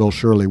Nashville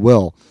surely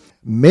will?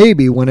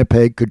 Maybe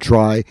Winnipeg could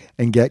try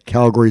and get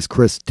Calgary's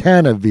Chris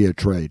Tanev via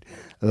trade.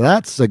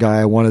 That's the guy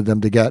I wanted them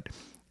to get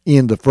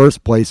in the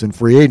first place in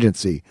free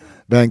agency.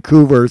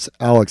 Vancouver's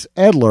Alex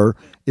Edler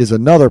is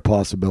another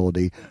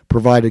possibility,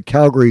 provided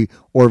Calgary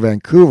or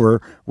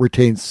Vancouver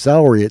retains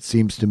salary, it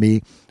seems to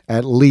me,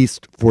 at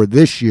least for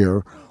this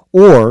year,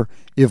 or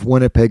if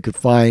Winnipeg could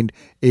find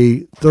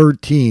a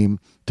third team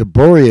to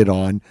bury it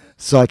on,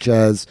 such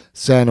as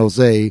San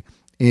Jose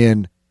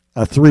in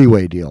a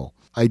 3-way deal.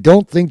 I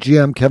don't think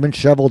GM Kevin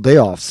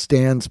Cheveldayoff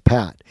stands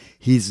pat.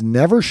 He's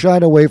never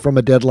shied away from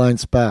a deadline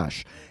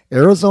splash.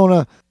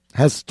 Arizona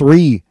has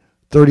 3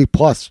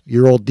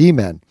 30-plus-year-old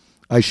D-men.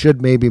 I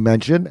should maybe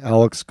mention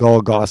Alex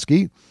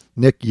Goligoski,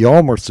 Nick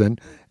Hjalmarsson,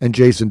 and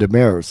Jason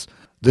Demers.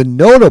 The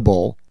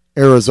notable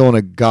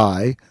Arizona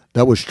guy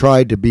that was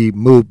tried to be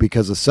moved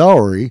because of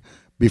salary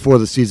before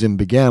the season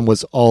began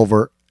was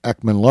Oliver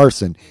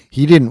Ekman-Larsson.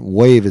 He didn't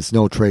waive his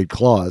no-trade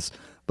clause,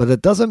 but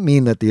it doesn't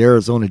mean that the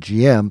Arizona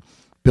GM,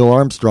 Bill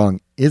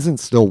Armstrong, isn't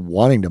still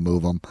wanting to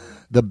move him.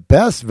 The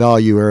best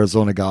value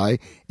Arizona guy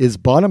is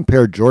bottom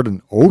pair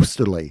Jordan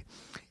Oesterle.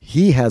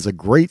 He has a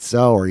great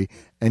salary,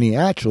 and he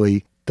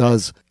actually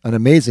does an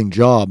amazing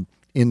job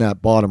in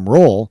that bottom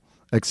role,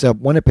 except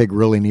Winnipeg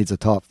really needs a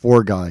top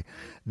 4 guy.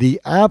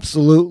 The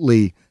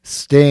absolutely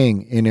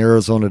staying in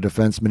Arizona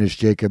defenseman is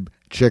Jacob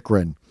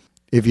Chychrun.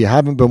 If you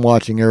haven't been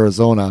watching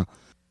Arizona,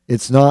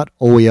 it's not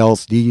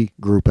OEL's D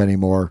group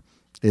anymore.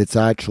 It's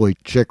actually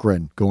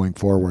Chychrun going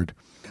forward.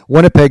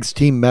 Winnipeg's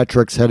team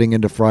metrics heading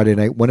into Friday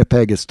night.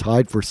 Winnipeg is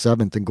tied for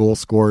 7th in goal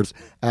scores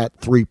at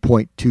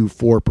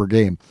 3.24 per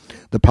game.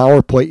 The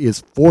power play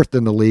is 4th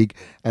in the league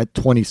at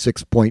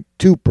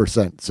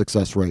 26.2%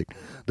 success rate.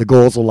 The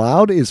goals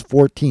allowed is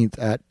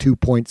 14th at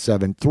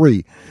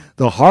 2.73.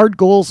 The hard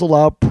goals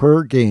allowed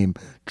per game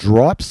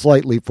dropped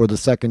slightly for the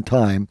second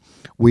time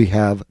we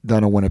have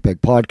done a Winnipeg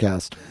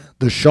podcast.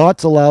 The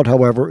shots allowed,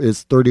 however,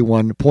 is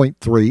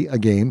 31.3 a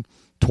game,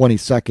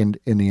 22nd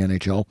in the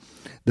NHL.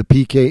 The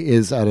PK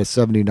is at a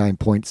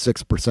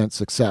 79.6%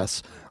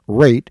 success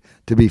rate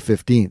to be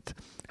 15th.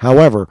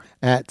 However,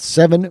 at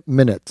 7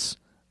 minutes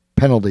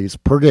penalties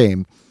per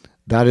game,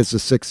 that is the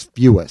 6th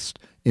fewest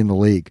in the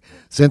league.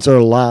 Since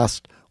our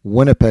last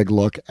Winnipeg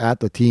look at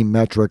the team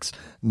metrics,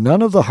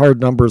 none of the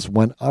hard numbers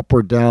went up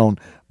or down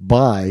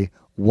by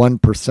 1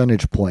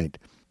 percentage point.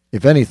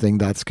 If anything,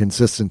 that's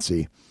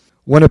consistency.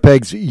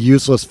 Winnipeg's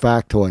useless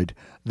factoid.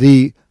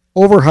 The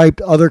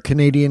overhyped other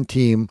Canadian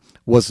team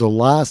was the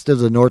last of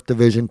the North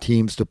Division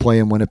teams to play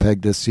in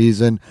Winnipeg this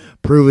season,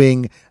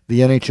 proving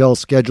the NHL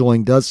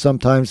scheduling does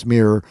sometimes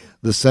mirror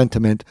the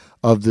sentiment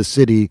of the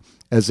city,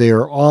 as they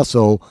are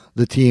also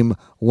the team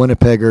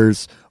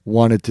Winnipeggers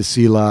wanted to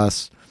see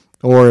last,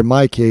 or in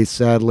my case,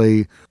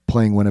 sadly,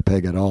 playing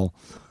Winnipeg at all.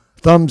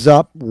 Thumbs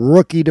up,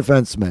 rookie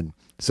defenseman,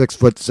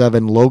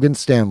 6'7" Logan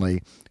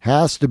Stanley,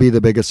 has to be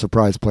the biggest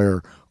surprise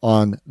player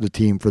on the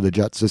team for the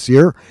Jets this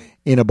year.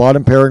 In a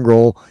bottom pairing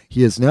role,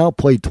 he has now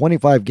played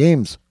 25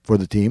 games for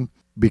the team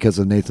because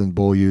of Nathan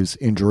Beaulieu's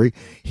injury.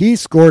 He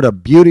scored a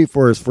beauty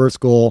for his first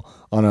goal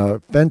on an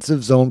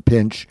offensive zone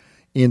pinch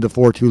in the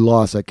 4-2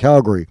 loss at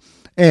Calgary.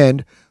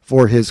 And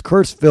for his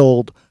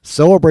curse-filled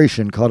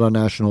celebration caught on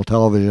national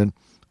television,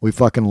 we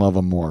fucking love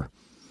him more.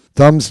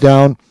 Thumbs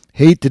down.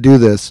 Hate to do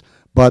this,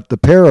 but the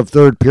pair of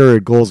third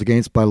period goals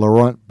against by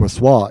Laurent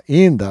Brossoit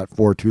in that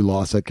 4-2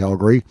 loss at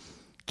Calgary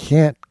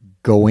can't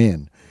go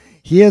in.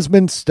 He has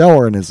been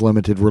stellar in his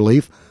limited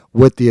relief,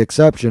 with the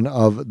exception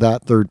of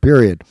that third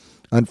period.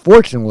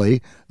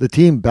 Unfortunately, the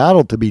team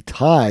battled to be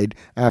tied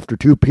after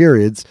 2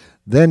 periods,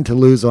 then to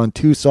lose on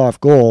 2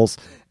 soft goals,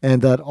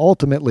 and that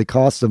ultimately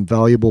cost them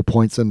valuable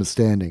points in the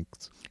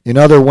standings. In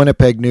other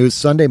Winnipeg news,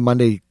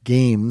 Sunday-Monday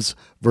games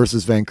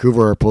versus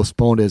Vancouver are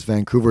postponed as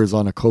Vancouver is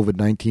on a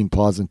COVID-19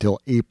 pause until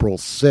April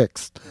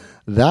 6th.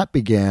 That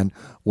began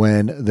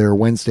when their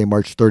Wednesday,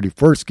 March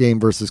 31st game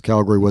versus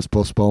Calgary was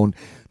postponed.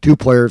 2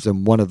 players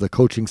and 1 of the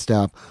coaching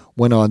staff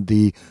went on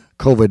the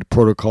COVID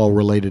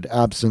protocol-related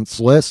absence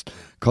list,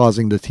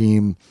 causing the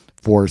team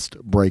forced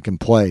break and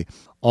play.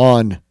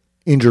 On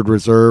injured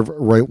reserve,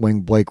 right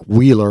wing Blake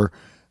Wheeler,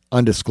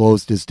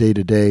 undisclosed his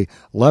day-to-day.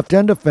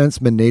 Left-hand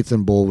defenseman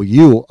Nathan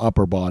Beaulieu,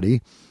 upper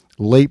body.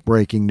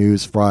 Late-breaking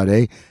news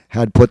Friday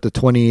had put the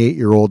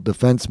 28-year-old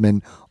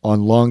defenseman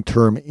on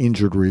long-term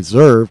injured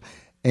reserve,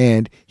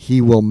 and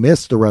he will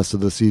miss the rest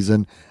of the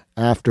season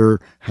after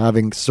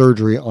having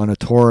surgery on a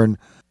torn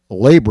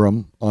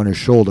labrum on his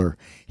shoulder.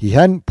 He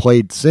hadn't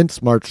played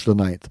since March the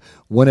 9th.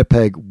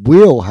 Winnipeg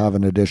will have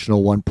an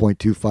additional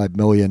 $1.25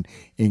 million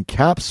in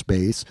cap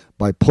space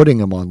by putting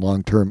him on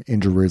long-term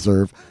injury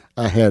reserve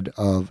ahead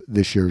of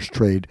this year's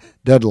trade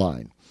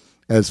deadline.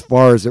 As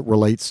far as it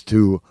relates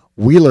to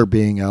Wheeler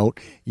being out,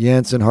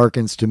 Jansen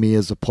harkens to me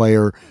as a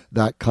player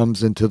that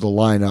comes into the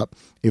lineup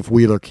if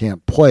Wheeler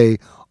can't play,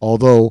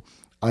 although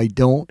I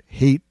don't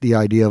hate the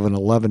idea of an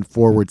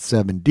 11-forward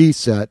 7D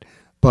set,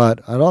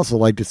 but I'd also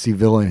like to see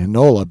Ville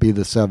Heinola be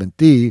the 7th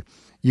D.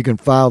 You can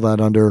file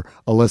that under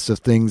a list of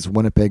things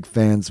Winnipeg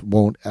fans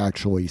won't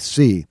actually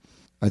see.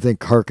 I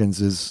think Harkins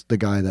is the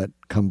guy that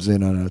comes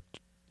in on a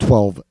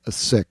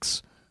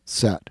 12-6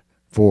 set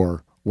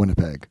for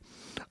Winnipeg.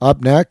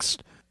 Up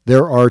next,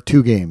 there are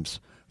two games.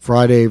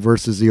 Friday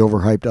versus the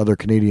overhyped other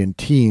Canadian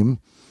team,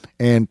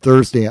 and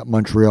Thursday at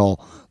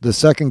Montreal. The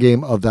second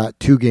game of that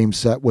two-game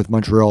set with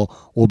Montreal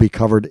will be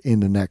covered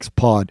in the next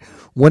pod.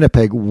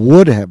 Winnipeg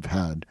would have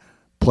had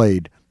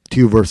played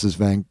 2 versus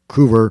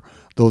Vancouver.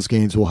 Those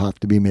games will have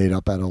to be made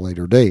up at a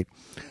later date.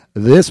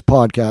 This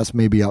podcast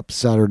may be up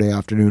Saturday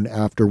afternoon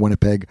after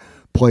Winnipeg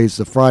plays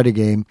the Friday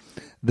game.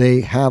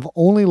 They have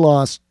only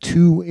lost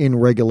 2 in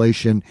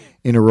regulation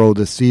in a row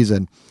this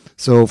season.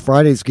 So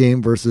Friday's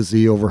game versus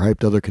the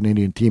overhyped other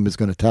Canadian team is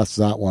going to test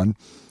that one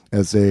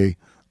as they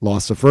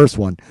lost the first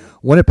one.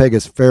 Winnipeg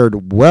has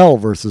fared well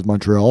versus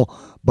Montreal,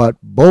 but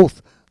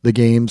both the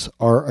games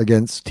are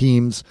against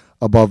teams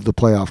above the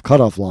playoff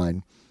cutoff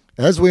line.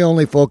 As we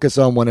only focus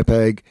on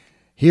Winnipeg,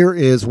 here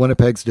is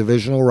Winnipeg's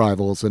divisional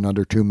rivals in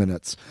under 2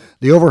 minutes.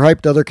 The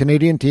overhyped other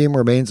Canadian team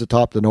remains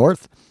atop the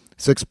North,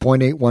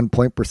 6.81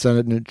 point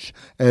percentage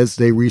as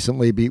they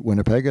recently beat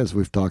Winnipeg, as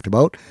we've talked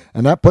about.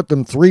 And that put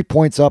them 3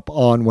 points up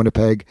on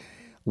Winnipeg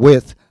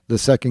with the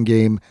second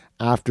game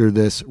after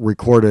this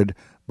recorded,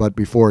 but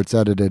before it's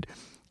edited.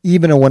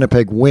 Even a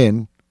Winnipeg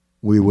win,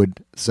 we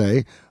would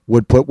say,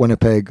 would put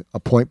Winnipeg a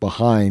point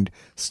behind,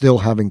 still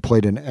having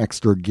played an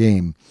extra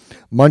game.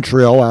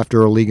 Montreal,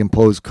 after a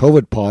league-imposed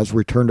COVID pause,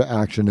 returned to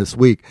action this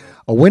week.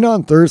 A win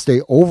on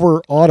Thursday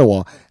over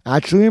Ottawa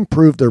actually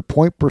improved their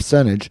point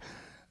percentage.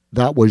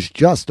 That was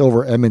just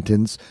over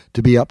Edmonton's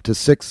to be up to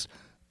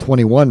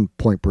 621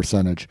 point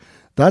percentage.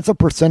 That's a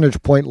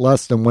percentage point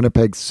less than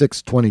Winnipeg's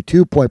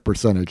 622 point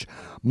percentage.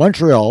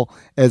 Montreal,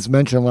 as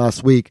mentioned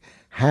last week,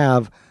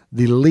 have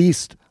the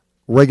least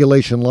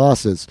regulation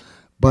losses,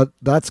 but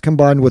that's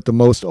combined with the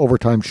most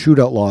overtime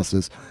shootout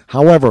losses.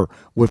 However,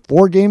 with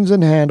 4 games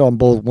in hand on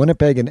both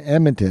Winnipeg and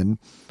Edmonton,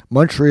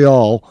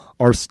 Montreal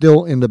are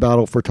still in the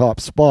battle for top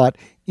spot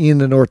in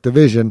the North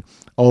Division,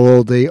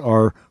 although they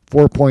are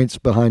 4 points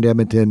behind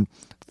Edmonton,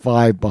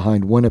 5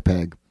 behind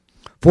Winnipeg.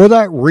 For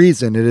that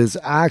reason, it is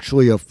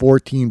actually a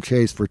 4-team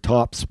chase for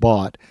top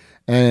spot,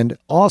 and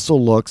also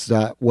looks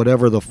that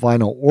whatever the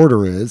final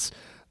order is,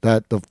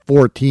 that the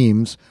 4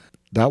 teams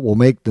that will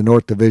make the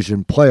North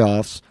Division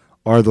playoffs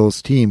are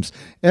those teams.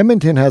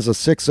 Edmonton has a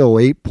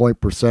 608 point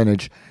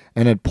percentage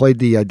and had played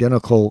the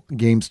identical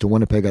games to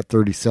Winnipeg at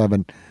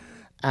 37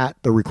 at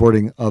the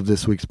recording of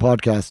this week's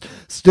podcast.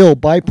 Still,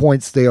 by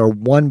points, they are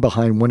 1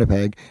 behind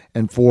Winnipeg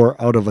and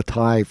 4 out of a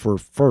tie for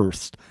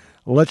first.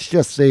 Let's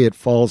just say it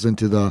falls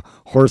into the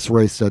horse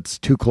race that's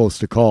too close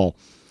to call.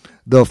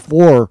 The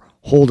 4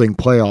 holding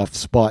playoff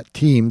spot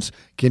teams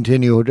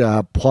continue to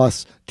have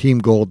plus team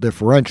goal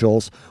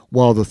differentials,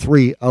 while the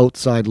 3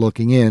 outside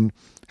looking in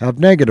have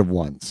negative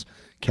ones.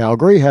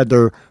 Calgary had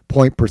their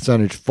point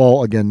percentage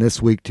fall again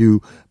this week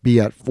to be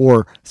at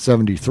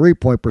 .473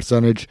 point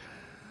percentage,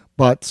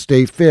 but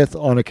stay 5th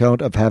on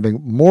account of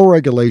having more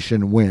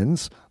regulation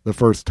wins, the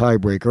first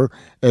tiebreaker,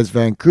 as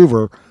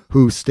Vancouver,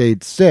 who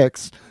stayed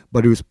 6th,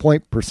 but whose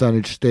point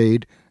percentage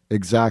stayed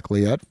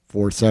exactly at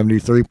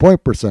 .473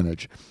 point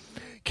percentage.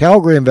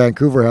 Calgary and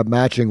Vancouver have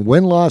matching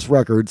win-loss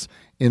records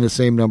in the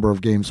same number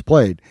of games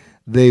played.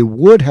 They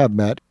would have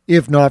met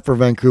if not for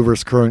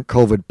Vancouver's current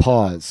COVID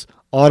pause.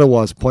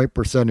 Ottawa's point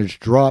percentage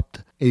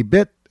dropped a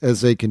bit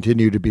as they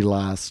continue to be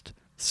last,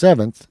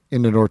 7th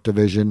in the North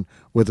Division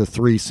with a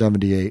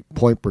 .378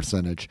 point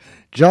percentage.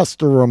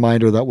 Just a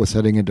reminder that was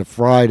heading into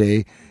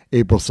Friday,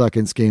 April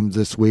 2nd's games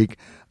this week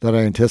that I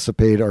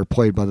anticipate are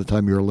played by the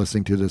time you're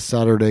listening to this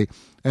Saturday,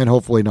 and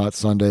hopefully not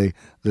Sunday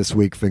this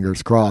week,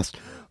 fingers crossed.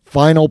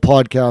 Final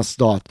podcast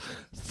thought.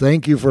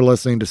 Thank you for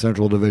listening to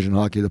Central Division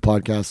Hockey, the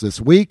podcast this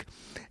week,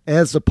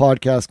 as the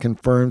podcast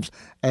confirms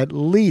at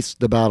least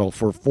the battle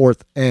for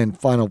 4th and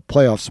final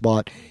playoff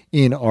spot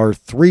in our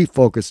 3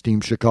 focus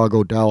teams,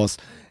 Chicago, Dallas,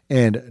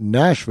 and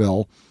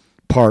Nashville.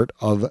 Part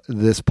of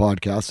this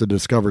podcast, the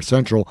Discover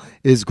Central,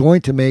 is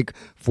going to make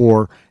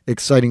for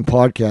exciting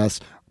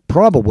podcasts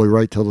probably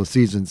right till the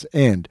season's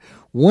end.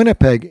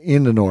 Winnipeg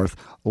in the North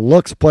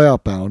looks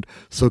playoff bound,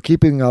 so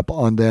keeping up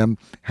on them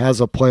has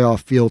a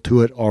playoff feel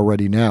to it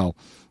already now.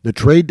 The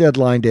trade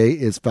deadline day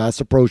is fast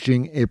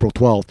approaching, April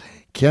 12th.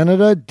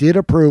 Canada did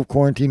approve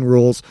quarantine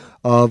rules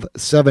of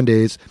 7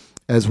 days,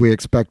 as we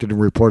expected and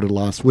reported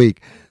last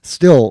week.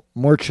 Still,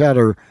 more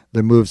chatter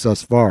than moves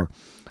thus far.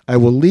 I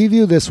will leave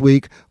you this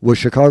week with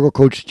Chicago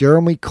coach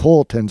Jeremy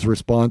Colton's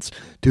response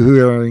to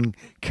hearing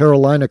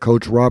Carolina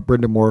coach Rob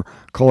Brindamore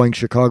calling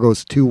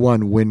Chicago's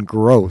 2-1 win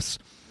gross.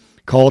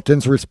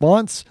 Colton's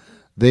response,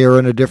 they are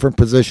in a different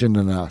position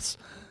than us.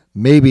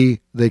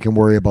 Maybe they can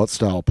worry about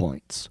style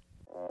points.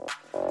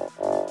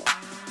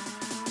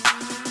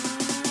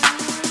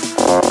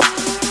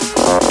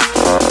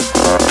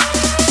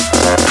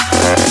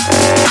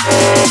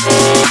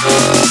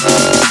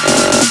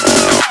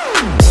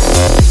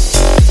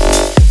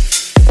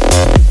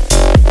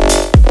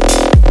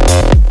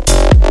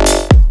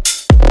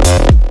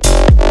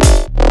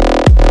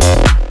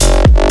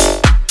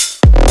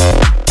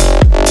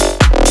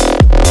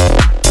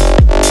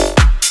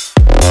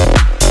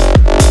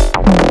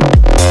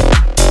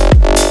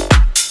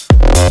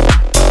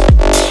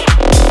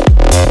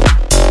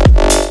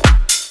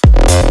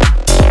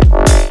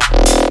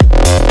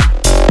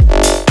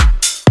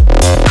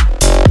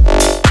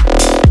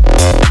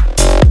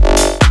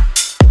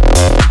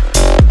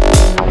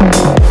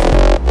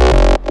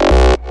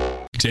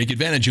 Take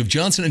advantage of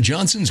Johnson &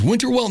 Johnson's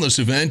Winter Wellness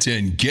event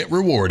and get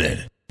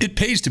rewarded. It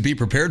pays to be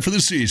prepared for the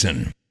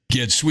season.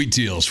 Get sweet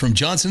deals from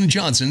Johnson &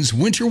 Johnson's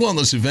Winter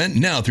Wellness event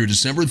now through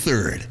December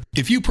 3rd.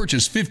 If you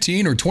purchase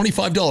 $15 or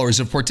 $25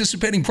 of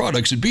participating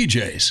products at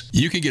BJ's,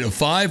 you can get a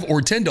 $5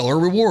 or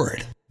 $10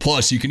 reward.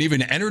 Plus, you can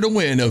even enter to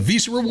win a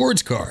Visa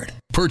Rewards card.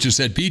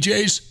 Purchase at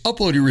BJ's,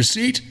 upload your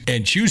receipt,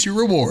 and choose your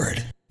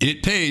reward.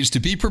 It pays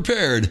to be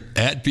prepared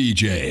at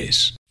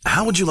BJ's.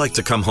 How would you like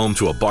to come home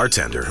to a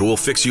bartender who will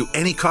fix you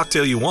any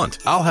cocktail you want?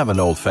 I'll have an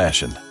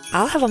old-fashioned.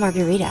 I'll have a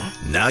margarita.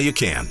 Now you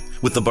can,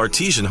 with the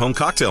Bartesian Home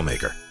Cocktail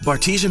Maker.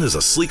 Bartesian is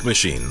a sleek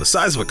machine the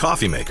size of a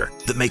coffee maker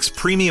that makes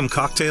premium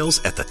cocktails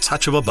at the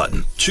touch of a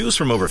button. Choose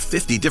from over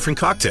 50 different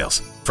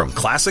cocktails, from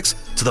classics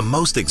to the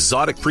most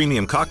exotic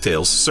premium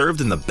cocktails served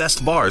in the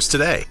best bars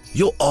today.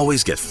 You'll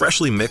always get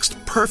freshly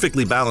mixed,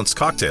 perfectly balanced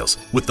cocktails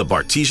with the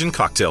Bartesian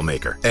Cocktail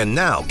Maker. And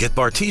now get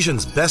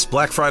Bartesian's best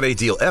Black Friday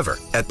deal ever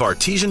at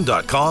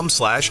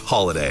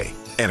bartesian.com/holiday.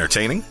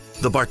 Entertaining?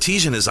 The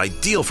Bartesian is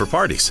ideal for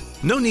parties.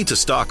 No need to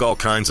stock all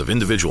kinds of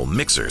individual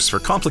mixers for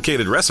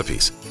complicated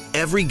recipes.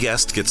 Every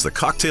guest gets the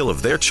cocktail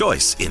of their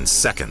choice in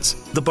seconds.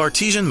 The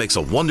Bartesian makes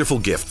a wonderful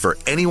gift for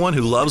anyone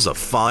who loves a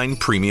fine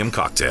premium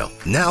cocktail.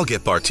 Now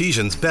get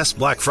Bartesian's best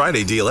Black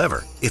Friday deal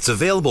ever. It's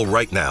available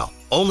right now,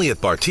 only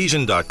at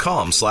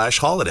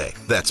bartesian.com/holiday.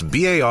 That's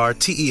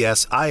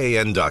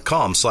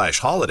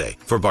BARTESIAN.com/holiday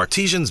for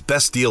Bartesian's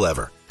best deal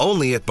ever.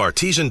 Only at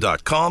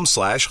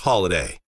bartesian.com/holiday.